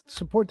Podcast.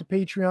 Support the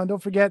Patreon.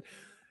 Don't forget,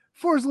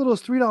 for as little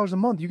as $3 a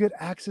month, you get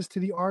access to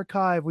the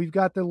archive. We've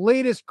got the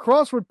latest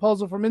crossword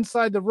puzzle from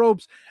Inside the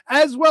Ropes,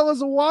 as well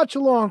as a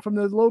watch-along from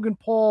the Logan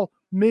Paul,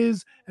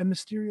 Miz, and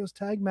Mysterio's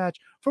tag match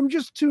from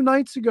just 2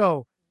 nights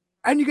ago.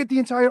 And you get the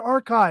entire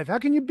archive. How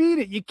can you beat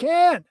it? You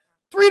can't.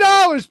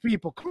 $3,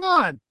 people. Come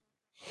on.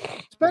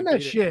 Spend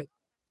that shit.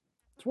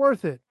 It's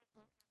worth it.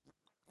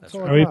 That's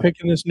all Are we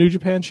picking this New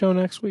Japan show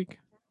next week?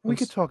 We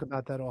could talk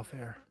about that off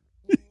air.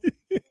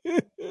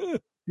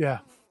 Yeah.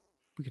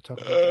 We could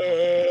talk about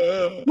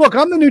that. Look,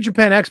 I'm the New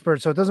Japan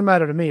expert, so it doesn't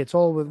matter to me. It's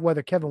all with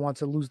whether Kevin wants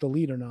to lose the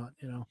lead or not,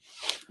 you know.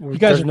 You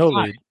guys are no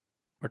lead.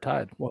 We're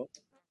tied. Well,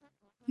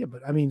 yeah,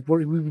 but I mean,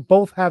 we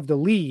both have the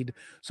lead.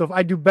 So if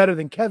I do better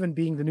than Kevin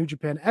being the New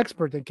Japan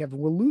expert, then Kevin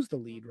will lose the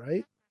lead,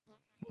 right?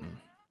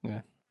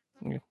 Yeah.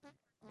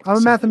 I'm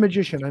a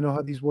mathematician. I know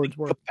how these words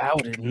work.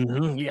 About it.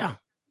 Mm-hmm. Yeah.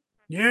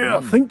 Yeah,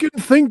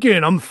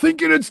 thinking. I'm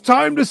thinking it's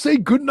time to say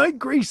goodnight,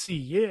 Gracie.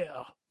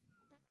 Yeah.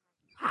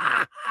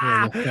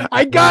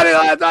 I got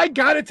it. I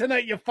got it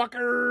tonight, you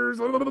fuckers.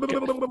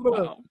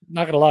 Wow.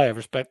 Not gonna lie, I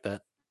respect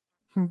that.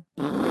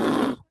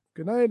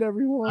 Good night,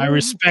 everyone. I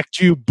respect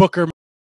you, Booker